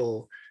of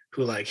people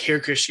who like hear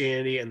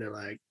Christianity and they're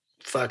like,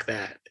 fuck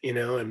that,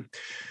 and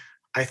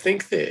I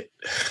think that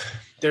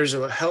there's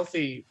a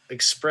healthy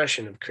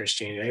expression of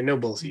Christianity. I know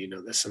both of you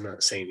know this. I'm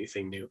not saying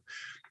anything new,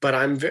 but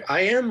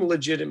I am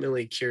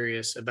legitimately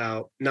curious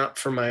about, not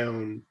for my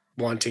own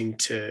wanting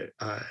to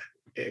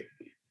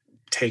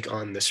take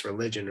on this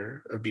religion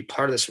or be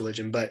part of this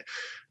religion, but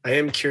I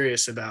am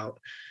curious about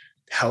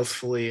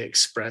healthfully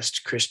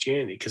expressed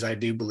Christianity, because I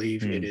do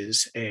believe it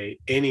is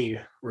any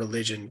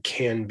religion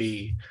can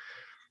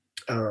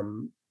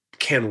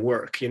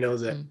work.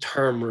 The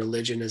term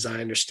religion, as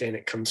I understand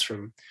it, comes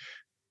from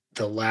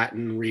the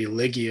Latin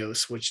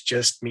religios, which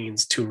just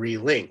means to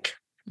relink.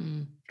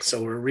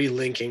 So we're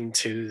relinking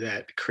to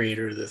that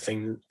creator, the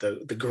thing,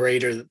 the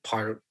greater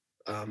part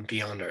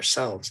beyond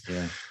ourselves.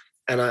 Yeah.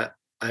 And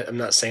I'm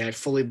not saying I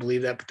fully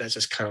believe that, but that's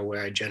just kind of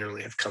where I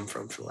generally have come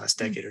from for the last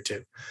decade or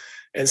two.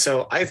 And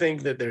so I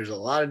think that there's a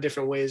lot of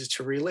different ways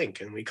to relink,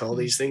 and we call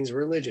these things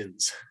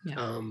religions.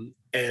 Yeah.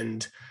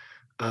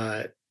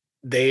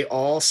 They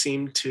all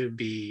seem to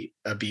be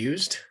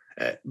abused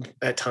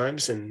at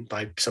times, and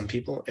by some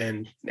people,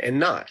 and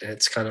not. And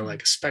it's kind of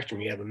like a spectrum.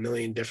 You have a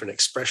million different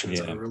expressions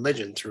of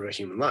religion through a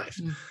human life.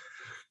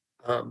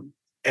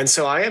 And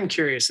so I am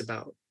curious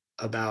about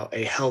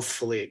a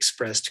healthfully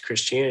expressed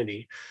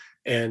Christianity.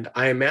 And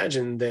I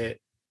imagine that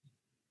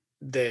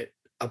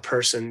a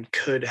person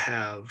could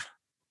have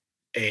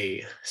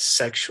a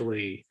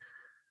sexually,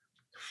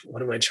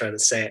 what am I trying to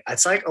say?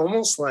 It's like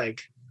almost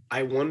like,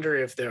 I wonder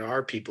if there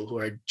are people who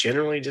are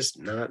generally just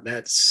not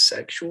that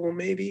sexual,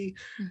 maybe,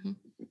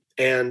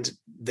 and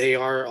they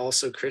are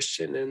also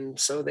Christian, and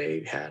so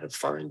they had a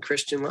fine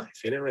Christian life,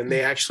 and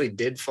they actually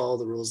did follow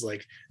the rules,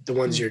 like the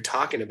ones you're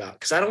talking about.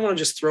 Because I don't want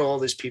to just throw all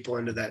these people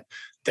into that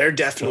they're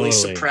definitely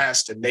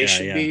suppressed and they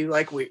should be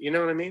like we, you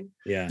know what I mean?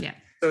 Yeah.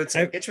 So it's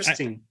an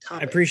interesting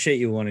topic. I appreciate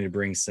you wanting to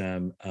bring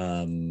some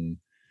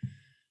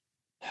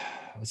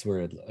what's the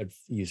word I'd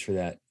use for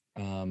that?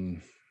 I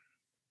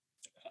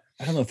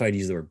don't know if I'd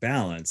use the word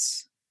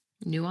balance.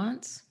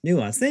 Nuance.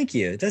 Thank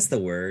you. That's the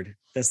word.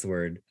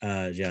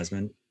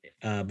 Jasmine.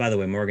 By the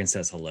way, Morgan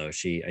says hello. I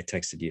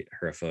texted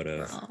her a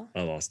photo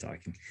of us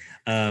talking.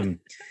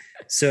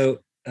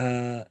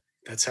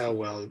 That's how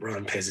well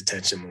Ron pays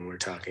attention when we're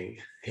talking.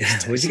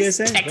 What'd you guys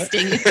say?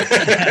 Texting.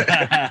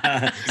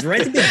 It's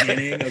right at the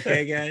beginning,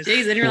 okay, guys?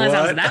 Jeez, I didn't realize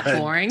I was that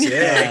boring.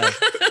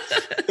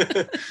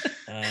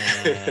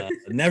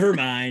 Never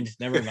mind.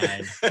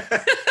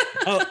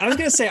 Oh, I was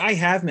gonna say I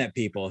have met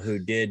people who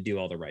did do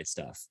all the right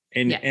stuff,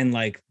 and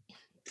like,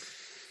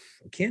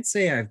 I can't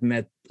say,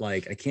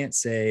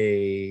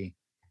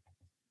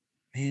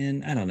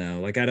 man, I don't know.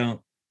 Like,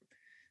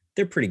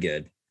 they're pretty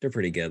good.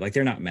 Like,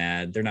 they're not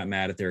mad. They're not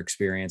mad at their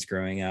experience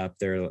growing up.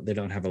 They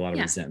don't have a lot of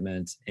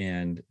resentment.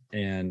 And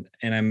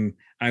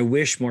I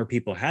wish more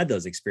people had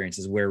those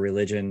experiences where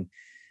religion,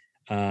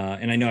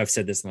 and I know I've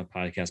said this on the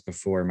podcast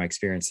before, my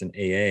experience in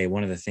AA,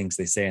 one of the things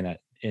they say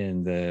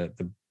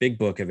the big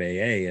book of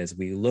AA is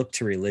we look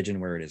to religion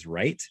where it is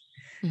right.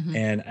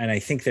 And I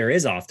think there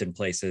is often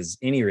places,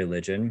 any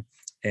religion,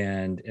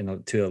 and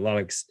to a lot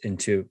of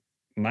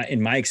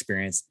in my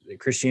experience,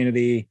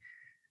 Christianity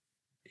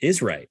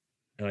is right.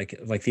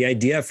 Like the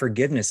idea of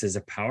forgiveness is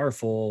a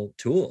powerful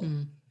tool.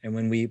 And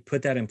when we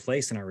put that in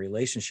place in our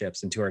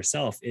relationships and to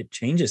ourselves, it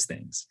changes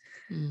things.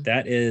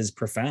 That is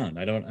profound.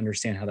 I don't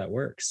understand how that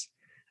works.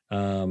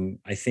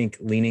 I think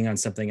leaning on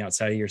something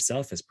outside of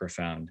yourself is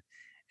profound,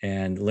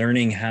 and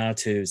learning how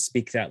to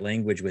speak that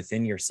language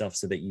within yourself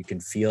so that you can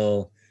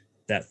feel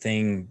that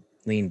thing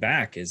lean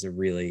back is a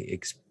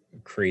really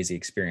crazy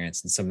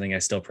experience, and something I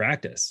still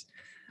practice.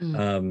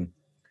 I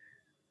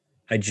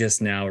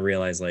just now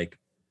realize, like,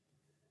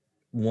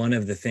 one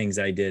of the things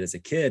I did as a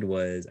kid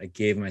was I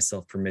gave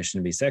myself permission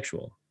to be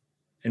sexual.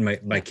 And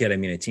by kid, I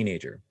mean a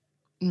teenager.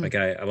 Like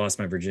I lost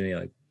my virginity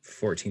like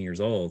 14 years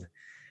old.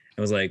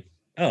 I was like,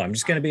 oh, I'm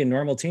just going to be a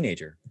normal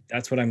teenager.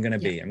 That's what I'm going to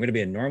be. I'm going to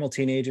be a normal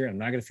teenager. I'm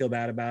not going to feel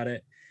bad about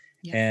it.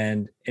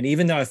 And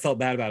even though I felt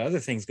bad about other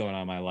things going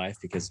on in my life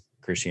because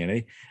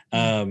Christianity,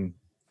 I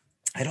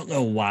don't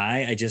know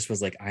why. I just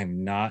was like,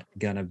 I'm not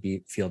going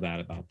to feel bad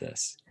about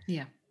this.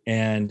 Yeah.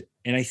 And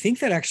I think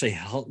that actually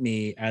helped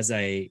me as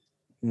I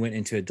went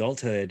into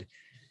adulthood,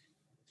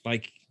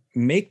 like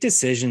make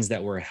decisions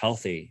that were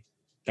healthy,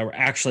 that were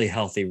actually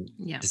healthy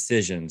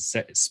decisions,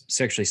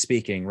 sexually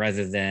speaking,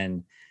 rather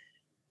than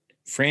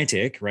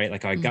frantic, right?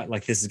 Like I got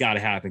like, this has got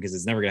to happen because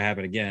it's never going to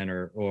happen again,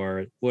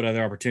 or what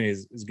other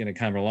opportunities is going to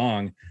come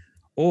along,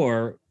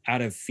 or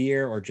out of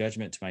fear or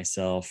judgment to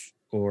myself,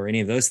 or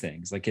any of those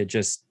things. Like I'm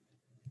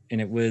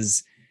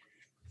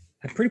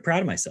pretty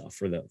proud of myself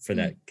for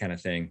that kind of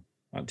thing,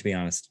 to be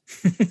honest.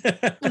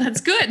 Well,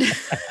 that's good.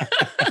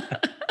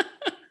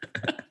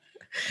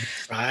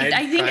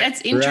 I think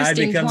that's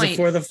interesting. Pride becomes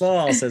before the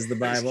fall, says the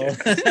Bible.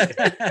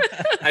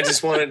 I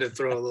just wanted to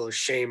throw a little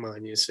shame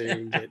on you so you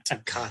didn't get too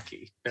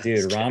cocky. No,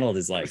 dude, Ronald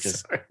is like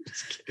just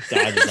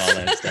dodges all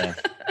that stuff.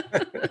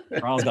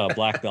 Ronald's got a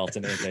black belt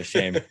in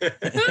anti-shame.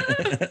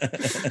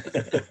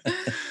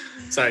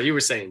 Sorry, you were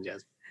saying,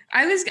 Jess.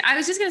 I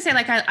was just gonna say,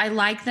 like, I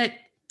like that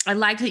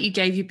you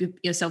gave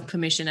yourself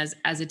permission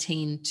as a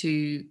teen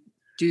to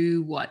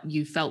do what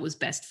you felt was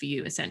best for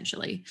you,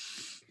 essentially.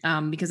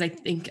 Because I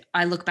think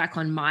I look back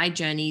on my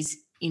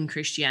journeys in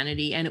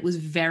Christianity, and it was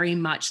very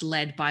much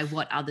led by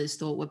what others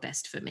thought were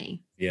best for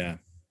me. Yeah.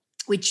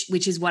 Which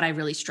is what I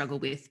really struggle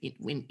with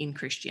in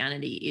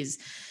Christianity, is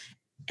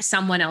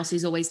someone else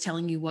is always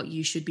telling you what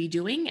you should be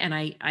doing. And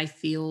I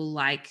feel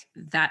like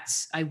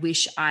I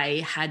wish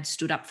I had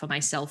stood up for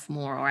myself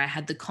more, or I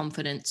had the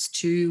confidence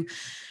to,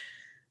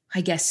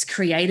 I guess,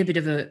 create a bit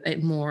of a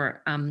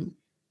more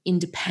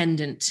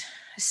independent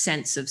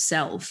sense of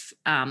self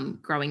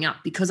growing up,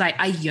 because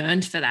I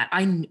yearned for that.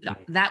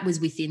 That was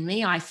within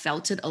me. I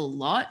felt it a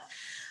lot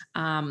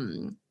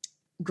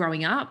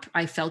growing up.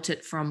 I felt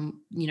it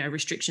from,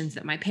 restrictions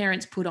that my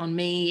parents put on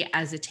me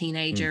as a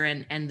teenager,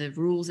 and the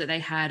rules that they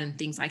had and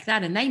things like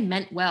that. And they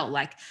meant well,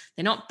 like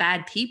they're not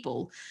bad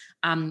people.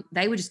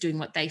 They were just doing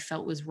what they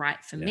felt was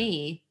right for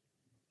me.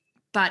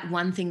 But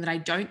one thing that I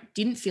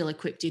didn't feel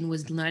equipped in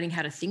was learning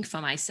how to think for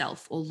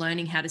myself, or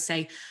learning how to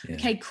say,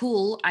 okay,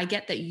 cool, I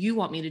get that you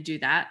want me to do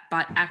that,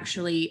 but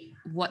actually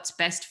what's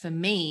best for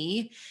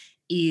me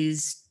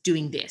is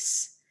doing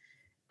this.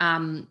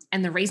 And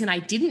the reason I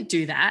didn't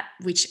do that,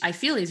 which I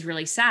feel is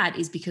really sad,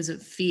 is because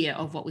of fear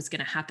of what was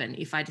going to happen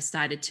if I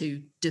decided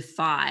to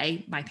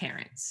defy my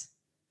parents.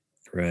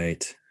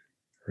 Right.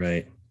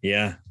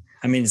 Yeah.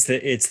 I mean,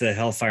 it's the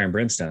hellfire and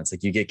brimstone. It's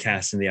like you get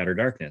cast in the outer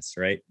darkness,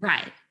 right?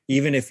 Right.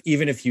 Even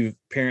if your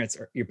parents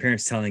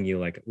telling you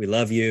like, we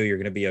love you, you're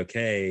going to be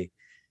okay,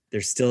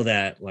 there's still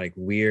that like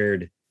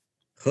weird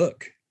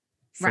hook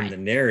from the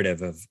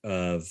narrative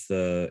of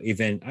the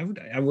event.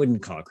 I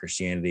wouldn't call it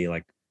Christianity,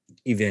 like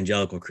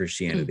evangelical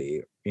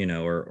Christianity,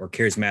 or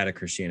charismatic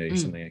Christianity,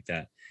 something like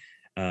that,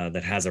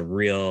 that has a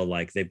real,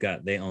 like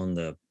they own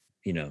the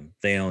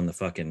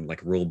fucking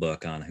like rule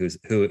book on who's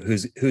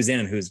in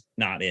and who's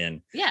not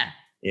in.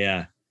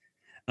 Yeah.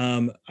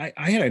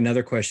 I had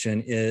another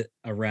question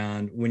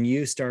around when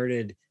you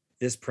started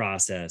this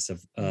process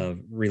of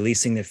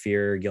releasing the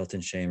fear, guilt,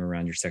 and shame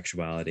around your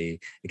sexuality,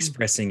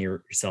 expressing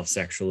yourself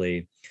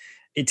sexually.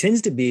 It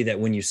tends to be that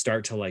when you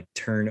start to like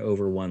turn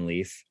over one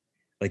leaf,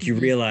 like you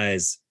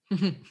realize,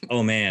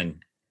 oh man,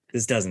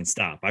 this doesn't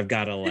stop. I've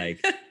got to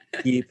like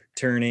keep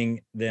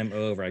turning them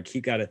over.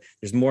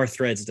 There's more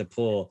threads to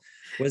pull.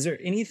 Was there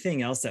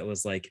anything else that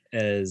was like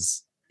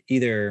as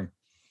either,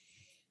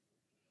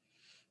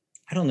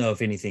 I don't know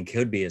if anything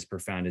could be as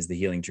profound as the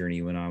healing journey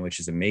you went on, which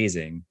is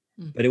amazing,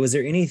 but was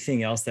there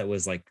anything else that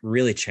was like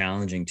really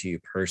challenging to you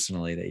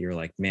personally that you're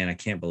like, man, I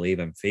can't believe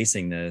I'm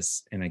facing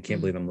this, and I can't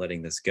believe I'm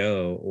letting this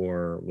go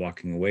or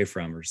walking away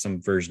from, or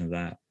some version of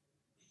that?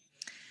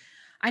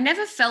 I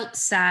never felt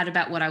sad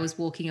about what I was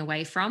walking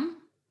away from.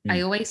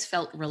 I always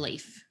felt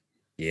relief.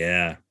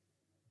 Yeah.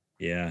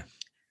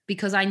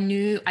 Because I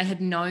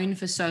had known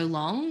for so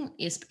long,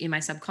 in my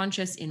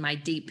subconscious, in my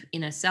deep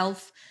inner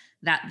self,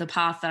 that the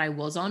path that I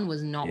was on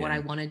was not what I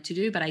wanted to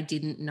do, but I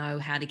didn't know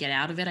how to get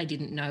out of it. I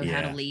didn't know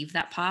how to leave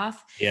that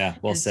path. Yeah.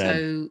 Well said.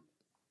 So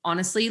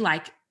honestly,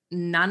 like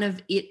none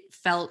of it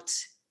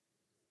felt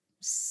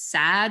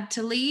sad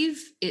to leave.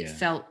 It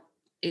felt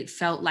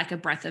like a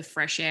breath of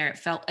fresh air. It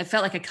felt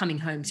like a coming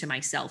home to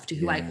myself, to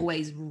who I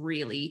always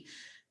really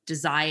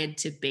desired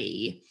to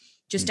be,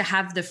 just to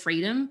have the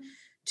freedom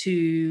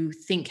to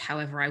think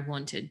however I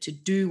wanted, to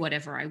do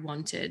whatever I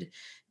wanted,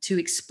 to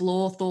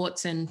explore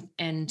thoughts and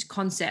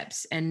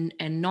concepts and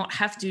not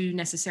have to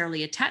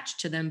necessarily attach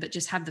to them, but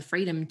just have the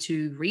freedom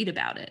to read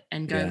about it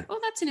and go, oh,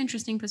 that's an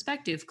interesting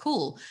perspective.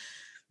 Cool.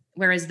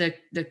 Whereas the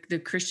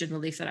Christian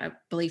belief that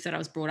I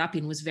was brought up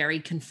in was very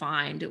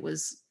confined. It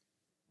was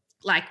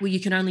like, well, you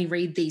can only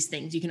read these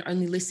things. You can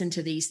only listen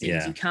to these things.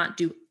 Yeah. You can't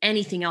do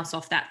anything else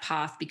off that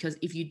path, because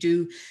if you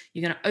do,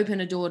 you're going to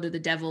open a door to the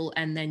devil,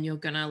 and then you're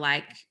going to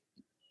like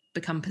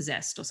become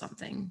possessed or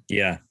something.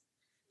 Yeah.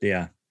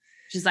 Yeah.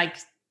 Which is like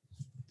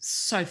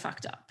so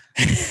fucked up.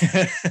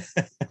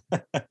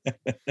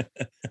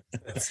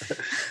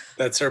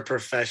 That's her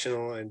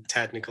professional and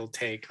technical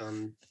take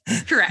on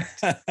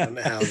correct on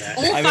how that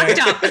all fucked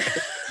up.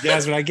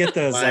 Guys, when I get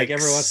those, like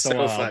every once in a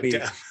while,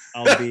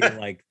 I'll be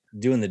like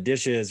doing the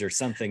dishes or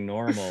something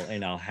normal,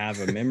 and I'll have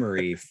a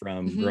memory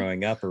from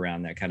growing up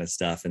around that kind of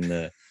stuff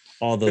and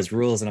all those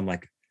rules, and I'm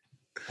like,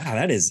 wow,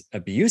 that is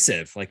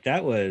abusive. Like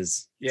that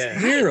was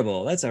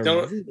terrible. That's a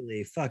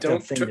really fucked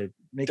up thing to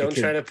make. Don't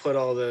try to put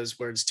all those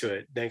words to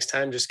it. Next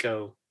time, just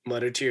go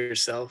mutter to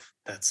yourself.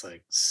 That's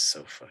like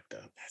so fucked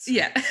up.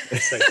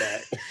 It's like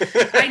that.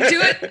 I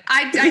do it.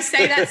 I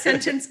say that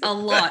sentence a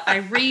lot. I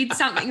read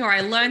something or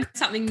I learn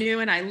something new,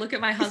 and I look at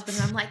my husband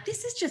and I'm like,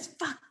 this is just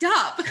fucked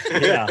up.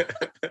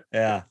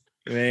 Yeah,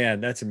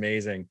 man, that's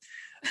amazing.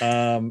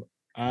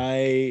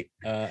 I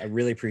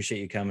really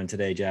appreciate you coming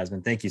today,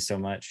 Jasmine. Thank you so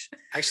much.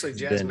 Actually,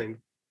 Jasmine,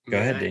 go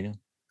ahead, Daniel.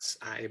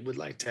 I would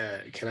like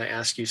to. Can I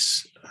ask you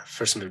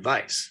for some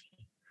advice?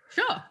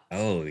 Sure.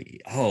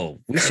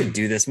 Oh, we should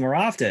do this more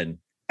often.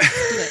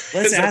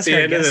 Let's ask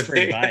our guests for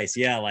advice.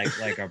 Yeah,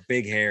 like our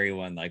big hairy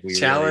one. Like we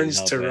challenge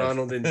really to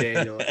Ronald and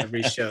Daniel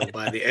every show.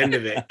 By the end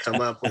of it,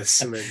 come up with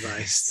some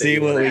advice. See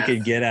what we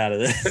could get out of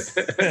this.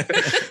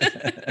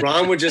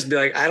 Ron would just be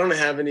like, I don't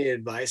have any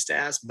advice to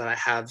ask, but I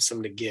have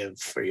some to give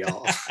for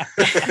y'all.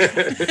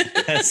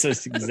 That's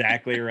just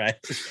exactly right.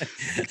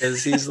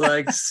 Because he's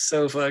like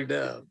so fucked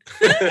up.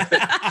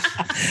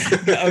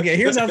 Okay,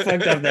 here's how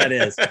fucked up that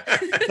is.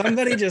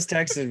 Somebody just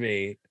texted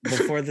me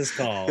before this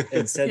call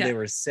and said they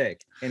were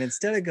sick. And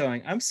instead of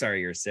going, I'm sorry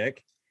you're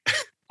sick,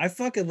 I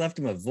fucking left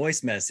him a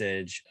voice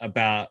message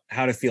about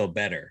how to feel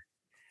better.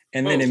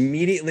 And then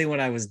immediately when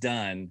I was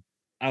done,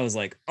 I was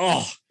like,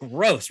 oh,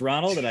 gross,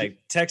 Ronald. And I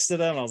texted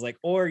him. I was like,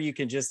 or you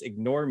can just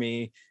ignore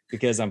me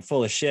because I'm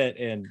full of shit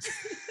and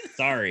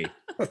sorry.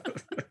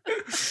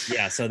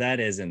 Yeah, so that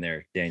is in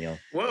there, Daniel.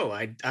 Whoa,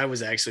 I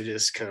was actually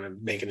just kind of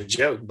making a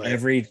joke, but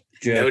every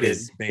joke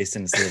is based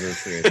in silver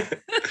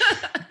truth.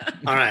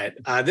 All right.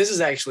 This is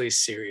actually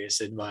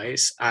serious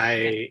advice.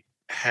 I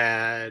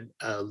had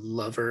a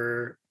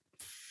lover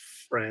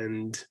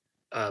friend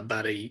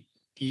about a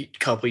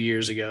couple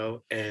years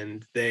ago,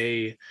 and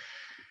they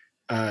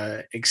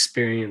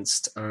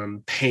experienced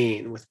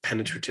pain with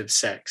penetrative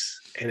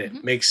sex. And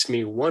it makes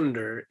me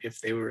wonder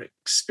if they were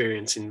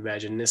experiencing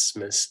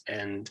vaginismus,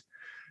 and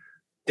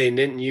they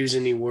didn't use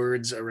any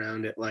words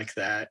around it like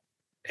that.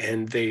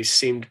 And they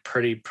seemed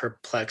pretty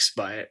perplexed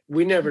by it.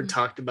 We never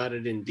talked about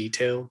it in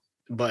detail,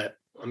 but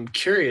I'm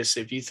curious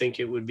if you think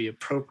it would be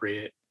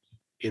appropriate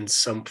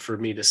for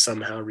me to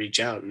somehow reach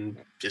out and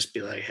just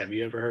be like, have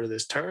you ever heard of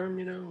this term?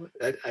 You know,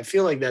 I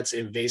feel like that's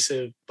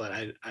invasive, but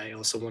I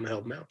also want to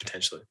help them out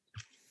potentially.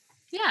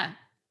 Yeah.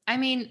 I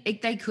mean,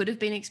 they could have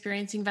been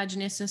experiencing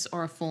vaginismus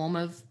or a form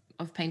of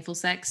painful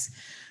sex.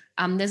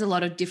 There's a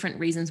lot of different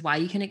reasons why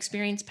you can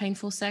experience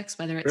painful sex,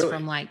 whether it's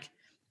from like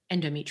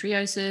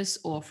endometriosis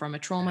or from a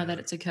trauma that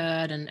it's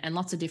occurred, and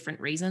lots of different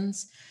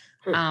reasons.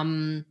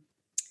 A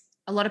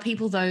lot of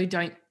people, though,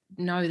 don't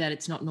know that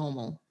it's not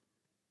normal,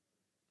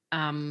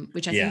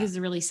 which I think is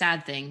a really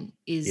sad thing.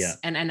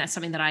 And that's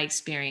something that I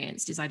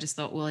experienced. Is I just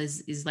thought, well,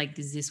 is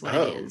this what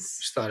it is?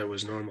 Just thought it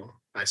was normal.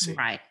 I see.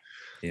 Right.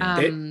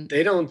 Yeah.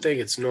 They don't think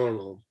it's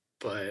normal,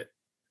 but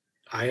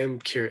I am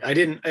curious.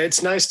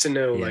 It's nice to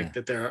know like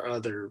that there are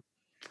other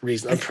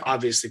reasons. I'm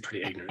obviously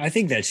pretty ignorant. I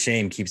think that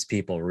shame keeps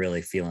people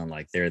really feeling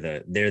like they're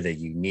the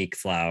unique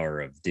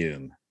flower of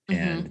doom,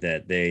 and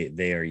that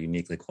they are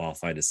uniquely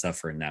qualified to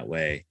suffer in that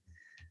way.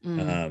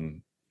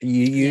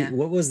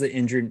 What was the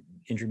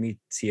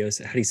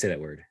endometriosis? How do you say that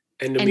word?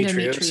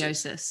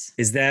 Endometriosis.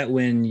 Is that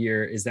when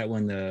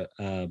the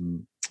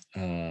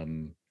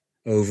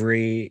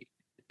ovary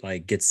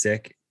like gets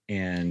sick?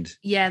 And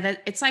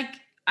that it's like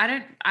I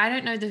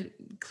don't know the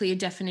clear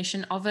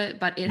definition of it,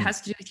 but it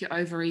has to do with your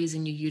ovaries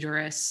and your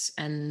uterus,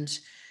 and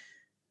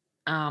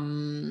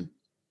I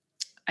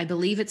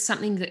believe it's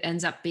something that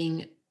ends up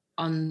being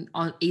on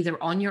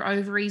either on your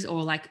ovaries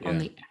or like on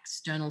the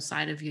external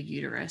side of your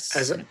uterus.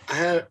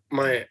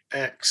 My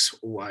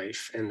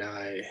ex-wife and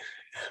I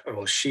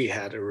well, she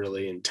had a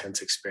really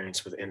intense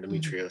experience with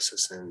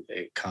endometriosis, and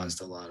it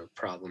caused a lot of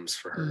problems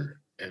for her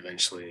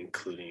eventually,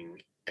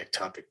 including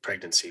ectopic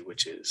pregnancy,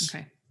 which is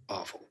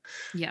awful.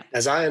 Yeah.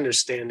 As I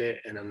understand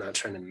it, and I'm not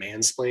trying to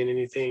mansplain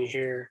anything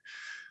here,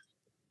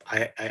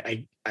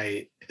 I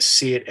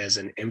see it as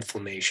an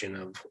inflammation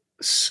of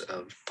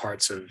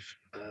parts of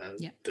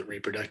the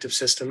reproductive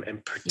system,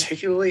 and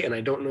particularly, and I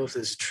don't know if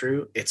this is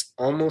true, it's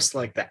almost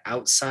like the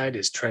outside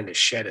is trying to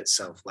shed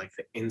itself like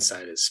the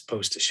inside is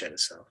supposed to shed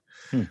itself.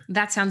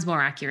 That sounds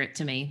more accurate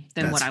to me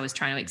than what I was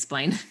trying to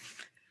explain.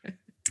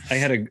 I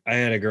had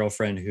a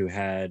girlfriend who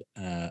had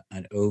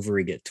an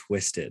ovary get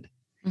twisted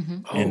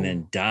and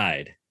then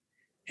died.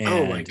 And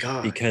oh my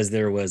God. Because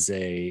there was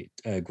a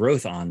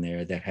growth on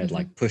there that had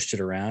like pushed it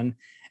around,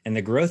 and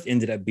the growth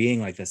ended up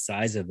being like the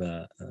size of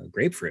a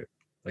grapefruit,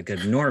 like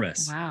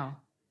enormous. Wow.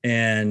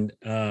 And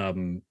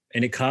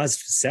it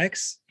caused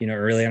sex,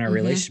 early in our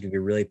relationship to be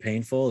really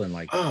painful, and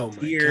like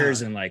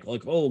tears and like,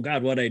 oh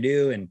God, what'd I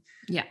do? And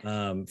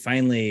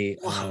finally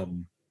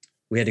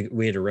we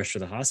had to rush her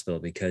to the hospital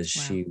because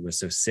she was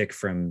so sick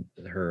from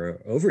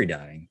her ovary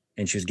dying,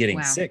 and she was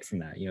getting sick from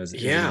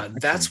that.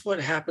 That's what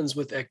happens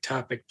with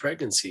ectopic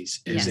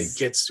pregnancies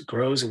is it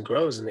grows and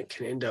grows, and it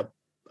can end up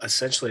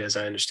essentially, as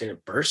I understand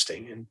it,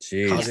 bursting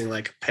and causing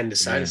like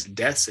appendicitis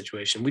death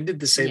situation. We did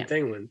the same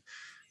thing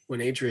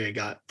when Adria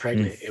got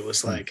pregnant. It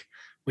was like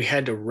we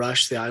had to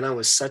rush and I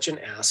was such an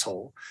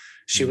asshole.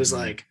 She was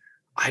like,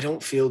 I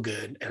don't feel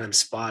good and I'm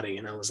spotting,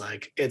 and I was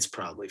like, it's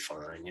probably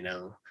fine,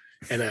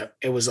 and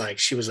it was like,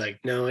 she was like,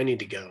 no, I need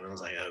to go. And I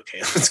was like, okay,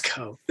 let's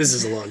go. This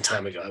is a long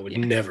time ago. I would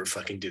never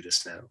fucking do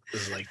this now.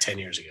 This is like 10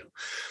 years ago.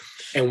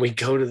 And we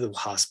go to the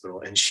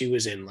hospital, and she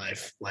was in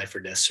life or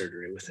death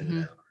surgery within an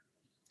hour.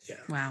 Yeah.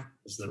 Wow.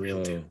 It's the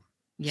real deal.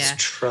 Yeah. Just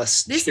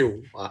trust your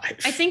wife.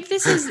 I think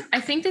this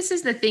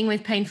is the thing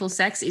with painful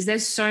sex is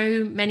there's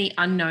so many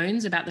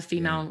unknowns about the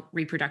female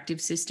reproductive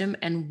system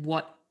and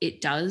what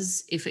it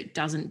does if it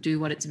doesn't do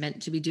what it's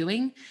meant to be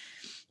doing.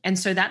 And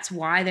so that's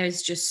why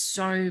there's just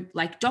so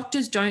like a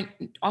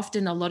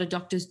lot of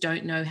doctors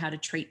don't know how to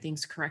treat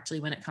things correctly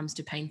when it comes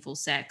to painful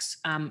sex.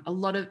 A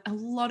lot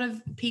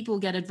of people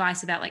get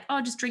advice about like,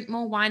 oh, just drink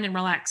more wine and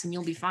relax and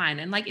you'll be fine.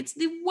 And like, it's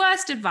the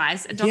worst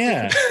advice a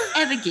doctor could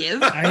ever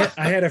give. I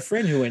had a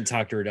friend who went and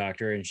talked to her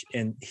doctor,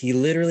 and he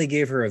literally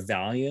gave her a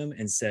Valium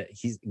and said,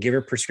 he gave her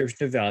a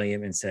prescription of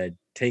Valium and said,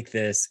 take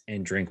this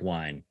and drink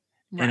wine.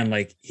 Right. And I'm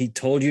like, he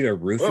told you to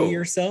roofie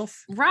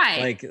yourself, right?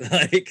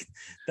 Like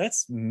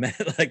that's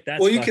like that's.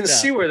 Well, you can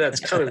see where that's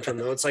coming from,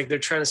 though. It's like they're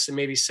trying to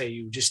maybe say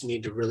you just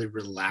need to really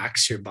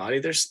relax your body.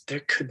 There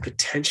could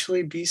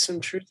potentially be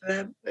some truth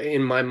to that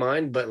in my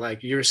mind, but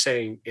like you're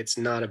saying, it's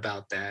not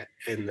about that.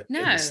 In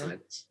the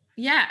science.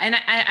 Yeah,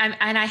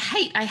 and I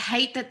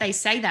hate that they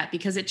say that,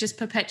 because it just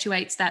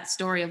perpetuates that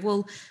story of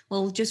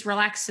well, just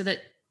relax so that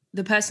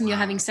the person you're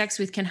having sex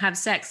with can have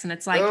sex. And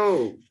it's like,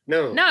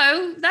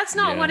 no, that's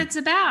not what it's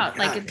about.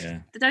 Like,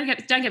 don't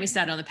get me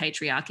started on the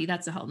patriarchy.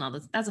 That's a whole nother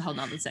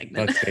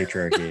segment. Fuck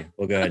patriarchy.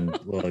 We'll go ahead and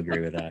we'll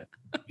agree with that.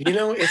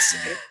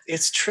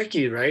 It's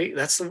tricky, right?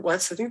 I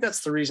think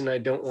that's the reason I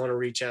don't want to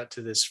reach out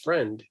to this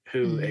friend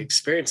who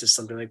experiences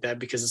something like that,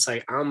 because it's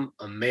like, I'm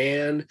a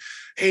man.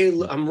 Hey,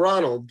 I'm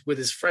Ronald with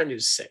his friend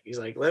who's sick. He's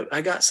like, I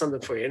got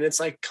something for you. And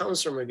it's like,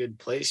 comes from a good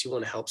place. You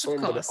want to help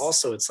someone, but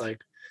also it's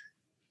like,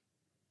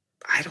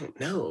 I don't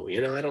know,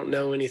 I don't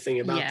know anything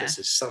about this.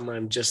 It's something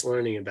I'm just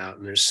learning about.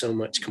 And there's so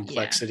much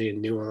complexity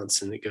and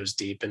nuance, and it goes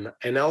deep.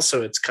 And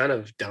also it's kind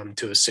of dumb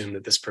to assume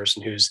that this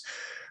person who's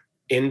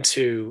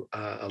into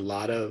a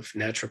lot of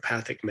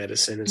naturopathic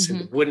medicine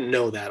and wouldn't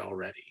know that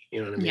already.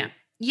 You know what I mean?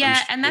 Yeah.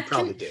 And that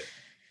probably do.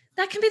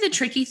 That can be the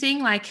tricky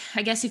thing. Like,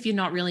 I guess if you're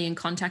not really in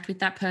contact with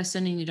that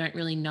person and you don't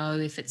really know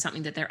if it's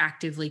something that they're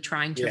actively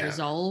trying to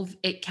resolve,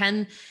 it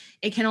can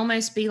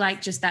almost be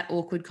like just that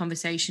awkward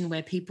conversation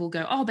where people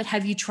go, oh, but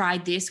have you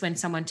tried this, when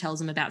someone tells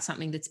them about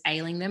something that's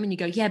ailing them, and you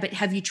go, yeah, but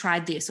have you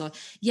tried this? Or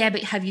yeah,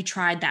 but have you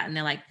tried that? And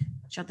they're like,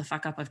 shut the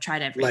fuck up. I've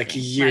tried everything. Like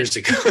years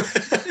ago.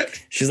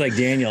 She's like,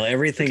 Daniel,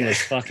 everything was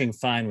fucking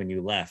fine when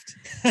you left.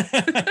 I'm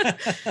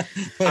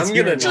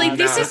gonna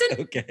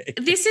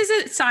This is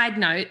a side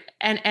note,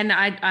 and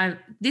I've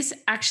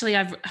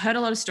heard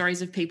a lot of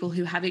stories of people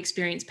who have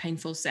experienced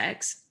painful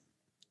sex,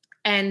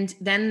 and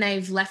then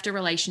they've left a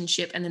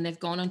relationship, and then they've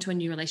gone on to a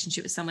new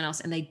relationship with someone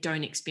else, and they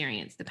don't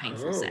experience the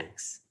painful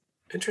sex.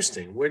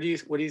 Interesting. What do you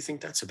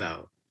think that's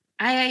about?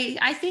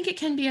 I think it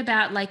can be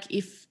about like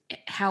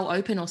how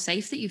open or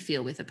safe that you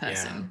feel with a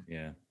person.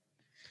 Yeah.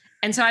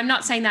 And so I'm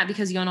not saying that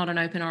because you're not an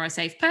open or a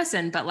safe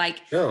person, but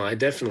like, no, I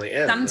definitely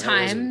am.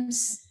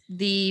 Sometimes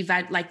the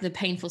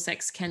painful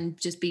sex can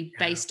just be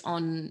based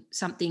on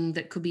something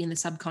that could be in the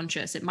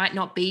subconscious. It might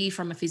not be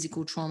from a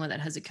physical trauma that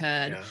has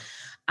occurred.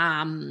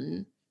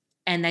 And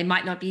they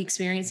might not be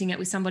experiencing it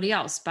with somebody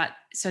else. But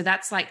so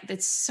that's like,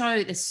 there's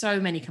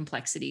so many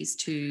complexities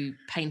to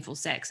painful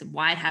sex and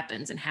why it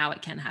happens and how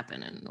it can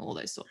happen and all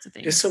those sorts of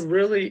things. It's a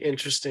really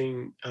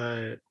interesting,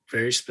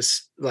 very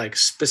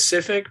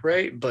specific,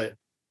 right? But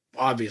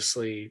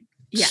obviously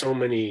so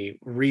many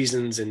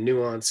reasons and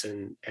nuance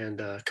and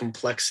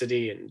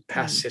complexity and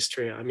past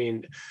history. I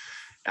mean,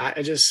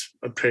 I just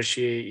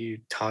appreciate you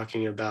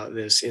talking about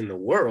this in the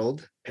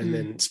world, and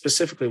then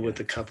specifically with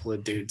a couple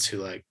of dudes who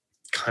like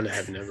kind of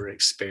have never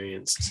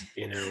experienced,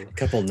 you know, a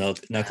couple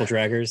knuckle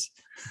draggers.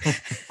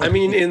 I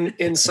mean,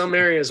 in some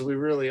areas we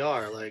really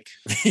are like,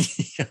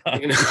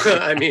 you know,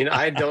 I mean,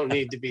 I don't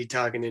need to be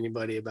talking to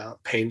anybody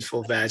about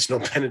painful vaginal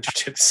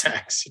penetrative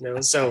sex, you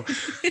know? So,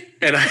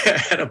 and I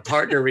had a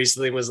partner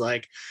recently was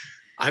like,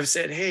 I've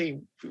said, hey,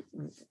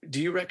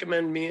 do you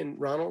recommend me and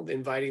Ronald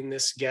inviting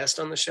this guest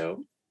on the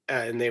show?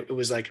 And it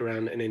was like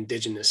around an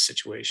indigenous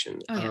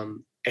situation.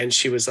 And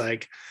she's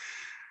like,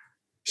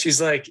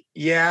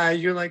 yeah,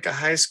 you're like a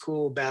high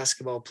school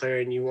basketball player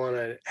and you want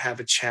to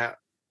have a chat.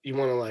 You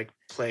want to like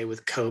play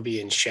with Kobe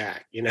and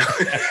Shaq, you know?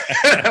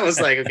 I was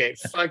like, okay,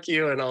 fuck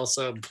you. And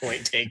also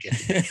point taken.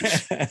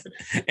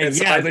 And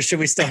so but should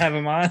we still have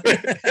him on?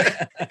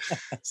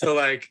 So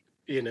like,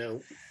 you know,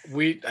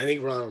 I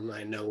think Ronald and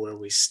I know where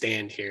we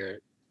stand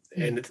here.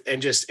 And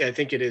just, I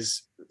think it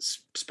is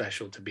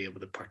special to be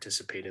able to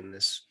participate in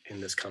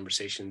this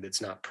conversation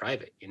that's not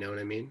private. You know what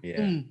I mean?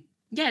 Yeah.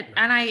 Yeah.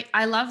 And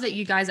I love that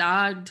you guys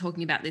are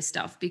talking about this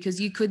stuff, because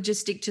you could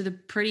just stick to the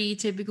pretty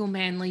typical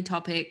manly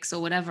topics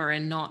or whatever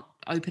and not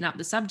open up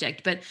the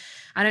subject. But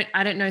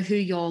I don't know who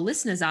your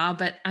listeners are,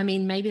 but I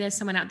mean, maybe there's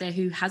someone out there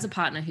who has a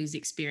partner who's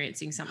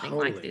experiencing something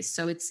like this.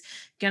 So it's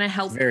going to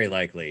help. Very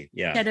likely.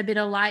 Yeah. Shed a bit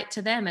of light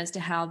to them as to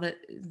how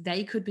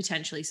they could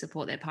potentially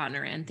support their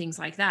partner and things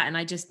like that. And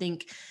I just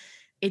think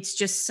it's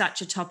just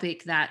such a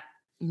topic that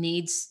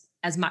needs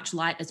as much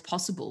light as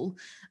possible,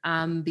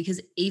 because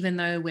even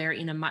though we're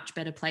in a much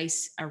better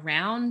place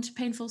around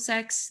painful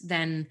sex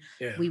than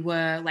we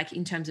were, like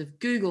in terms of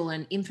Google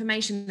and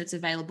information that's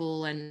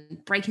available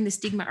and breaking the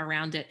stigma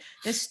around it,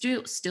 there's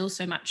still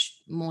so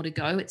much more to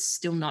go. It's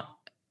still not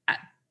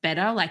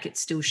better, like it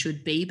still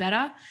should be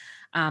better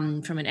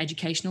from an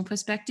educational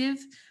perspective.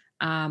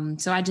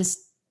 So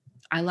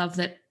I love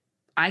that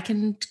I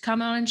can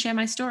come on and share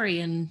my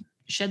story and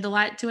shed the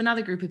light to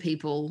another group of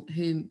people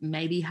who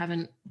maybe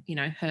haven't, you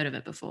know, heard of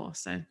it before.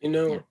 So, you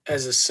know,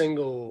 as a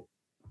single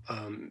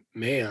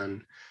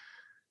man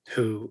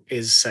who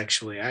is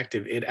sexually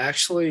active, it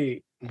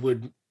actually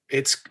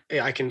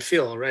I can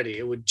feel already,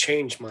 it would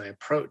change my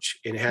approach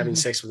in having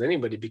sex with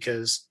anybody,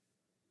 because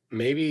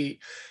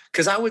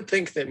I would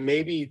think that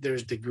maybe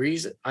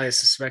I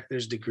suspect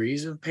there's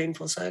degrees of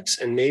painful sex,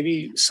 and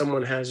maybe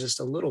someone has just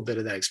a little bit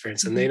of that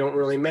experience and they don't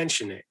really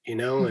mention it, you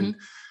know? And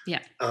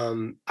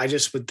I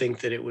just would think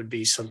that it would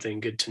be something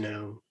good to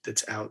know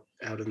that's out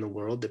in the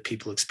world that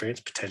people experience,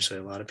 potentially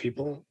a lot of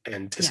people,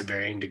 and to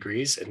varying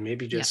degrees, and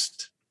maybe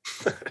just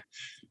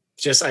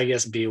I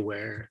guess be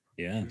aware.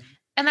 Yeah.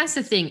 And that's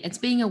the thing. It's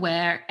being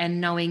aware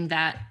and knowing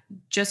that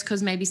just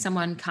because maybe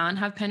someone can't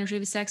have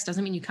penetrative sex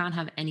doesn't mean you can't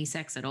have any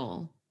sex at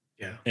all.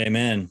 Yeah.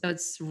 Amen. So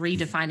it's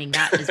redefining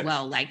that as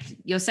well. Like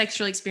your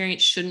sexual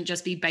experience shouldn't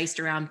just be based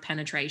around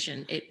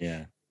penetration.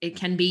 It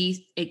can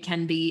be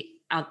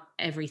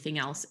everything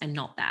else and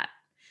not that.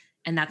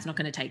 And that's not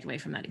going to take away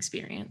from that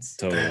experience.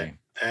 Totally.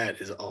 That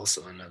is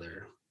also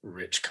another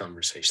rich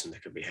conversation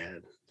that could be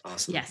had.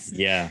 Awesome. Yes.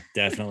 Yeah,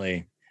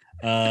 definitely.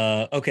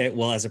 Okay.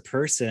 Well, as a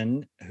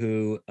person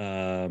who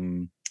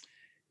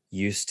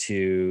used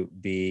to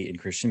be in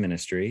Christian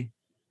ministry,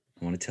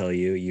 I want to tell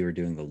you, you are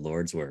doing the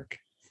Lord's work.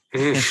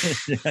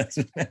 He's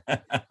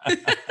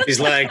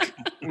like,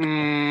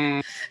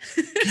 thank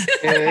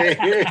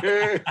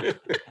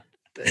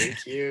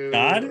you,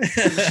 God.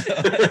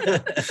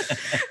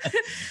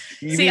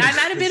 See, I'm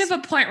at a bit of a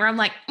point where I'm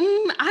like,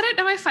 I don't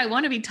know if I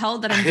want to be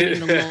told that I'm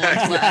doing the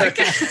Lord's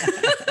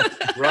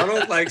work.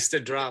 Ronald likes to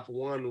drop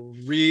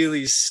one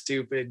really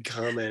stupid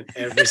comment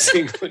every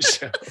single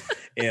show.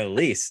 At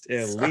least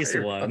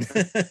one.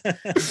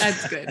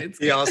 That's good.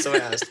 He also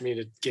asked me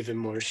to give him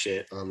more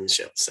shit on the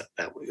show. So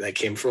that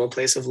came from a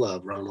place of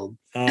love, Ronald.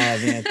 Oh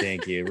man,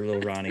 thank you.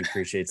 Little Ronnie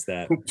appreciates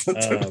that.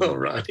 Little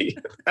Ronnie.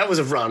 That was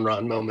a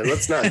Ron moment.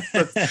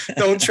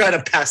 Don't try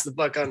to pass the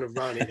buck on to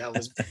Ronnie. That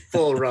was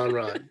full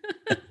Ron.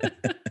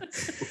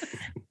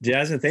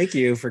 Jasmine, thank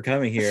you for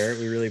coming here.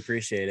 We really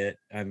appreciate it.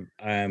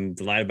 I'm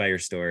delighted by your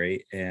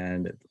story,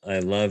 and I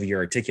love your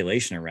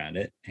articulation around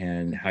it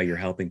and how you're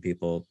helping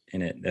people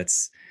in it.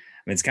 It's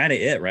kind of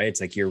it, right?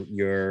 It's like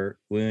your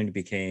wound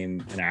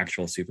became an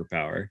actual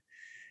superpower,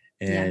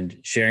 and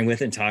sharing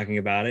with it and talking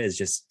about it is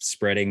just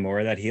spreading more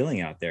of that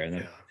healing out there.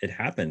 And it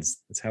happens.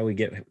 That's what we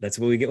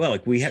get. Well,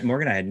 like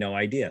Morgan and I had no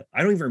idea.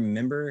 I don't even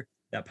remember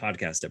that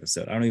podcast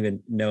episode. I don't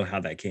even know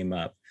how that came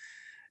up.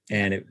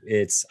 And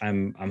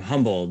I'm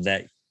humbled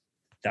that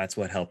that's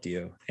what helped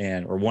you,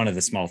 or one of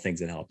the small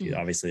things that helped you.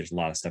 Obviously there's a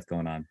lot of stuff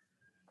going on.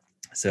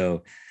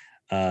 So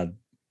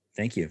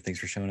thank you. Thanks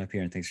for showing up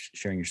here, and thanks for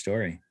sharing your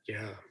story.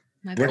 Yeah.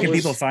 Where can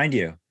people find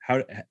you?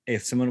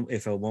 If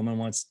a woman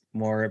wants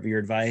more of your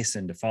advice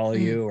and to follow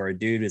you, or a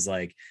dude is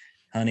like,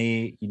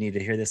 honey, you need to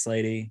hear this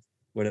lady,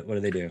 what do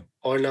they do?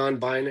 Or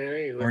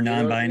non-binary.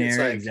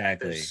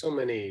 Exactly. There's so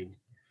many.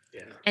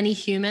 Yeah. Any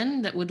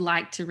human that would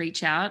like to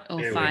reach out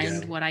or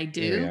find what I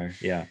do.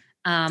 Yeah.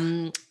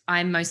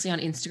 I'm mostly on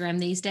Instagram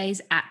these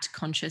days at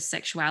Conscious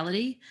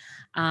Sexuality.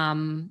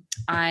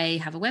 I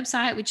have a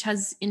website which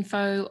has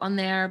info on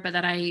there, but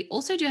that I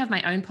also do have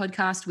my own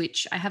podcast,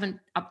 which I haven't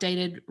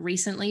updated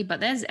recently, but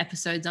there's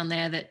episodes on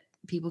there that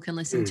people can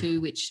listen to,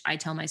 which I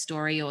tell my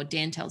story or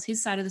Dan tells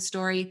his side of the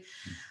story,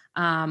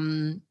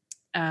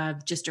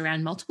 just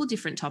around multiple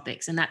different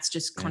topics. And that's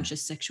just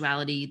Conscious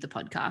Sexuality, the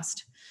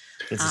podcast.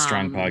 That's a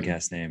strong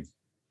podcast name.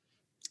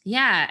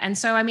 Yeah. And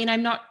so, I mean,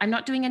 I'm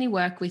not doing any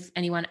work with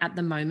anyone at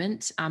the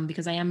moment,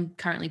 because I am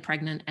currently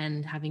pregnant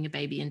and having a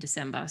baby in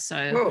December.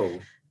 So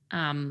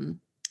I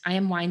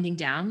am winding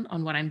down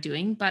on what I'm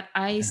doing, but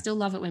I still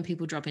love it when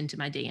people drop into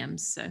my DMs.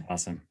 So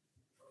awesome.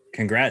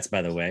 Congrats,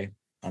 by the way,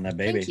 on that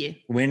baby. Thank you.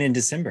 When in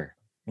December?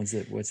 What's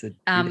it?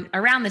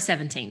 Around the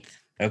 17th.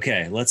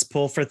 Okay. Let's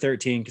pull for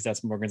 13 because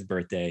that's Morgan's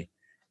birthday.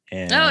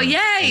 And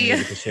yay.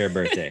 And share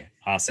birthday.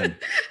 Awesome.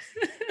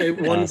 Hey,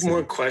 one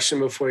more question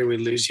before we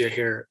lose you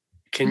here.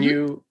 Can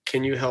you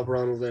help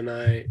Ronald and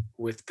I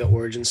with the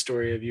origin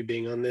story of you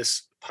being on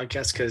this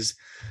podcast? Because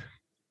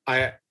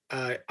I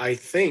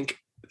think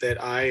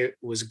that I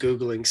was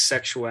Googling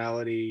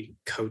sexuality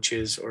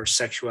coaches or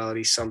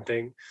sexuality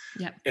something.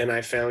 Yeah. And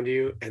I found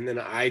you, and then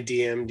I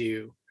DM'd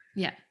you.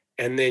 Yeah.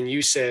 And then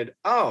you said,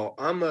 "Oh,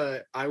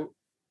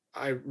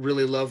 I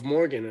really love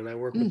Morgan and I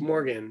work with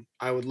Morgan.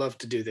 I would love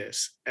to do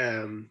this."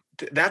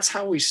 That's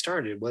how we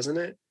started, wasn't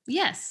it?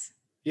 Yes.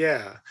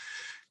 Yeah.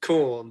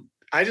 Cool.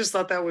 I just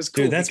thought that was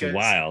cool. Dude, that's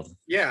wild.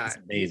 Yeah. That's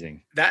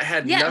amazing. That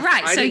had nothing,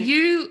 right. So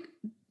you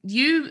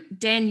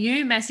Dan,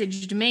 you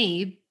messaged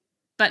me,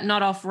 but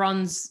not off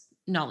Ron's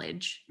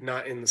knowledge.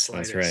 Not in the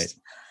slightest. That's right.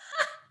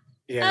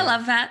 Yeah. I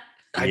love that.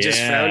 I just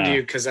found you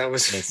because I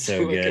was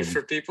so looking good.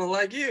 for people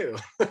like you.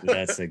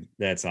 That's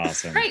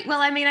awesome. Great. Well,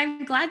 I mean,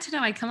 I'm glad to know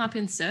I come up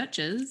in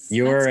searches.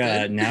 You're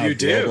now a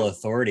global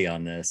authority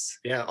on this.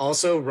 Yeah.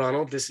 Also,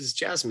 Ronald, this is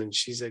Jasmine.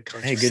 She's a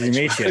conscious. Hey, good to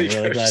meet you. I'm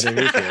really glad to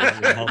meet you.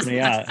 You helped me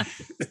out.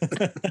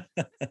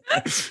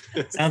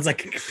 Sounds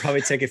like I could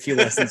probably take a few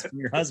lessons from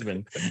your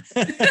husband.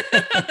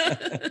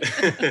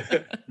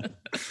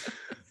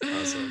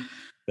 Awesome.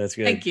 That's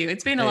good. Thank you.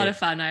 It's been a lot of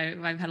fun.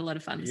 I've had a lot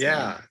of fun.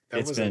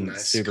 It's been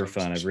super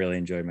fun. I've really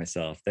enjoyed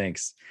myself.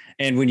 Thanks.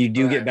 And when you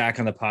do get back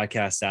on the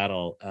podcast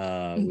saddle,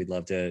 we'd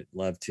love to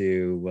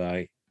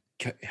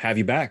have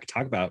you back.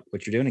 Talk about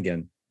what you're doing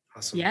again.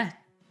 Awesome. Yeah,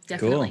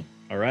 definitely.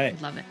 Cool. All right.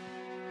 Love it.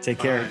 Take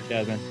care,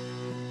 Jasmine.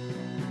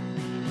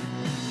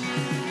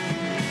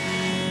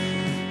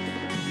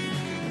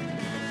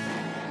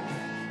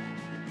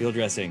 Field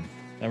dressing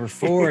number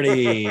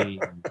 40.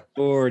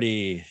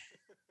 40.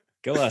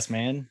 Go us,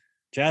 man.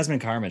 Jasmine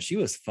Carmen, she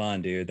was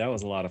fun, dude. That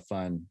was a lot of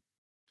fun.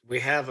 We're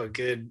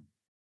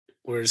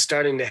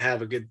starting to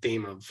have a good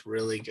theme of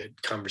really good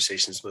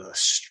conversations with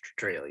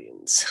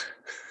Australians.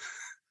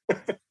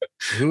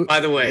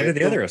 By the way, what are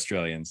the other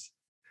Australians?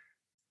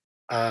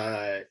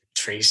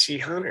 Tracy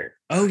Hunter.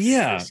 Oh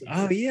yeah.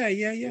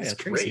 Yeah.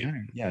 Tracy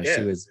Hunter. Yeah,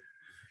 she was.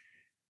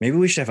 Maybe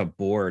we should have a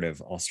board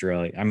of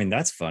Australia. I mean,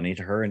 that's funny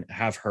to her and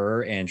have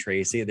her and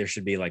Tracy. There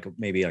should be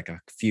maybe a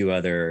few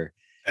other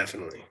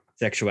definitely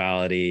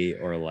sexuality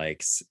or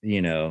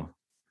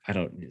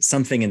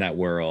something in that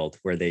world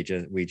where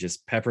we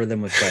just pepper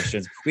them with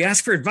questions. We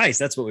ask for advice.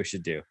 That's what we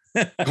should do.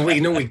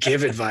 we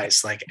give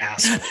advice like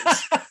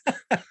assholes.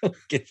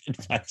 Give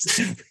advice.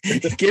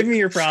 Give me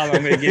your problem.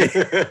 I'm gonna give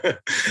you.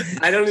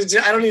 I don't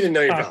need to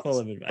know your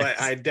problem,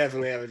 but I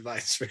definitely have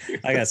advice for you.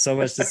 I got so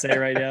much to say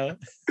right now.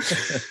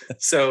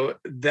 So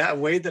that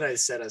way that I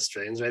said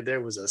Australians right there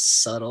was a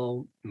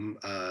subtle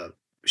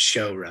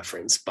show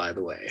reference, by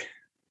the way.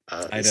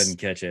 I didn't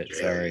catch it.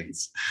 Sorry.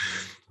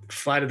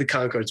 Flight of the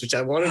Conchords, which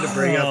I wanted to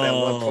bring up at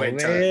one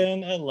point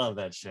in time. I love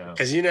that show.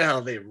 Because you know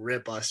how they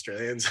rip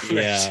Australians.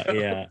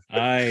 Yeah.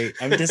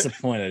 I'm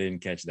disappointed I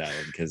didn't catch that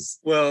one because.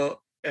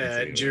 Well,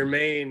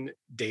 Jermaine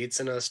dates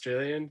an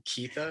Australian,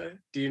 Keitha.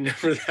 Do you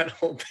remember that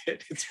whole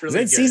bit? It's really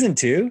good. Season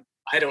 2?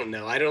 I don't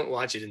know. I don't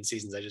watch it in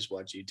seasons. I just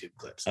watch YouTube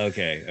clips.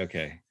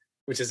 Okay.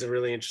 Which is a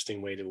really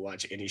interesting way to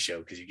watch any show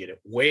because you get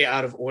it way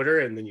out of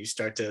order and then you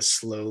start to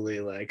slowly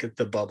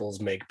the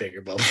bubbles make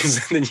bigger bubbles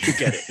and then you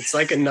get it. It's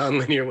like a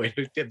nonlinear way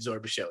to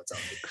absorb a show. It's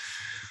awesome.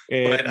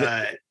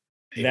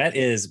 That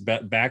is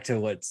back to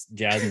what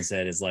Jasmine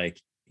said is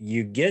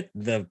you get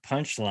the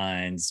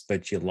punchlines,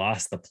 but you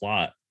lost the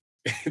plot.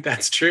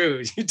 That's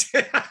true. You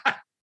did.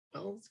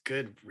 Well,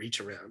 good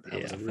reach around.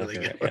 That was a really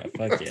good one.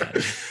 Fuck yeah.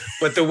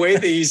 But the way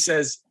that he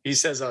says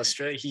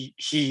Australia,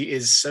 he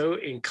is so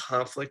in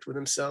conflict with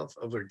himself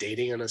over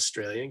dating an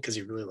Australian because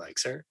he really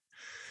likes her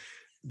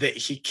that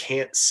he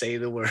can't say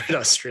the word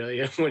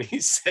Australia when he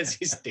says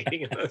he's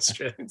dating an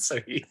Australian. So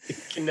he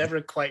can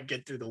never quite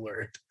get through the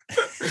word.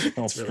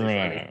 It's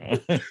really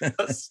funny.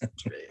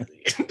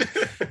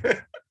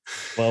 Australian.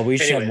 Well, we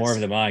should have more of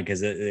them on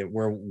because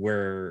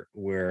we're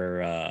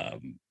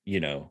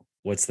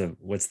what's the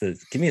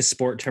give me a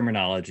sport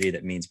terminology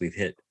that means we've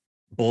hit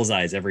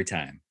bullseyes every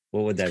time.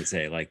 What would that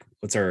say?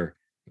 What's our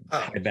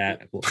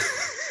bat?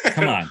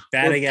 Come on,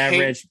 batting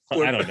average.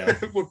 I don't know.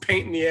 We're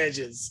painting the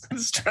edges, the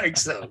strike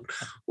zone.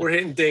 We're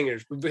hitting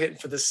dingers. We're hitting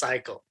for the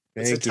cycle.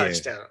 It's a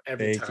touchdown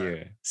every time.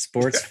 Thank you.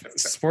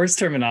 Sports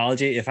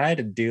terminology. If I had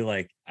to do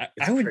like,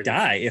 I would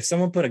die. If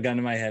someone put a gun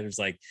to my head and was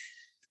like,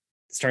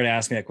 started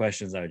asking me that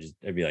questions,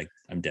 I'd be like,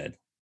 I'm dead.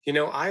 You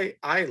know, I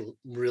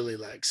really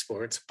like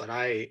sports, but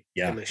I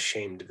am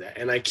ashamed of that.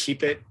 And I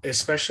keep it,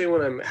 especially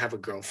when I have a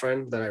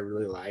girlfriend that I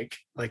really like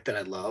that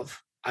I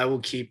love. I will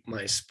keep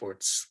my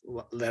sports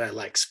that I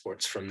like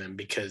sports from them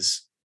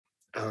because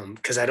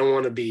I don't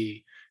want to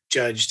be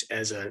judged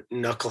as a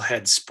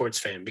knucklehead sports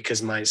fan, because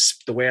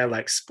the way I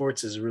like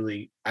sports is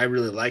I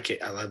really like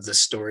it. I love the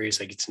stories.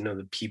 I get to know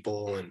the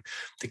people and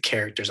the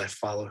characters. I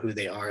follow who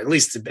they are, at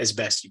least as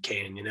best you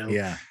can, you know?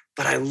 Yeah.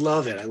 But I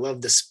love it. I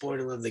love the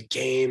sport. I love the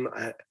game.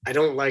 I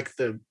don't like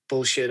the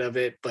bullshit of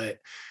it, but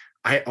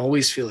I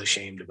always feel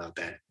ashamed about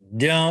that.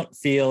 Don't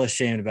feel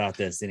ashamed about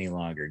this any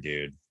longer,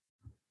 dude.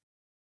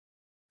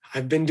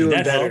 I've been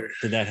doing better.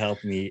 Did that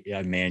help me?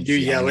 Man, you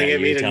yelling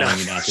at me telling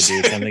me not to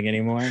do something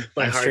anymore.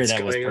 My heart's sure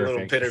going a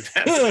little bitter.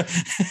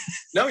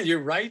 No,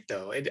 you're right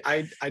though.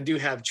 I do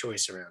have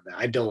choice around that.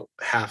 I don't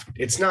have.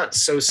 It's not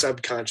so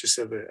subconscious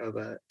of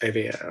a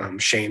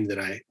shame that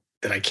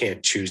I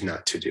can't choose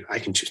not to do. I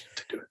can choose not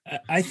to do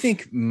it. I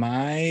think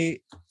I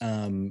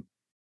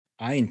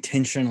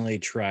intentionally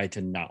tried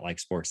to not like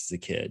sports as a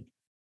kid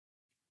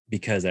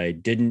because I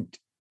didn't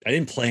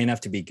play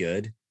enough to be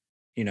good.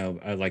 You know,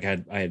 I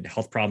had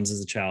health problems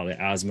as a child,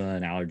 asthma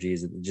and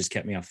allergies. It just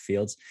kept me off the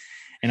fields,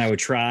 and I would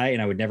try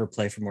and I would never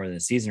play for more than a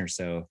season or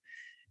so.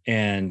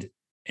 And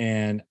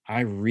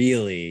I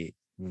really,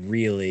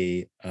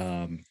 really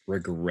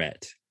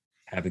regret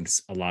having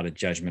a lot of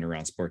judgment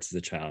around sports as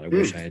a child. I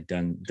wish I had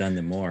done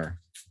them more.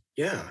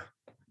 Yeah.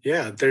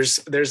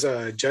 There's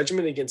a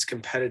judgment against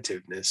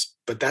competitiveness,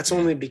 but that's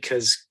only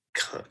because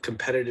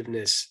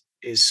competitiveness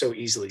is so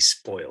easily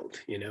spoiled,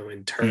 you know,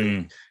 and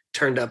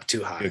turned up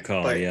too high. Good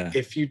call, but yeah.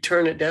 If you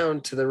turn it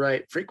down to the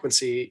right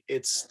frequency,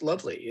 it's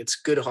lovely. It's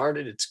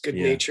good-hearted. It's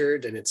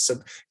good-natured, and it's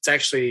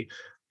actually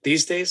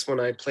these days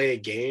when I play a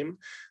game,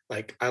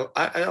 like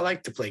I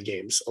like to play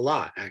games a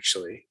lot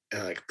actually,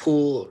 like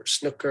pool or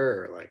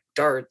snooker or like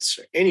darts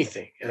or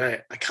anything, and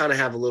I kind of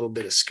have a little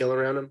bit of skill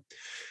around them,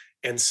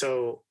 and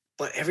so.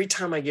 But every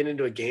time I get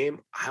into a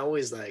game, I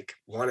always like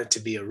want it to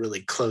be a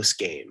really close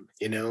game,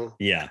 you know?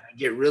 Yeah. I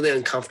get really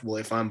uncomfortable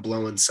if I'm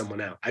blowing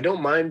someone out. I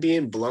don't mind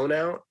being blown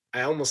out.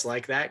 I almost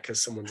like that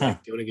because someone's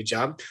like doing a good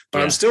job,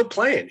 but I'm still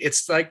playing.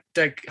 It's like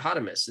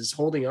dichotomous. It's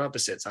holding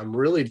opposites. I'm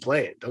really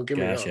playing. Don't get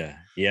me wrong.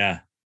 Yeah.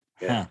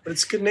 But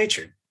it's good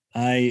natured.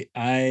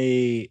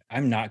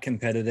 I'm not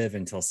competitive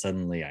until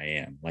suddenly I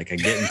am. Like I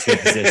get into a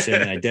position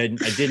and I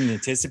didn't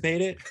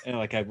anticipate it. And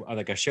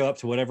I show up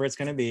to whatever it's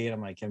going to be, and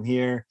I'm like, I'm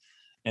here.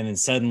 And then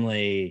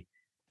suddenly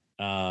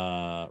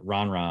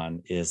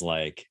Ron is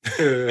like,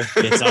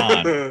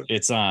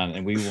 it's on.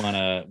 And we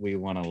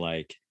want to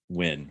like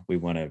win. We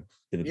want to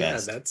be the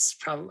best. Yeah, that's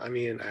probably, I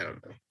mean, I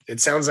don't know.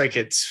 It sounds like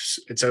it's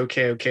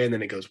okay. And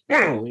then it goes,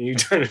 and you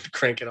try to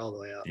crank it all the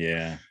way up.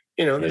 Yeah.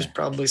 You know, there's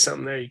probably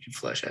something there you could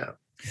flesh out.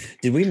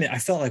 I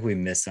felt like we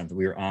missed something.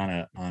 We were on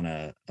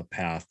a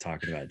path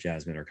talking about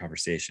Jasmine, our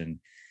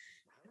conversation.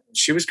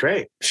 She was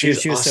great. She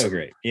was awesome. So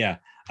great. Yeah.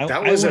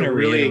 That was a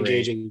really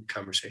engaging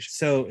conversation.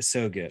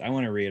 So good. I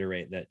want to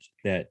reiterate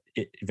that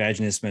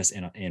vaginismus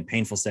and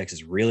painful sex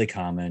is really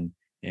common.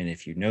 And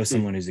if you know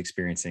someone who's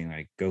experiencing,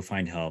 like, go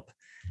find help.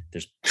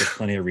 There's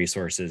plenty of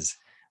resources.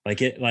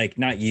 Like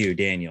not you,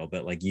 Daniel,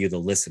 but like you, the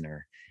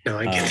listener. No,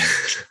 I get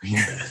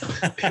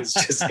it.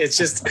 It's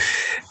just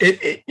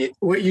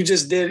what you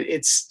just did.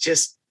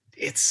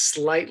 It's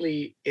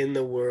slightly in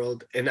the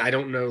world. And I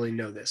don't really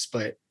know this,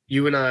 but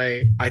you and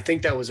I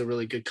think that was a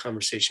really good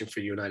conversation for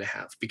you and I to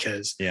have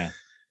because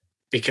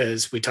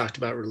we talked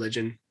about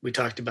religion. We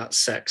talked about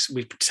sex.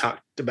 We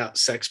talked about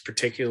sex,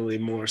 particularly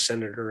more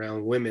centered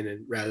around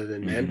women rather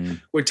than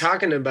men. We're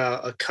talking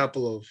about a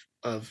couple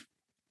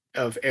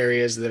of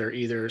areas that are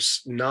either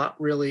not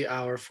really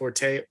our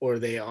forte or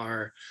they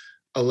are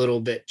a little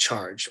bit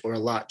charged or a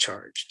lot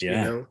charged, you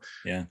know?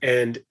 Yeah.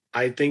 And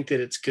I think that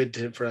it's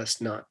good for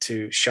us not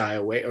to shy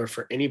away or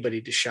for anybody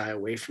to shy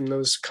away from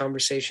those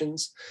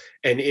conversations.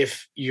 And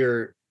if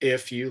you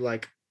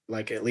like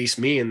at least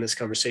me in this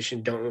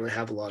conversation, don't really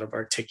have a lot of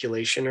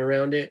articulation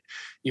around it,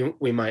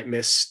 we might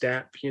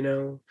misstep, you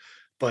know?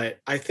 But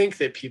I think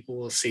that people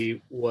will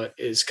see what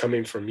is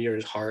coming from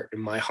your heart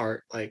and my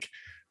heart. Like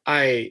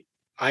I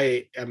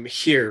am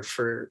here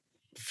for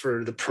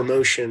the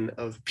promotion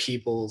of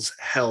people's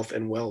health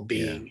and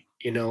well-being,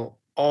 you know,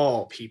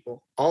 all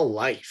people, all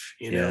life,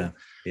 you know.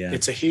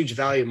 It's a huge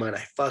value of mine.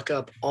 I fuck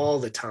up all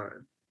the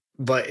time,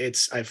 but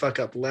I fuck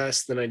up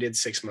less than I did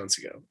 6 months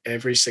ago,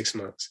 every 6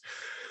 months.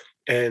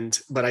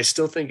 But I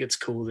still think it's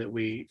cool that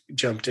we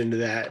jumped into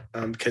that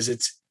because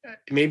it's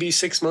maybe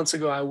 6 months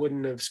ago, I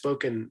wouldn't have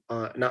spoken,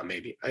 not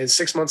maybe,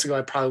 6 months ago,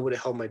 I probably would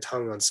have held my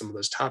tongue on some of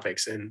those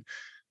topics. And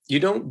you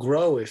don't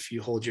grow if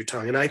you hold your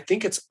tongue. And I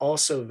think it's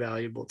also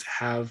valuable to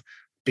have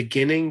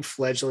beginning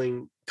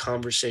fledgling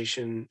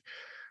conversation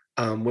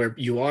where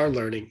you are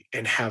learning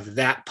and have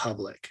that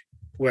public.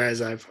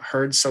 Whereas I've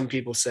heard some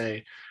people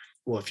say,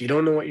 well, if you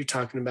don't know what you're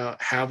talking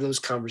about, have those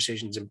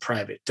conversations in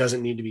private.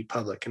 Doesn't need to be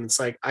public. And it's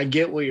like, I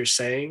get what you're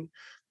saying,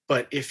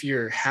 but if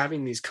you're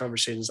having these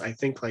conversations, I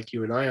think like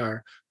you and I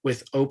are,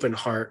 with open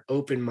heart,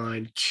 open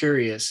mind,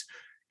 curious,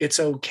 it's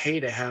okay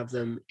to have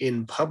them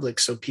in public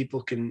so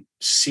people can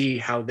see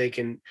how they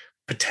can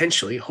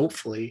potentially,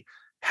 hopefully,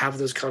 have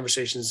those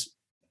conversations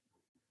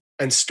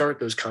and start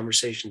those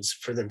conversations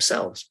for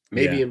themselves,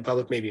 maybe in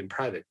public, maybe in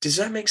private. Does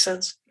that make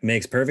sense?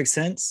 Makes perfect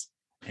sense.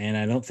 And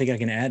I don't think I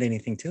can add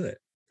anything to it.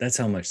 That's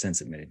how much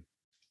sense it made.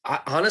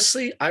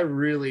 Honestly, I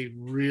really,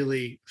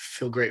 really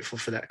feel grateful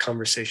for that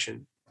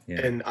conversation. Yeah.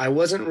 And I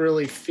wasn't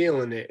really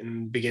feeling it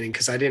in the beginning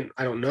because I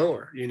don't know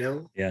her, you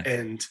know? Yeah.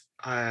 And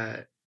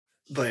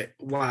but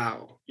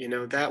wow, you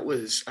know,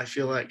 I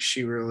feel like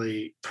she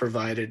really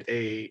provided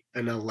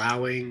an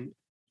allowing,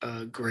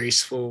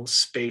 graceful,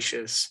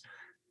 spacious,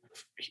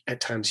 at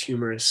times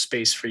humorous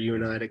space for you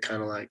and I to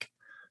kind of like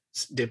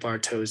dip our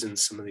toes in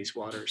some of these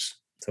waters.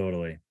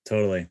 Totally.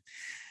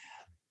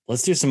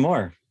 Let's do some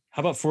more.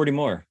 How about 40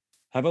 more?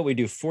 How about we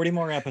do 40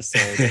 more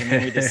episodes and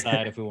then we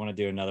decide if we want to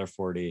do another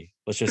 40?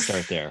 Let's just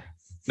start there.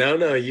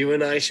 No, you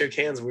and I shook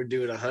hands. We're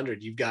doing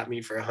 100. You've got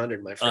me for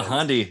 100, my friend.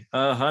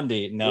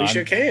 100. No, we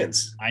shook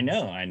hands. I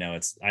know.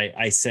 It's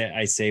I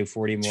say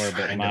 40 more,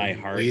 but my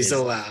heart is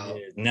allowed.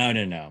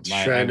 No.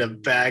 Trying to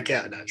back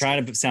out.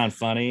 Trying to sound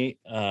funny,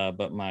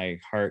 but my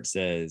heart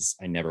says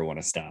I never want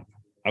to stop.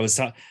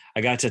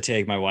 I got to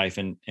take my wife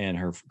and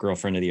her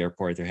girlfriend to the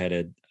airport. They're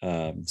headed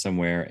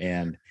somewhere,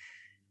 and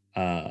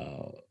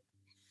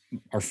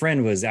our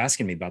friend was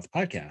asking me about the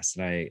podcast,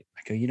 and I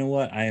go, you know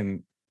what?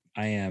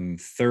 I am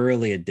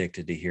thoroughly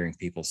addicted to hearing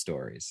people's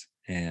stories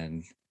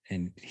and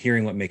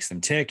hearing what makes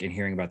them tick and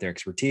hearing about their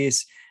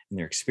expertise and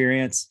their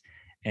experience.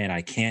 And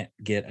I can't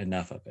get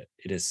enough of it.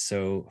 It is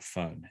so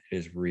fun. It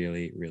is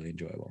really, really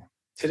enjoyable.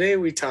 Today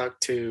we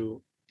talked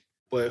to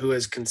who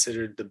is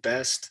considered the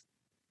best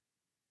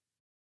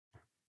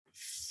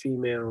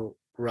female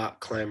rock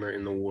climber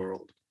in the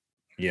world.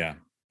 Yeah.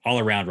 All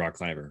around rock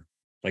climber.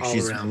 Like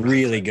she's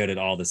really good at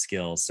all the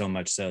skills, so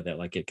much so that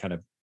like it kind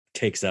of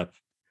takes up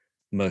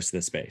most of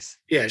the space.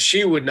 Yeah,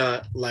 she would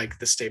not like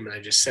the statement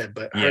I just said,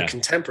 but her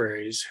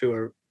contemporaries, who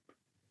are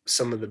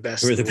some of the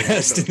best, in the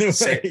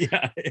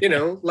world, you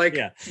know, like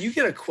you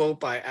get a quote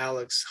by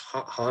Alex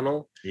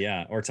Honnold,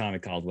 or Tommy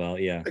Caldwell,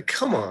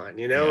 come on,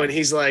 you know, and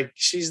he's like,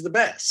 she's the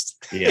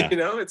best, you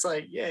know, it's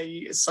like,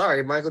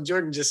 sorry, Michael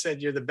Jordan just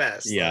said you're the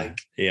best, you're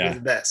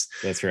the best.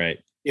 That's right.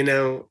 You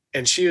know,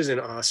 and she was in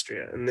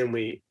Austria, and then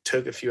we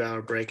took a few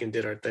hour break and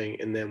did our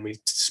thing, and then we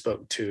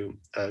spoke to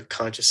a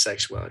conscious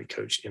sexuality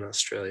coach in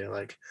Australia.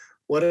 Like,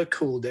 what a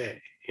cool day,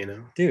 you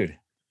know, dude!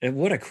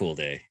 What a cool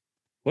day!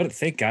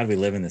 Thank God we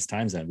live in this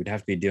time zone. We'd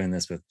have to be doing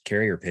this with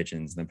carrier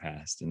pigeons in the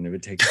past, and it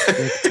would take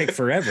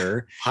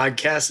forever.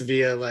 Podcasts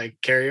via like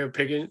carrier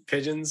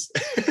pigeons.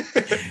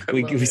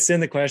 we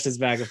send the questions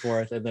back and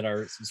forth, and then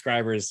our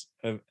subscribers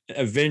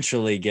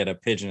eventually get a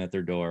pigeon at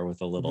their door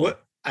with a little.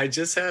 What? I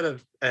just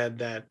had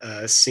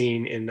that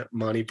scene in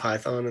Monty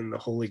Python and the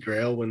Holy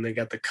Grail when they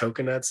got the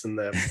coconuts and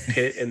the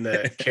pit and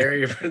the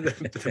carrier.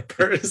 the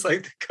bird is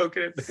like the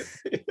coconut.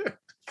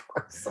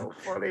 So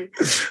funny.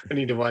 I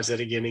need to watch that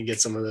again and get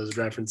some of those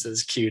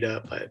references queued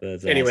up. But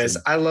anyways,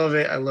 awesome. I love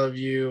it. I love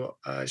you.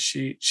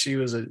 She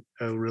was a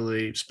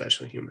really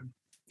special human.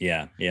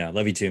 Yeah.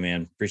 Love you too,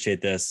 man.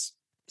 Appreciate this.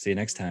 See you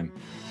next time.